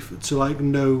of grief to like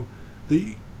know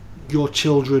that your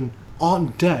children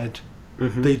aren't dead.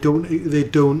 Mm-hmm. They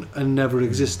don't and never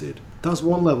existed. That's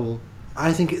one level.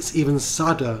 I think it's even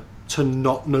sadder to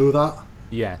not know that.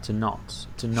 Yeah, to not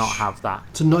have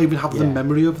that. To not even have the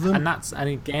memory of them. And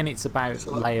again, it's about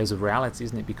layers of reality,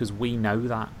 isn't it? Because we know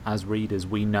that as readers,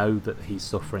 we know that he's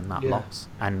suffering that loss,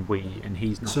 and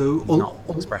he's not. So not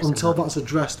expressing until that's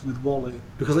addressed with Wally,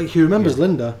 because like he remembers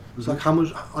Linda. It's like how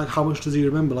much does he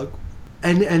remember? Like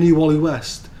any Wally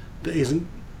West that isn't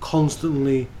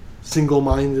constantly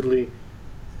single-mindedly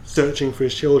searching for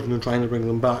his children and trying to bring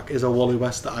them back is a Wally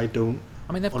West that I don't.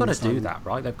 I mean, they've got to do that,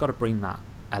 right? They've got to bring that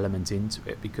element into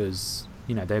it, because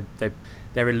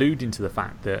they're alluding to the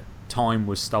fact that time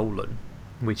was stolen,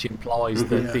 which implies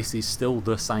that this is still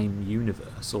the same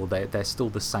universe, or they're still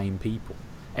the same people.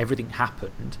 Everything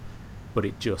happened, but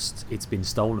it's been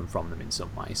stolen from them in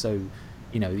some way. So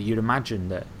you'd imagine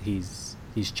that his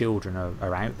children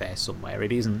are out there somewhere.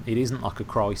 It isn't like a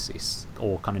crisis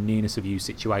or kind of nearness of you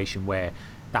situation where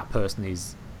that person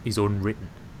is unwritten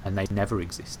and they never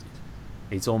existed.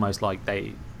 It's almost like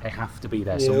they have to be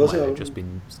there somewhere. They've just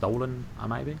been stolen,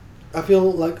 maybe. I feel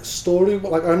like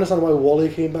I understand why Wally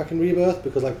came back in Rebirth,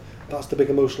 because like that's the big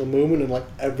emotional moment, and like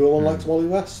everyone likes Wally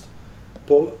West.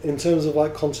 But in terms of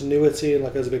like continuity, and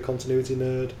like as a big continuity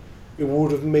nerd, it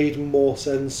would have made more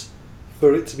sense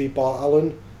for it to be Bart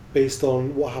Allen, based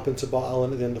on what happened to Bart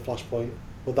Allen at the end of Flashpoint.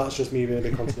 But that's just me being a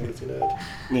big continuity nerd.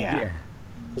 Yeah.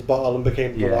 Because Bart Allen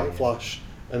became the White Flash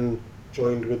and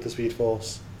joined with the Speed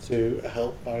Force to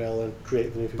help Barry Allen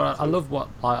create the new 52. But I love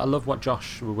what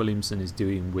Josh Williamson is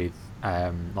doing with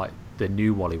like the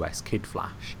new Wally West, Kid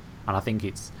Flash, and I think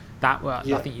it's that.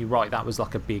 I think you're right. That was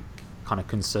like a big kind of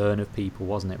concern of people,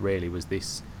 wasn't it? Really, was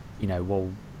this?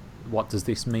 Well, what does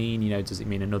this mean? Does it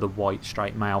mean another white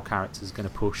straight male character is going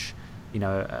to push,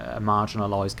 a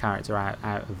marginalised character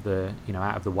out of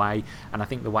the way? And I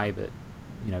think the way that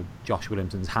Josh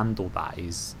Williamson's handled that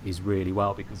is really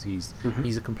well, because he's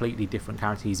a completely different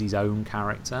character. He's his own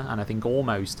character, and I think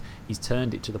almost he's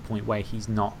turned it to the point where he's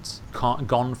not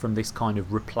gone from this kind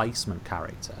of replacement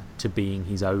character to being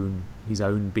his own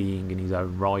being in his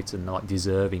own right, and like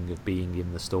deserving of being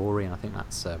in the story. And I think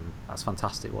that's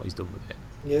fantastic what he's done with it.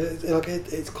 Yeah,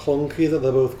 it's clunky that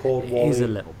they're both called Wally. It is a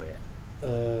little bit.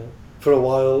 For a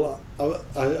while,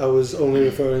 I was only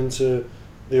referring to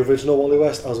the original Wally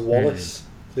West as Wallace.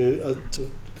 To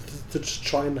just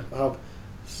try and have,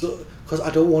 because I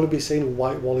don't want to be saying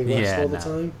White Wally West all the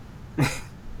time.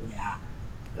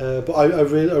 But I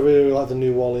really like the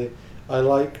new Wally. I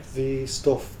like the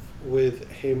stuff with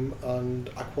him and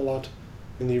Aqualad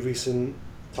in the recent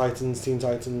Teen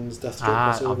Titans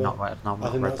Deathstroke crossover. I've not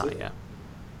read that yet.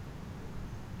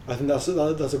 I think that's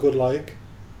a good like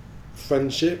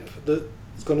friendship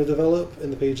that's going to develop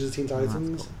in the pages of Teen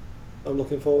Titans. Cool. I'm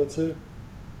looking forward to.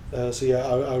 So yeah,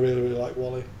 I really like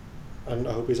Wally, and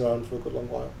I hope he's around for a good long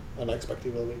while, and I expect he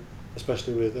will be,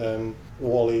 especially with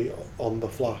Wally on the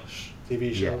Flash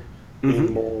TV show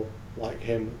being more like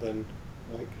him than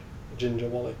like Ginger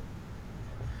Wally.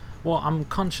 Well, I'm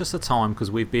conscious of time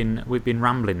because we've been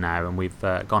rambling now, and we've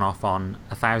gone off on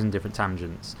 1,000 different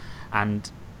tangents, and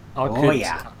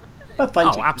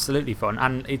absolutely fun.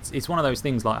 And it's one of those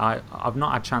things like I've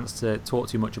not had a chance to talk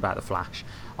too much about the Flash.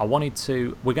 We're going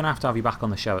to have you back on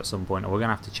the show at some point, or we're going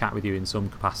to have to chat with you in some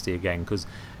capacity again, because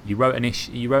you wrote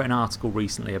an article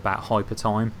recently about hyper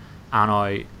time, and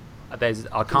I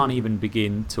can't even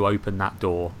begin to open that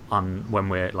door when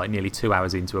we're like nearly 2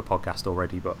 hours into a podcast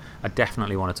already. But I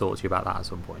definitely want to talk to you about that at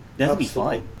some point. That'd be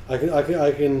fine. I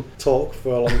can talk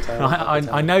for a long time.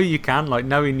 I know you can. Like,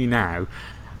 knowing you now.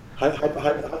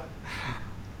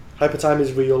 Hypertime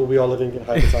is real. We are living in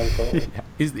hypertime currently.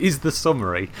 Is the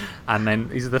summary, and then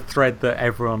is the thread that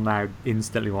everyone now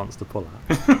instantly wants to pull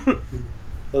at.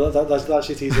 Well, that's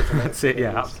actually easier for me. That's it.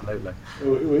 Yeah, absolutely.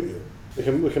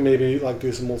 We can maybe like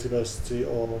do some multiversity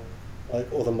or like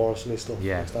other Morrison stuff.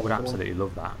 Yeah, would absolutely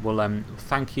love that. Well,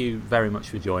 thank you very much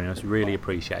for joining us. Really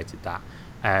appreciated that.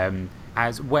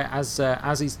 As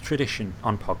is tradition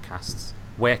on podcasts,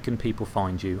 where can people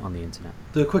find you on the internet?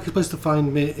 The quickest place to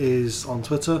find me is on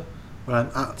Twitter, where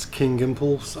I'm at King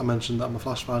Impulse. I mentioned that I'm a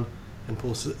Flash fan.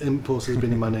 Impulse has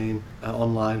been in my name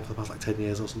online for the past like 10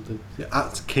 years or something. Yeah,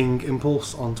 at King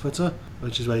Impulse on Twitter,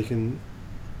 which is where you can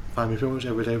find me pretty much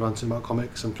every day ranting about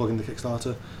comics and plugging the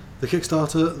Kickstarter.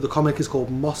 The comic is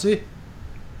called Mossy.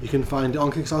 You can find it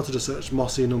on Kickstarter, just search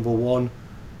Mossy #1.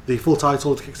 The full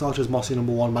title of the Kickstarter is Mossy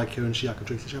 #1 by Kieran, Shiach and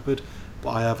Tracy Shepherd,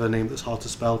 but I have a name that's hard to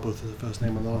spell, both the first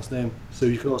name and the last name. So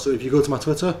you can also, if you go to my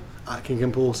Twitter, at King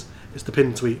Impulse, it's the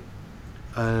pinned tweet.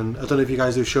 And I don't know if you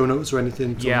guys do show notes or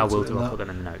anything. Yeah, I will do. I'll put them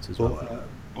in the notes as well.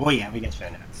 We get show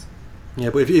notes. Yeah,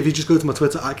 but if you just go to my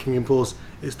Twitter, at King Impulse,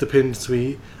 it's the pinned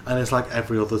tweet, and it's like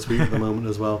every other tweet at the moment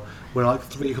as well. We're like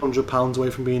 £300 away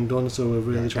from being done, so we're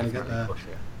really trying to get there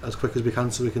as quick as we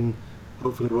can, so we can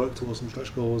hopefully work towards some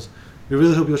stretch goals. We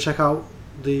really hope you'll check out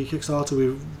the Kickstarter.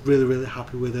 We're really, really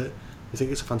happy with it. We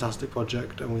think it's a fantastic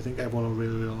project, and we think everyone will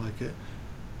really, really like it.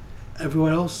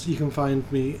 Everywhere else, you can find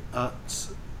me at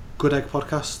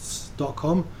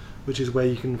goodeggpodcasts.com, which is where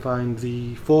you can find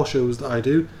the 4 shows that I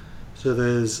do. So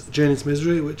there's Journey to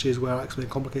Misery, which is where I explain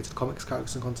complicated comics,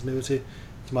 characters and continuity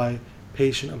to my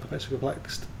patient and perpetually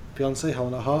perplexed fiancée,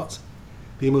 Helena Hart.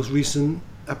 The most recent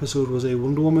episode was a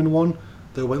Wonder Woman one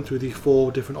that went through the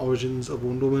 4 different origins of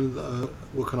Wonder Woman that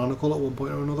were canonical at one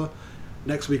point or another.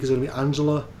 Next week is going to be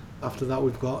Angela. After that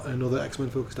we've got another X-Men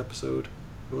focused episode.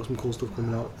 We've got some cool stuff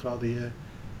coming out throughout the year.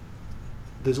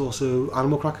 There's also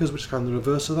Animal Crackers, which is kind of the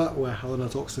reverse of that, where Helena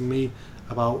talks to me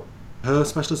about her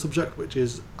specialist subject, which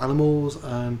is animals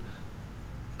and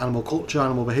animal culture,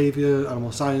 animal behaviour,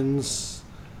 animal science,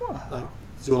 like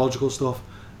zoological stuff.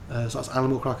 So that's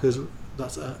Animal Crackers.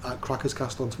 That's at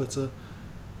CrackersCast on Twitter.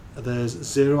 There's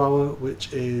 0 Hour,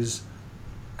 which is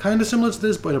kind of similar to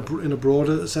this, but in a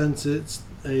broader sense. It's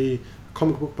a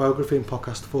comic book biography in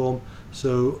podcast form.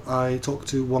 So I talk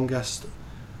to one guest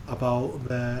about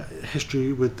their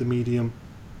history with the medium,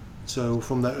 so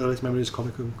from their earliest memories,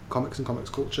 comics and comics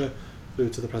culture, through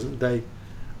to the present day.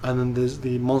 And then there's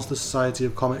the Monster Society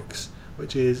of Comics,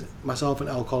 which is myself and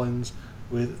Elle Collins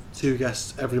with 2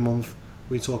 guests every month.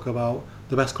 We talk about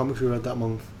the best comics we read that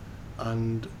month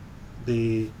and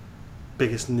the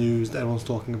biggest news that everyone's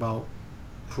talking about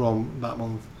from that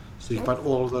month. So you can find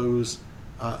all of those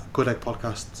at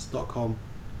goodeggpodcasts.com.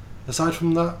 Aside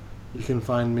from that, you can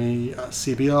find me at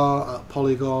CBR, at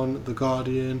Polygon, The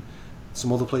Guardian,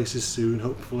 some other places soon,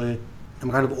 hopefully.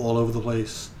 I'm kind of all over the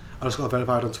place. I just got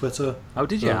verified on Twitter. Oh,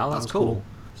 did you? So That's cool.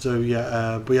 So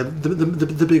yeah, but yeah,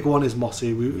 the big one is Mossy.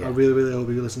 I really, really hope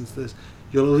you listen to this.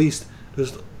 You'll at least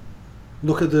just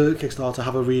look at the Kickstarter,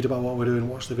 have a read about what we're doing,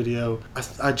 watch the video.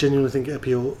 I genuinely think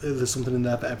there's something in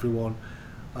there for everyone.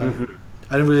 I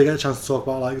didn't really get a chance to talk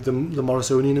about like the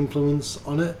Morrisonian influence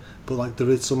on it, but like there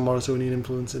is some Morrisonian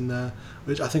influence in there,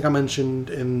 which I think I mentioned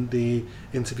in the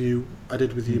interview I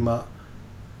did with you, Matt,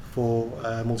 for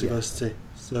Multiversity. Yeah.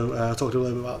 So I talked a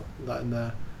little bit about that in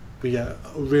there. But yeah,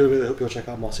 I really, really hope you'll check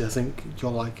out Mossy. I think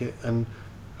you'll like it, and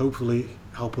hopefully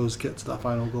help us get to that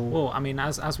final goal. Well, I mean,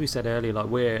 as we said earlier, like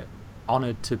we're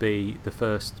honoured to be the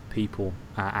first people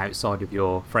outside of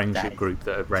your friendship group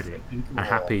that have read it, and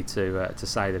happy to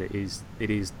say that it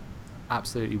is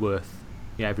absolutely worth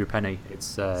every penny. It's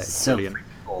So brilliant,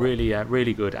 cool.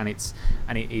 really good, and it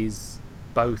is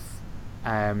both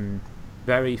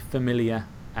very familiar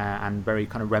and very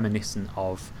kind of reminiscent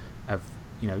of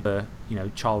the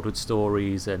childhood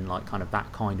stories and like kind of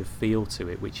that kind of feel to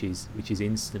it, which is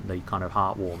instantly kind of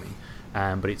heartwarming.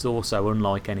 But it's also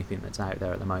unlike anything that's out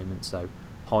there at the moment, so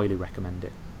highly recommend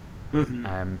it.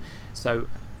 Mm-hmm. So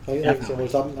Thanks so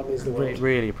much. That means the world.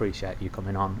 really appreciate you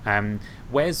coming on.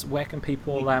 Where can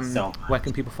people where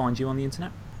can people find you on the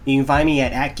internet? You can find me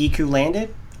at GeekWhoLanded.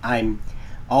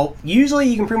 Usually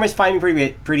you can pretty much find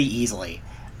me pretty easily,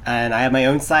 and I have my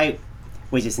own site,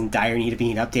 which is in dire need of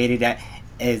being updated. At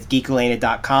is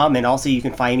geekwholanded.com, and also you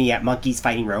can find me at Monkeys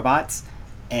Fighting Robots,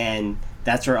 and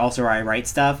that's where I write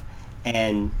stuff.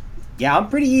 And yeah, I'm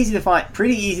pretty easy to find for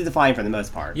the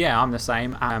most part. Yeah, I'm the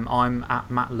same. I'm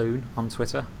at Matt Loon on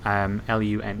Twitter,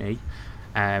 Lune.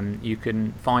 You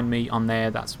can find me on there.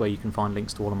 That's where you can find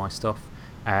links to all of my stuff.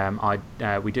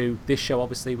 We do this show,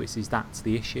 obviously, which is That's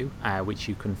the Issue, which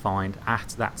you can find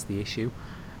at That's the Issue,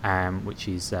 which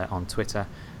is on Twitter.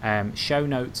 Show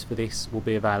notes for this will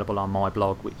be available on my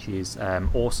blog, which is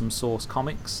Awesome Source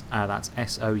Comics. That's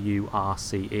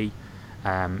SOURCE.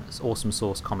 It's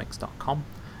awesomesourcecomics.com.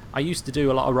 I used to do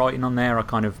a lot of writing on there.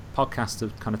 Podcasts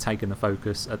have kind of taken the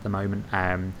focus at the moment,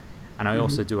 and I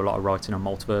also do a lot of writing on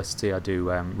Multiversity. I do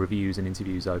reviews and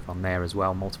interviews over on there as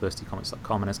well,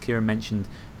 multiversitycomics.com. And as Kieran mentioned,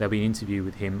 there'll be an interview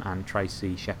with him and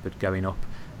Tracy Shepherd going up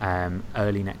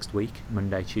early next week,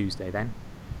 Monday, Tuesday then.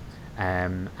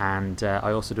 And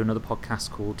I also do another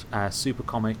podcast called Super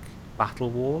Comic Battle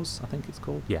Wars, I think it's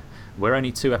called. Yeah, we're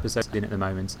only 2 episodes in at the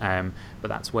moment, but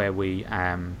that's where we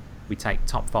take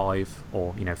top 5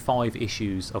 or 5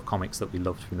 issues of comics that we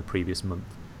loved from the previous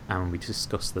month, and we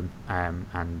discuss them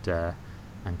and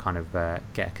kind of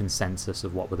get a consensus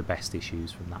of what were the best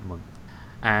issues from that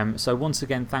month. So once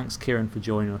again, thanks Kieran for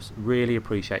joining us. Really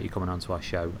appreciate you coming onto our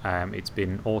show. It's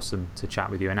been awesome to chat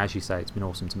with you, and as you say, it's been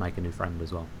awesome to make a new friend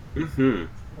as well.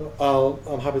 Mm-hmm.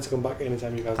 I'm happy to come back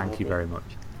anytime you guys. Thank you very much.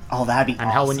 Oh, that'd be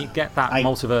awesome. And when you get that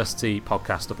Multiversity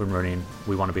podcast up and running,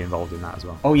 we want to be involved in that as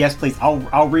well. Oh yes, please.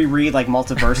 I'll reread like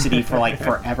Multiversity for like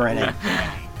forever, and then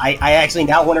I actually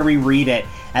now want to reread it.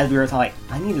 As we were talking,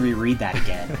 I need to reread that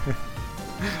again.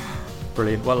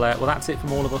 Brilliant. Well, that's it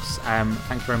from all of us.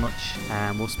 Thanks very much,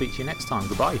 and we'll speak to you next time.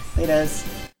 Goodbye. Laters.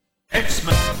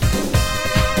 X-Men.